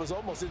early lead was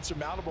almost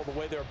insurmountable the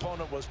way their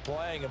opponent was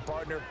playing. And,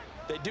 partner,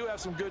 they do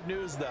have some good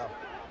news, though.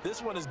 This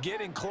one is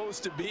getting close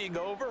to being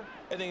over,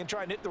 and they can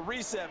try and hit the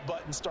reset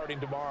button starting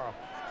tomorrow.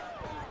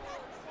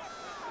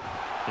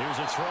 Here's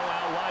a throw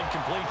out wide,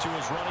 complete to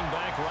his running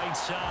back right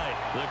side.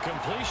 The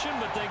completion,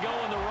 but they go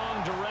in the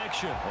wrong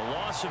direction. A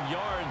loss of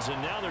yards, and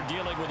now they're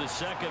dealing with a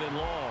 2nd and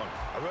long.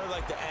 I really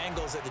like the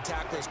angles that the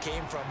tacklers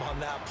came from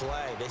on that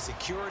play. They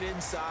secured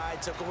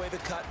inside, took away the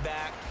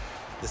cutback.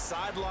 The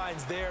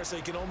sideline's there, so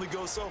you can only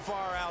go so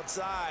far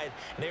outside,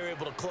 and they were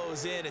able to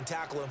close in and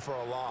tackle him for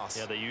a loss.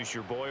 Yeah, they used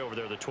your boy over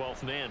there, the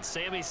 12th man,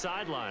 Sammy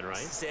Sideline, right?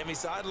 Sammy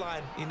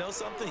Sideline. You know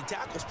something? He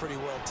tackles pretty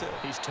well, too.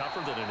 He's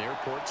tougher than an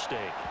airport steak.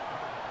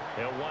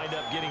 He'll wind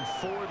up getting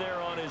 4 there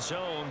on his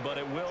own, but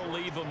it will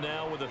leave him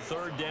now with a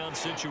third down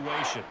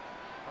situation.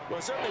 Well,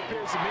 it certainly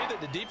appears to me that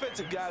the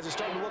defensive guys are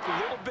starting to look a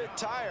little bit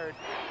tired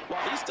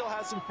while he still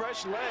has some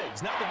fresh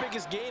legs. Not the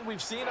biggest gain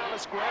we've seen on a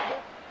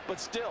scramble, but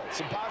still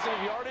some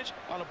positive yardage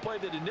on a play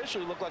that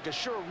initially looked like a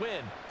sure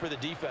win for the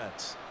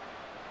defense.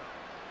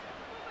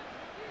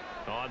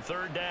 On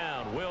third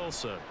down,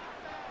 Wilson.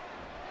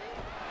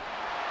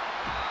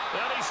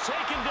 And he's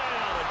taken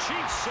down, a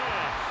Chiefs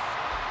sack.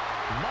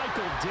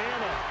 Michael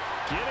Dana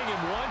getting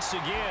him once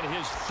again,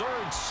 his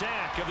third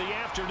sack of the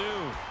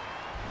afternoon.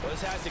 Well,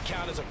 this has to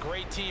count as a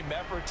great team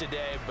effort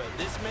today, but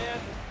this man,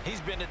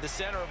 he's been at the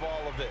center of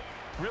all of it.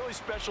 Really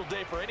special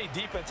day for any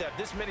defense to have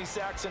this many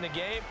sacks in a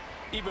game,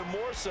 even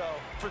more so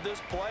for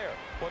this player.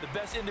 One of the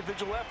best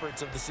individual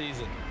efforts of the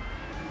season.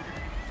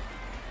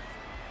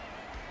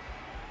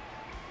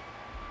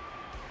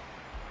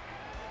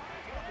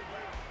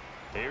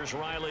 Here's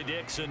Riley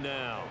Dixon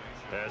now,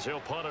 as he'll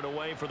punt it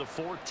away for the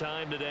fourth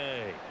time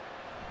today.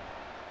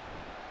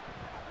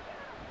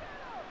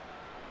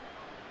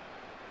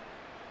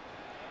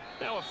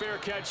 Now a fair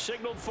catch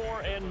signaled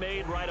for and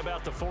made right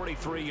about the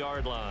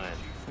 43-yard line.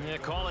 Yeah,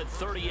 call it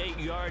 38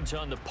 yards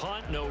on the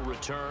punt, no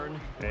return.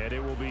 And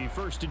it will be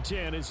 1st and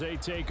 10 as they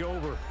take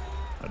over.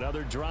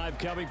 Another drive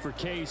coming for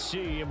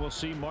KC, and we'll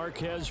see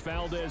Marquez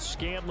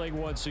Valdez-Scantling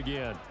once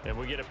again. And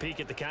we get a peek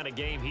at the kind of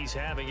game he's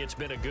having. It's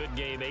been a good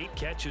game. 8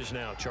 catches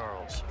now,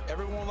 Charles.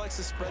 Everyone likes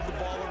to spread the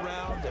ball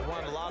around. They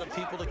want a lot of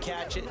people to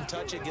catch it and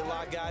touch it, get a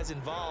lot of guys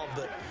involved.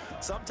 But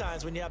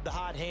sometimes when you have the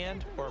hot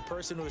hand or a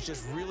person who is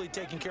just really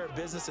taking care of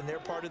business in their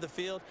part of the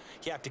field,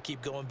 you have to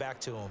keep going back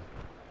to them.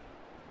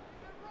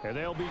 And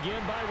they'll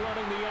begin by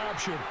running the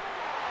option.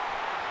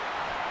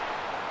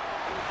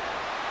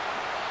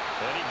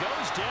 And he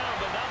goes down,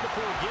 but not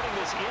before getting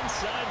this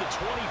inside the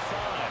 25.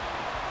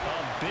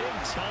 A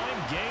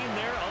big-time gain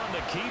there on the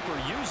keeper,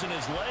 using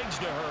his legs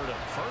to hurt him.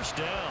 First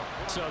down.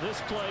 So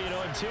this play,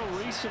 until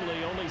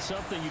recently, only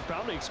something you'd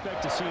probably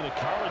expect to see in a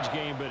college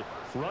game, but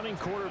running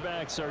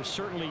quarterbacks are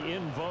certainly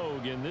in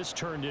vogue, and this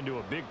turned into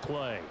a big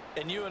play.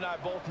 And you and I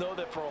both know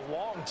that for a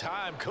long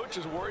time,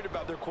 coaches worried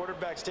about their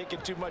quarterbacks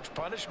taking too much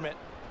punishment,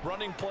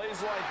 running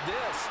plays like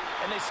this,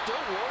 and they still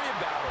worry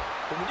about it.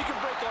 But when you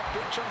can break up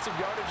big chunks of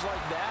yardage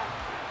like that,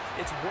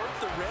 it's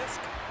worth the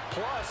risk.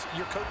 Plus,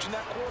 you're coaching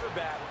that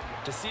quarterback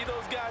to see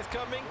those guys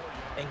coming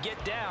and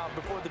get down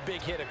before the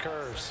big hit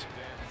occurs.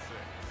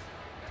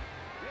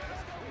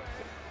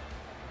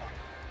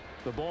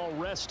 The ball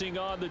resting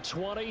on the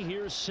 20.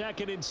 Here's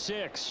 2nd and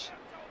 6.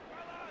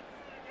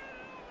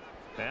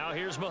 Now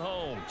here's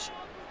Mahomes.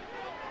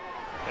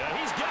 And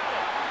he's got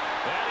it.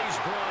 And he's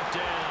brought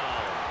down.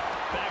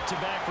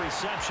 Back-to-back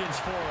receptions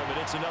for him,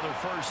 and it's another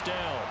first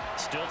down.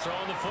 Still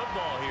throwing the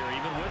football here,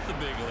 even with the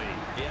big lead.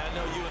 Yeah, I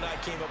know you and I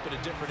came up in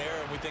a different era,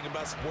 and we think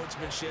about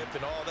sportsmanship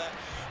and all that.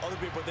 Other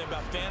people think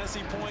about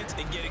fantasy points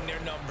and getting their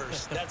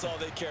numbers. That's all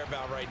they care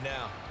about right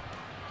now.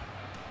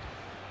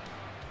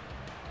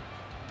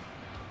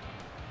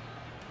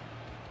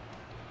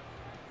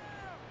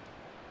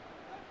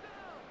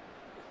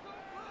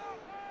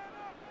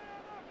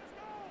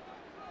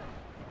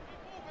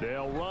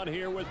 They'll run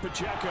here with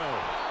Pacheco.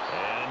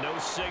 And no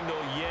signal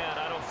yet.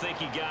 I don't think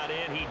he got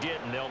in. He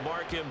didn't. They'll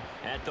mark him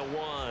at the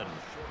 1.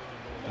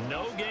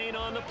 No gain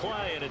on the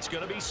play, and it's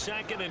going to be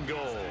 2nd and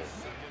goal.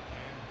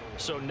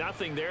 So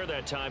nothing there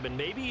that time, and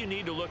maybe you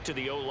need to look to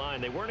the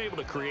O-line. They weren't able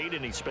to create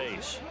any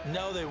space.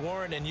 No, they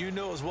weren't, and you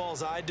know as well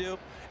as I do,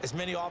 as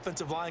many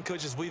offensive line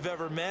coaches we've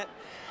ever met,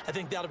 I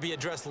think that'll be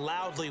addressed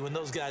loudly when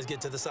those guys get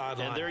to the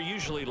sideline. And they're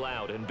usually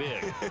loud and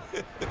big. And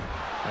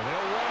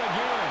they'll run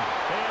again.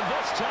 And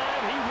this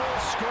time he will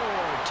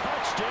score.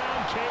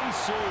 Touchdown,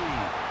 KC.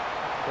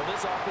 Well,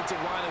 this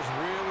offensive line has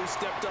really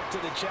stepped up to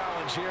the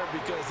challenge here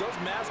because those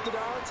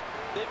Mastodons,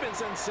 they've been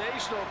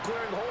sensational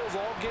clearing holes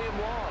all game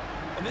long.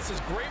 And this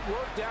is great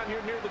work down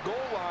here near the goal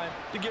line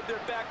to give their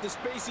back the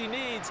space he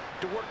needs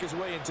to work his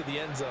way into the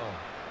end zone.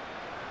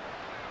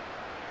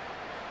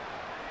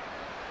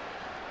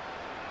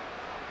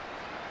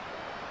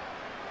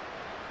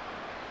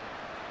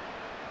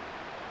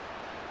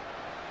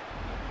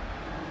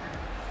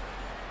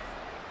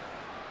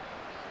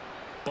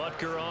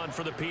 Butker on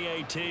for the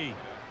PAT.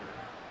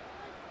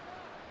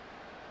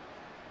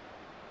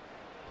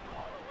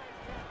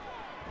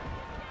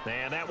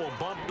 And that will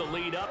bump the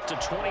lead up to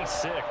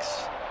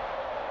 26.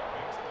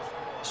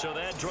 So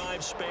that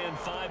drive spanned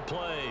 5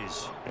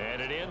 plays.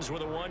 And it ends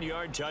with a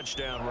 1-yard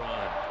touchdown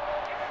run.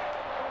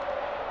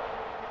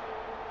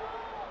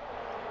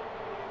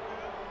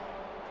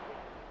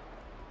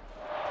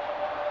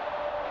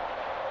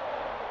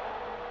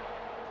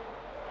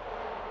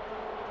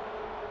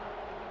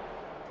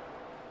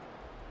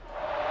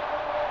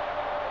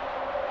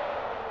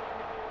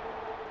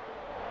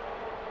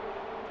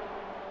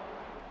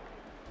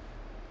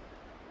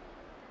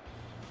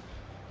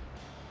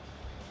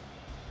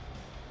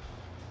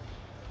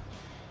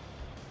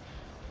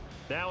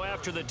 Now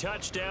after the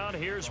touchdown,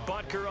 here's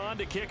Butker on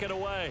to kick it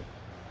away.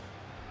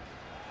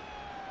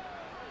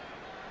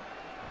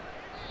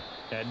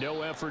 And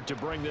no effort to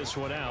bring this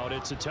one out.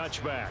 It's a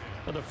touchback.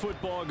 And the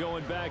football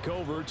going back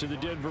over to the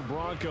Denver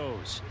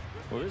Broncos.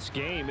 Well, this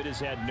game, it has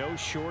had no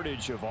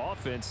shortage of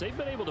offense. They've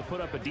been able to put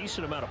up a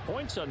decent amount of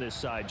points on this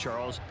side,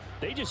 Charles.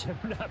 They just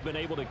have not been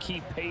able to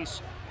keep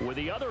pace with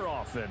the other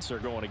offense they're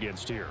going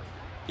against here.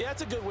 Yeah,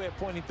 that's a good way of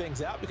pointing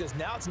things out because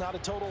now it's not a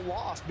total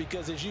loss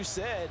because, as you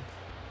said,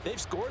 They've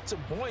scored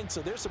some points,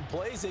 so there's some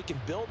plays they can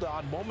build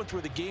on, moments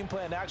where the game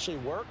plan actually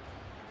worked.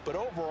 But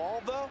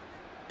overall, though,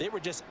 they were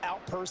just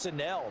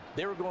out-personnelled.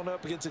 They were going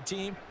up against a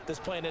team that's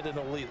playing at an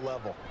elite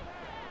level.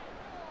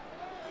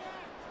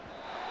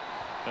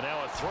 And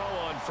now a throw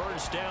on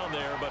first down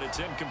there, but it's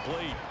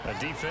incomplete.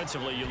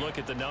 Defensively, you look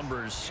at the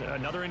numbers.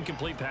 Another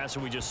incomplete pass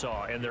that we just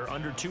saw, and they're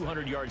under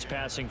 200 yards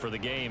passing for the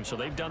game, so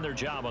they've done their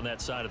job on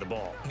that side of the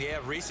ball. Yeah,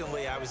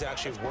 recently I was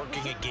actually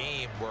working a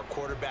game where a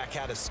quarterback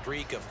had a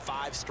streak of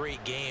 5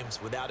 straight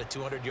games without a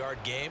 200-yard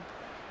game.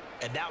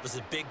 And that was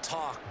a big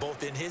talk,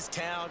 both in his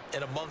town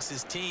and amongst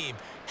his team.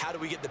 How do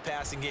we get the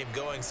passing game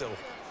going? So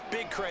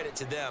big credit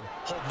to them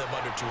holding them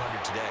under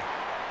 200 today.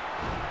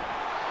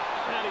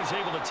 And he's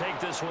able to take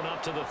this one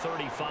up to the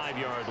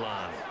 35-yard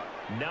line.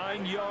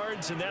 9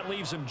 yards, and that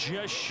leaves him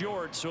just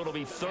short, so it'll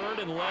be third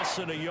and less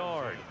than a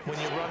yard. When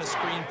you run a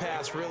screen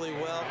pass really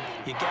well,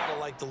 you got to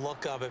like the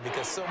look of it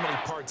because so many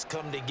parts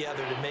come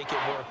together to make it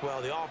work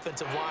well. The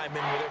offensive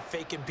linemen, where they're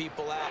faking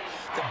people out,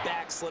 the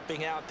back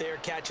slipping out there,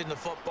 catching the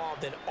football,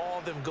 then all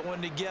of them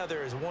going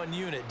together as one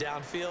unit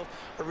downfield,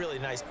 a really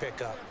nice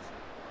pickup.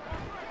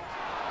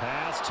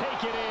 Pass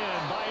taken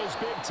in by his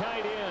big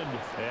tight end.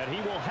 And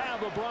he will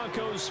have a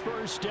Broncos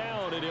first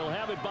down, and he'll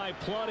have it by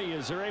plenty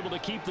as they're able to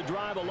keep the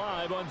drive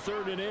alive on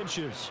 3rd and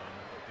inches.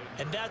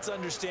 And that's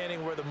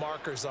understanding where the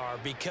markers are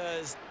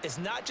because it's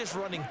not just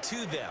running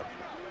to them.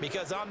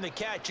 Because on the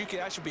catch, you can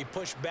actually be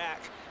pushed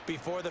back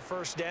before the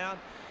first down.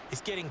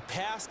 It's getting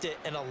past it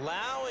and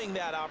allowing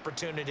that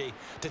opportunity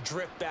to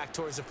drift back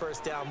towards the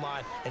first down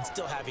line and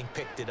still having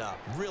picked it up.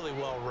 Really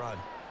well run.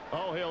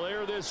 Oh, he'll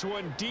air this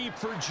one deep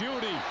for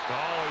Judy.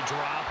 Oh, he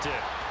dropped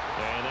it.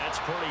 And that's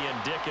pretty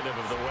indicative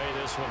of the way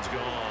this one's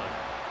gone.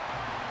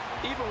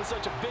 Even with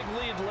such a big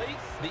lead late,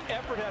 the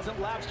effort hasn't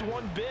lapsed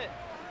one bit.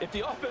 If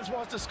the offense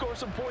wants to score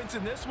some points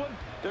in this one,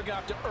 they're going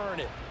to have to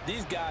earn it.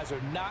 These guys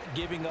are not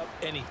giving up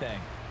anything.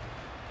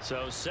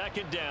 So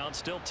 2nd down,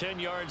 still 10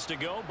 yards to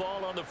go.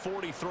 Ball on the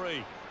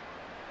 43.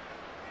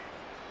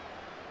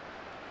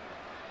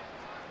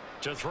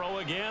 To throw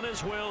again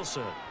is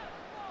Wilson.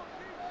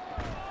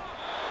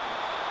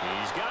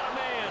 He's got a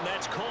man.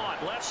 That's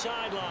caught. Left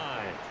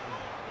sideline.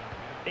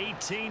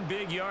 18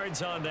 big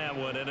yards on that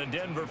one and a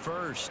Denver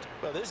first.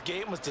 Well, this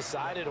game was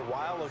decided a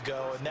while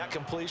ago, and that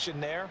completion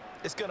there,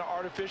 it's going to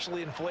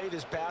artificially inflate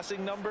his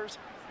passing numbers.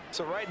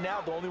 So right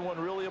now, the only one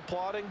really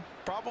applauding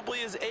probably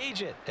his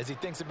agent as he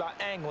thinks about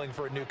angling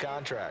for a new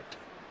contract.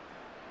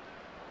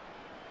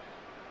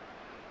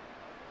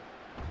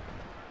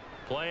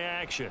 Play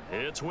action.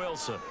 It's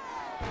Wilson.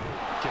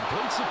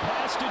 Completes the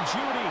pass to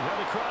Judy on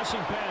the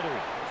crossing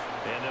pattern.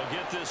 And they'll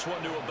get this one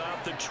to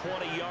about the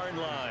 20-yard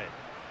line.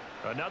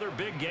 Another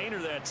big gainer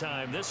that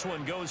time. This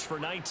one goes for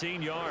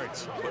 19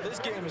 yards. Well, this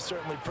game is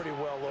certainly pretty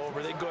well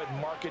over. They go ahead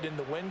and mark it in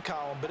the win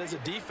column. But as a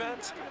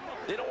defense,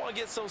 they don't want to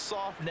get so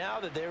soft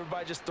now that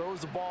everybody just throws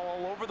the ball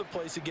all over the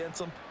place against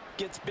them,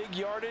 gets big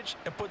yardage,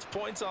 and puts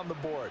points on the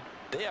board.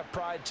 They have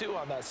pride, too,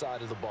 on that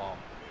side of the ball.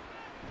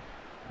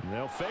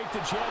 They'll fake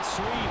the jet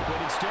sweep,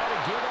 but instead of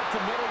give up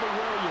the middle to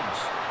Williams.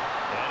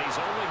 And he's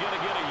only going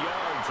to get a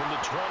yard from the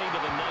 20 to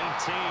the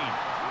 19.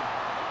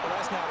 Well,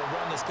 that's not a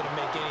run that's going to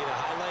make any of the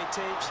highlight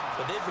tapes,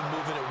 but they've been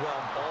moving it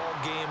well all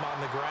game on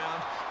the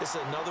ground. This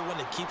is another one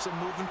that keeps them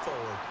moving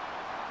forward.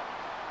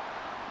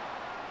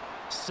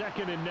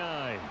 2nd and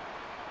 9.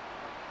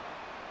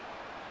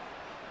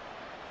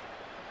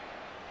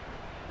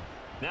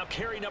 Now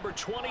carry number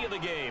 20 of the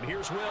game.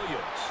 Here's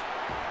Williams.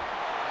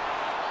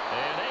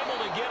 And able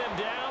to get him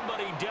down,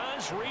 but he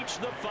does reach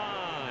the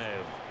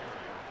 5.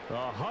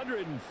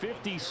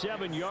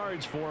 157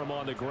 yards for him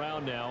on the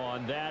ground now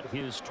on that,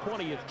 his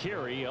 20th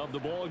carry of the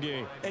ball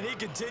game. And he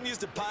continues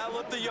to pile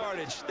up the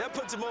yardage. That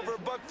puts him over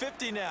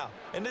 $150 now.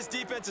 And this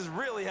defense has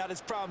really had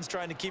its problems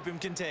trying to keep him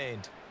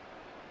contained.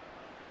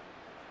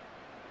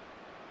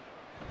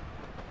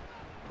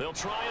 They'll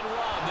try and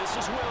run. This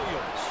is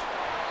Williams.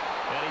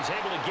 And he's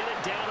able to get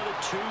it down to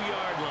the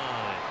 2-yard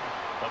line.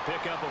 A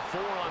pickup of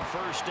 4 on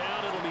first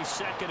down. It'll be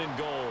 2nd and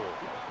goal.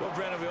 Well,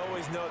 Brennan, we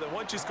always know that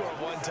once you score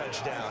 1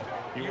 touchdown,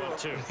 you're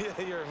two.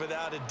 You're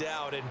without a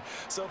doubt. And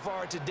so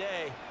far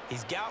today,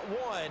 he's got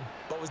 1,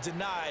 but was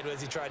denied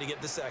as he tried to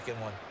get the 2nd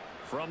one.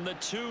 From the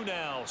 2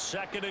 now,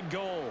 2nd and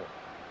goal.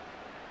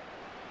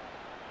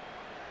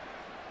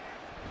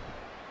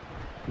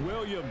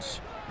 Williams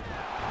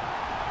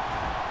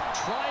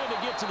trying to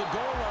get to the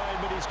goal line,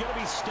 but he's going to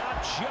be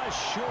stopped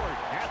just short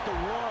at the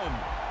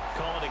 1.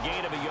 Calling a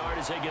gain of a yard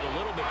as they get a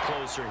little bit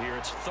closer here.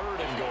 It's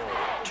 3rd and goal.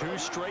 2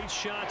 straight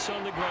shots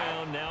on the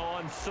ground. Now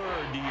on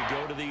 3rd, do you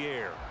go to the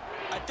air?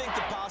 I think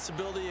the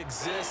possibility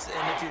exists,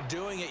 and if you're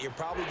doing it, you're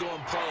probably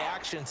going play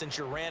action since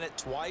you ran it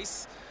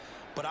twice.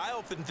 But I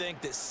often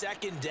think that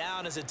 2nd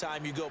down is the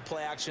time you go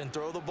play action and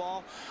throw the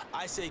ball.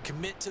 I say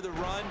commit to the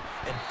run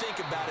and think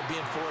about it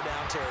being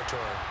 4-down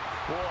territory.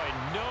 Boy,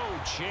 no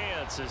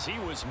chance as he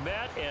was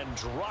met and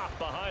dropped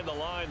behind the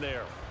line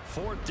there.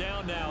 4th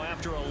down now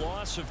after a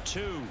loss of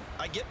 2.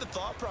 I get the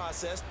thought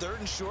process. 3rd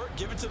and short,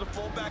 give it to the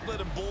fullback,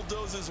 let him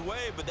bulldoze his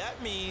way. But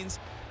that means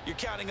you're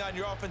counting on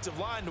your offensive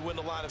line to win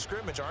the line of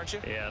scrimmage, aren't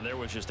you? Yeah, and there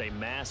was just a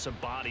mass of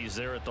bodies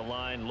there at the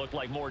line. Looked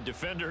like more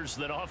defenders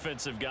than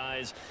offensive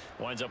guys.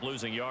 Winds up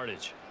losing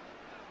yardage.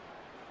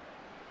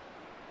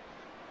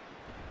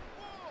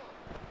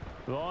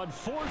 On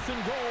 4th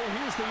and goal,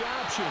 here's the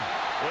option.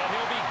 And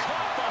he'll be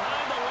caught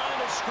behind the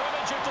line of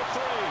scrimmage at the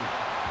 3.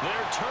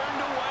 They're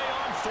turned away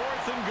on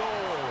 4th and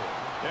goal.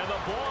 And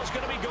the ball's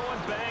going to be going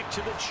back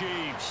to the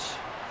Chiefs.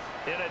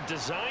 In a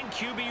design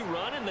QB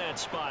run in that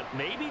spot,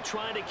 maybe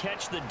trying to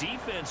catch the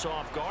defense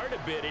off guard a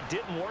bit. It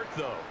didn't work,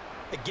 though.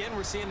 Again,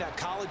 we're seeing that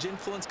college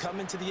influence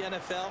come into the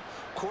NFL.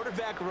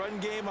 Quarterback run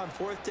game on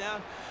 4th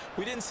down.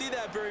 We didn't see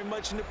that very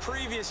much in the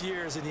previous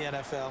years in the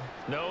NFL.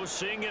 No,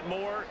 seeing it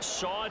more,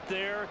 saw it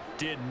there,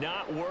 did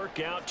not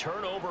work out.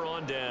 Turnover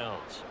on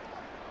downs.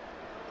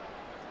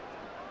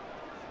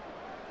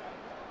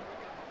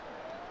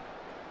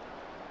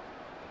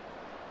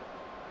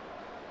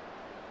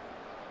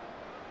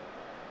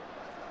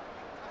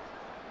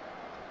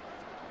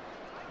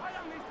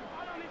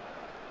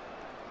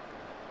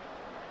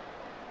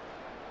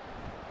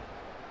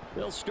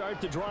 They'll start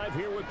the drive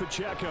here with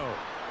Pacheco.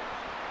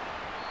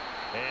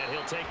 And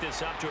he'll take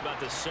this up to about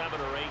the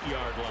 7 or 8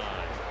 yard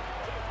line.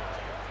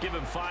 Give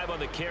him 5 on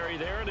the carry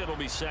there, and it'll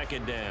be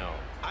 2nd down.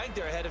 I think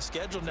they're ahead of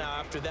schedule now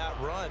after that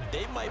run.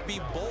 They might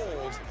be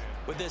bold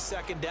with this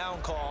 2nd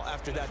down call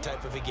after that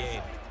type of a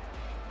gain.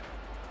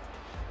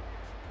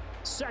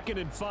 2nd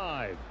and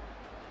 5.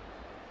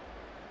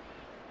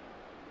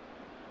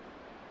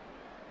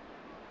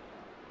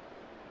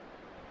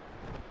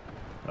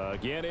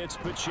 Again, it's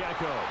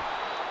Pacheco.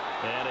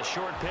 And a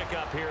short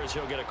pickup here as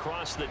he'll get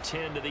across the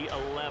 10 to the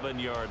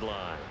 11-yard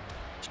line.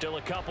 Still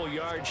a couple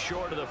yards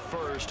short of the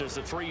first as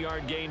the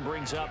 3-yard gain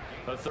brings up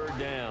a 3rd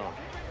down.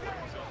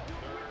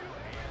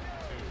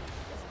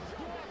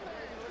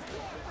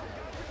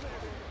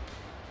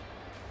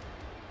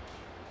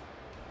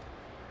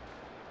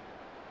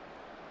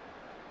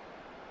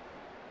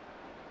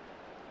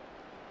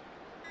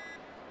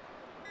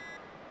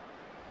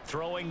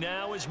 Throwing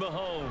now is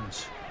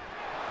Mahomes.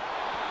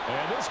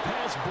 And this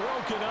pass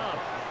broken up.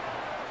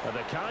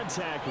 The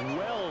contact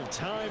well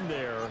timed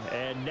there,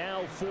 and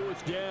now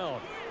 4th down.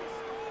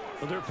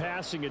 Well, their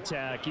passing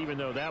attack, even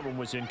though that one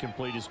was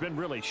incomplete, has been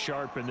really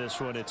sharp in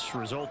this one. It's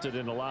resulted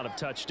in a lot of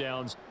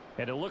touchdowns,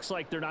 and it looks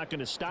like they're not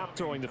going to stop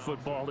throwing the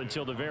football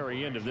until the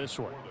very end of this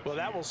one. Well,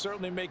 that will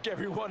certainly make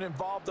everyone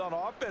involved on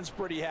offense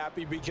pretty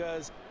happy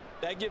because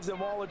that gives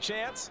them all a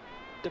chance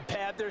to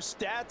pad their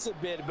stats a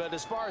bit. But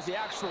as far as the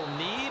actual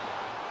need,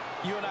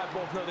 you and I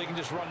both know they can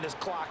just run this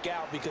clock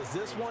out because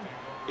this one,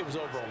 it was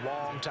over a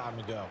long time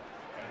ago.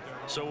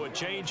 So a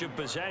change of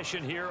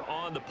possession here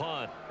on the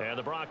punt. And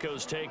the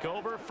Broncos take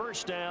over.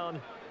 1st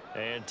down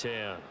and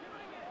 10.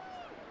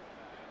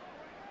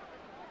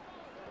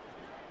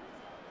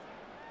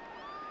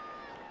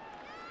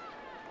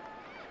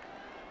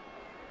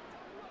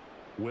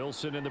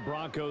 Wilson and the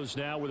Broncos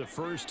now with a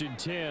 1st and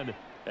 10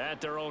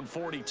 at their own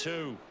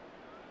 42.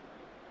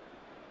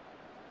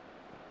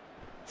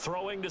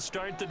 Throwing to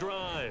start the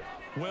drive.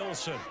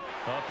 Wilson.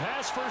 A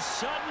pass for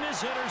Sutton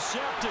is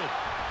intercepted. A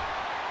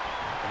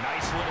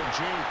nice little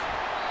juke.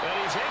 And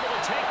he's able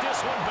to take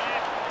this one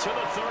back to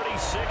the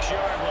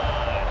 36-yard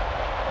line.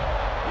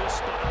 This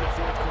spot in the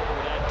 4th quarter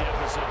with that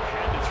deficit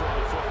had to throw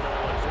the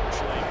football.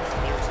 Unfortunately,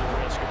 there's the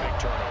risk of big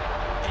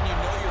turnover. And you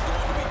know you're going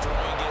to be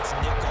throwing against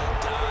nickel,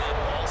 dime,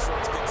 all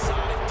sorts of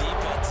exotic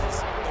defenses,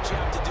 but you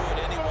have to do it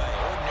anyway.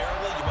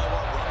 Ordinarily, you might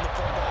want to run the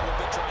football a little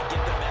bit, try and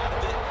get them out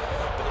of it.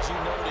 But as you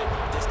noted,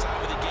 this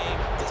time of the game,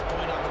 this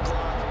point on the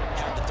clock,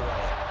 have to throw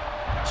it.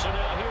 So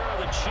now here are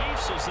the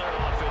Chiefs as their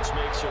offense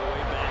makes their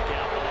way back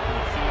out on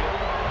the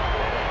field.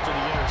 And after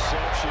the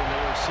interception,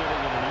 they are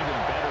sitting in an even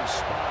better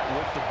spot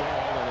with the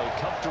ball and a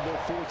comfortable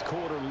 4th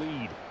quarter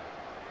lead.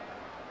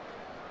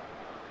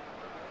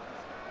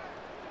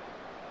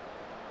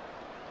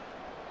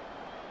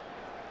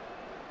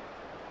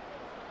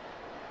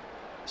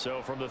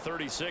 So from the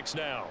 36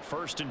 now,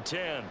 1st and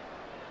 10.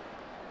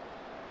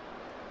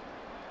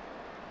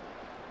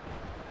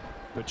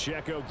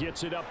 Pacheco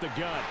gets it up the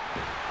gut.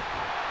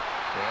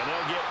 And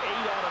they'll get 8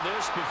 out of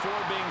this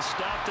before being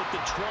stopped at the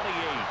 28.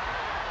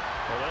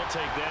 Well, they'll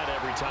take that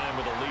every time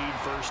with a lead.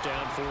 1st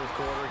down, 4th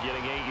quarter,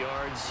 getting 8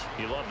 yards.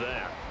 You love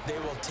that. They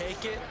will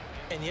take it,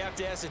 and you have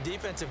to ask the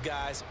defensive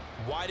guys,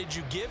 why did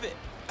you give it?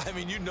 I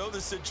mean, you know the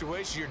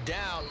situation. You're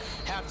down,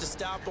 have to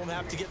stop them,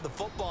 have to get the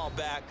football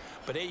back.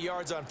 But 8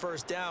 yards on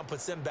 1st down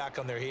puts them back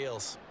on their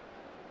heels.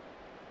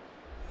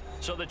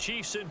 So the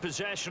Chiefs in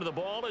possession of the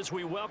ball as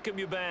we welcome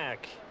you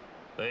back.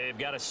 They've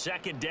got a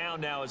 2nd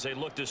down now as they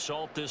look to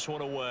salt this one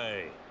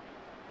away.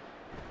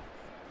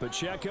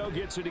 Pacheco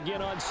gets it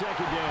again on 2nd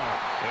down.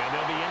 And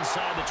they'll be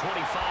inside the 25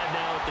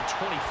 now at the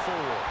 24.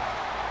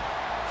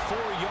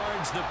 4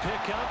 yards the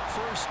pickup,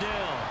 1st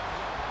down.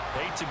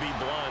 Hate to be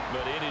blunt,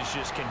 but it is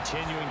just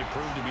continuing to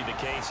prove to be the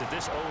case that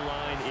this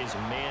O-line is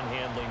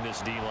manhandling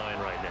this D-line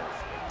right now.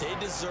 They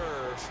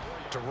deserve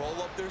to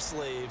roll up their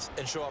sleeves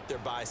and show up their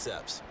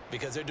biceps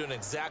because they're doing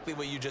exactly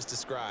what you just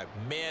described,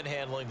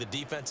 manhandling the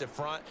defensive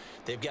front.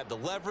 They've got the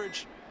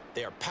leverage,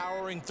 they are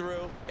powering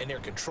through, and they're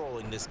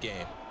controlling this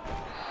game.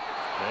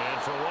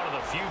 And for one of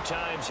the few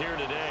times here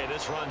today,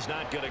 this run's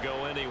not going to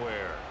go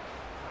anywhere.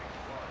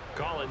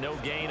 Call it no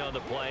gain on the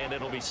play, and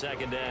it'll be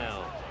second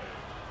down.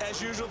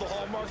 As usual, the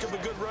hallmark of a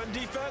good run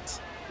defense,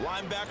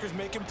 linebackers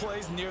making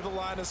plays near the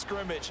line of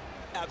scrimmage.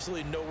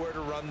 Absolutely nowhere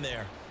to run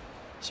there.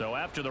 So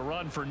after the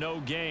run for no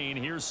gain,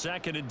 here's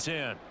 2nd and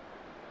 10.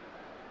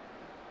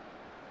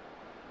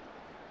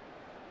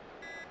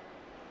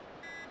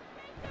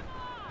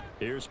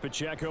 Here's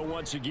Pacheco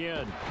once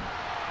again.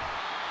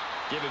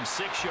 Give him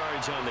 6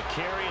 yards on the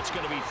carry. It's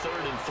going to be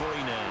 3rd and 3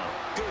 now.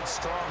 Good,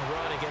 strong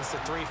run against the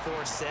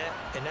 3-4 set.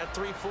 And that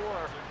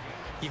 3-4,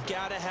 you've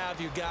got to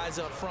have your guys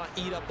up front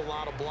eat up a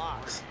lot of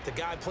blocks. The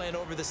guy playing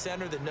over the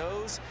center, the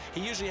nose, he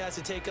usually has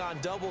to take on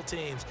double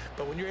teams.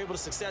 But when you're able to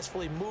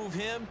successfully move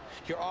him,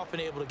 you're often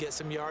able to get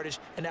some yardage,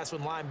 and that's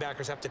when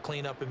linebackers have to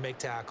clean up and make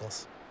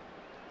tackles.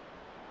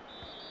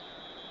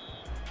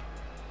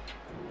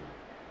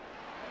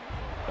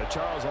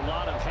 Charles, a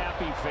lot of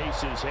happy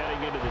faces heading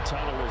into the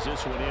tunnel as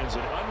this one ends,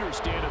 and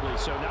understandably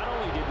so. Not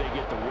only did they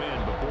get the win,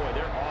 but boy,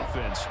 their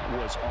offense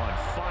was on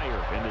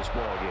fire in this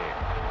ball game.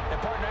 And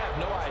partner, I have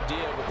no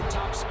idea what the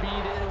top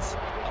speed is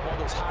of all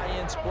those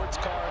high-end sports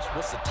cars.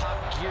 What's the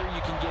top gear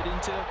you can get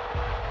into?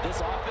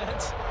 This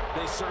offense,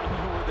 they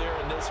certainly were there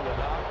in this one,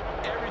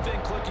 huh? Everything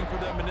clicking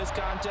for them in this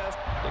contest,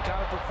 the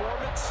kind of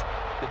performance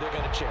that they're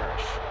going to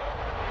cherish.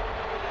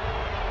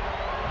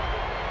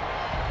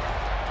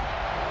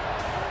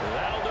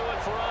 That'll do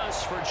it for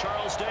us. For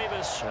Charles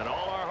Davis and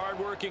all our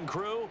hard-working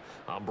crew,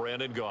 I'm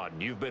Brandon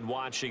Gaudin. You've been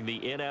watching the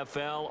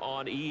NFL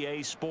on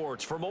EA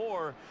Sports. For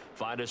more,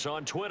 find us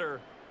on Twitter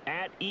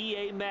at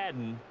EA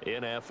Madden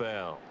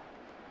NFL.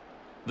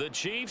 The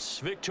Chiefs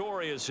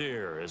victorious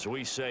here as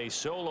we say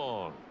so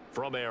long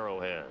from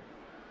Arrowhead.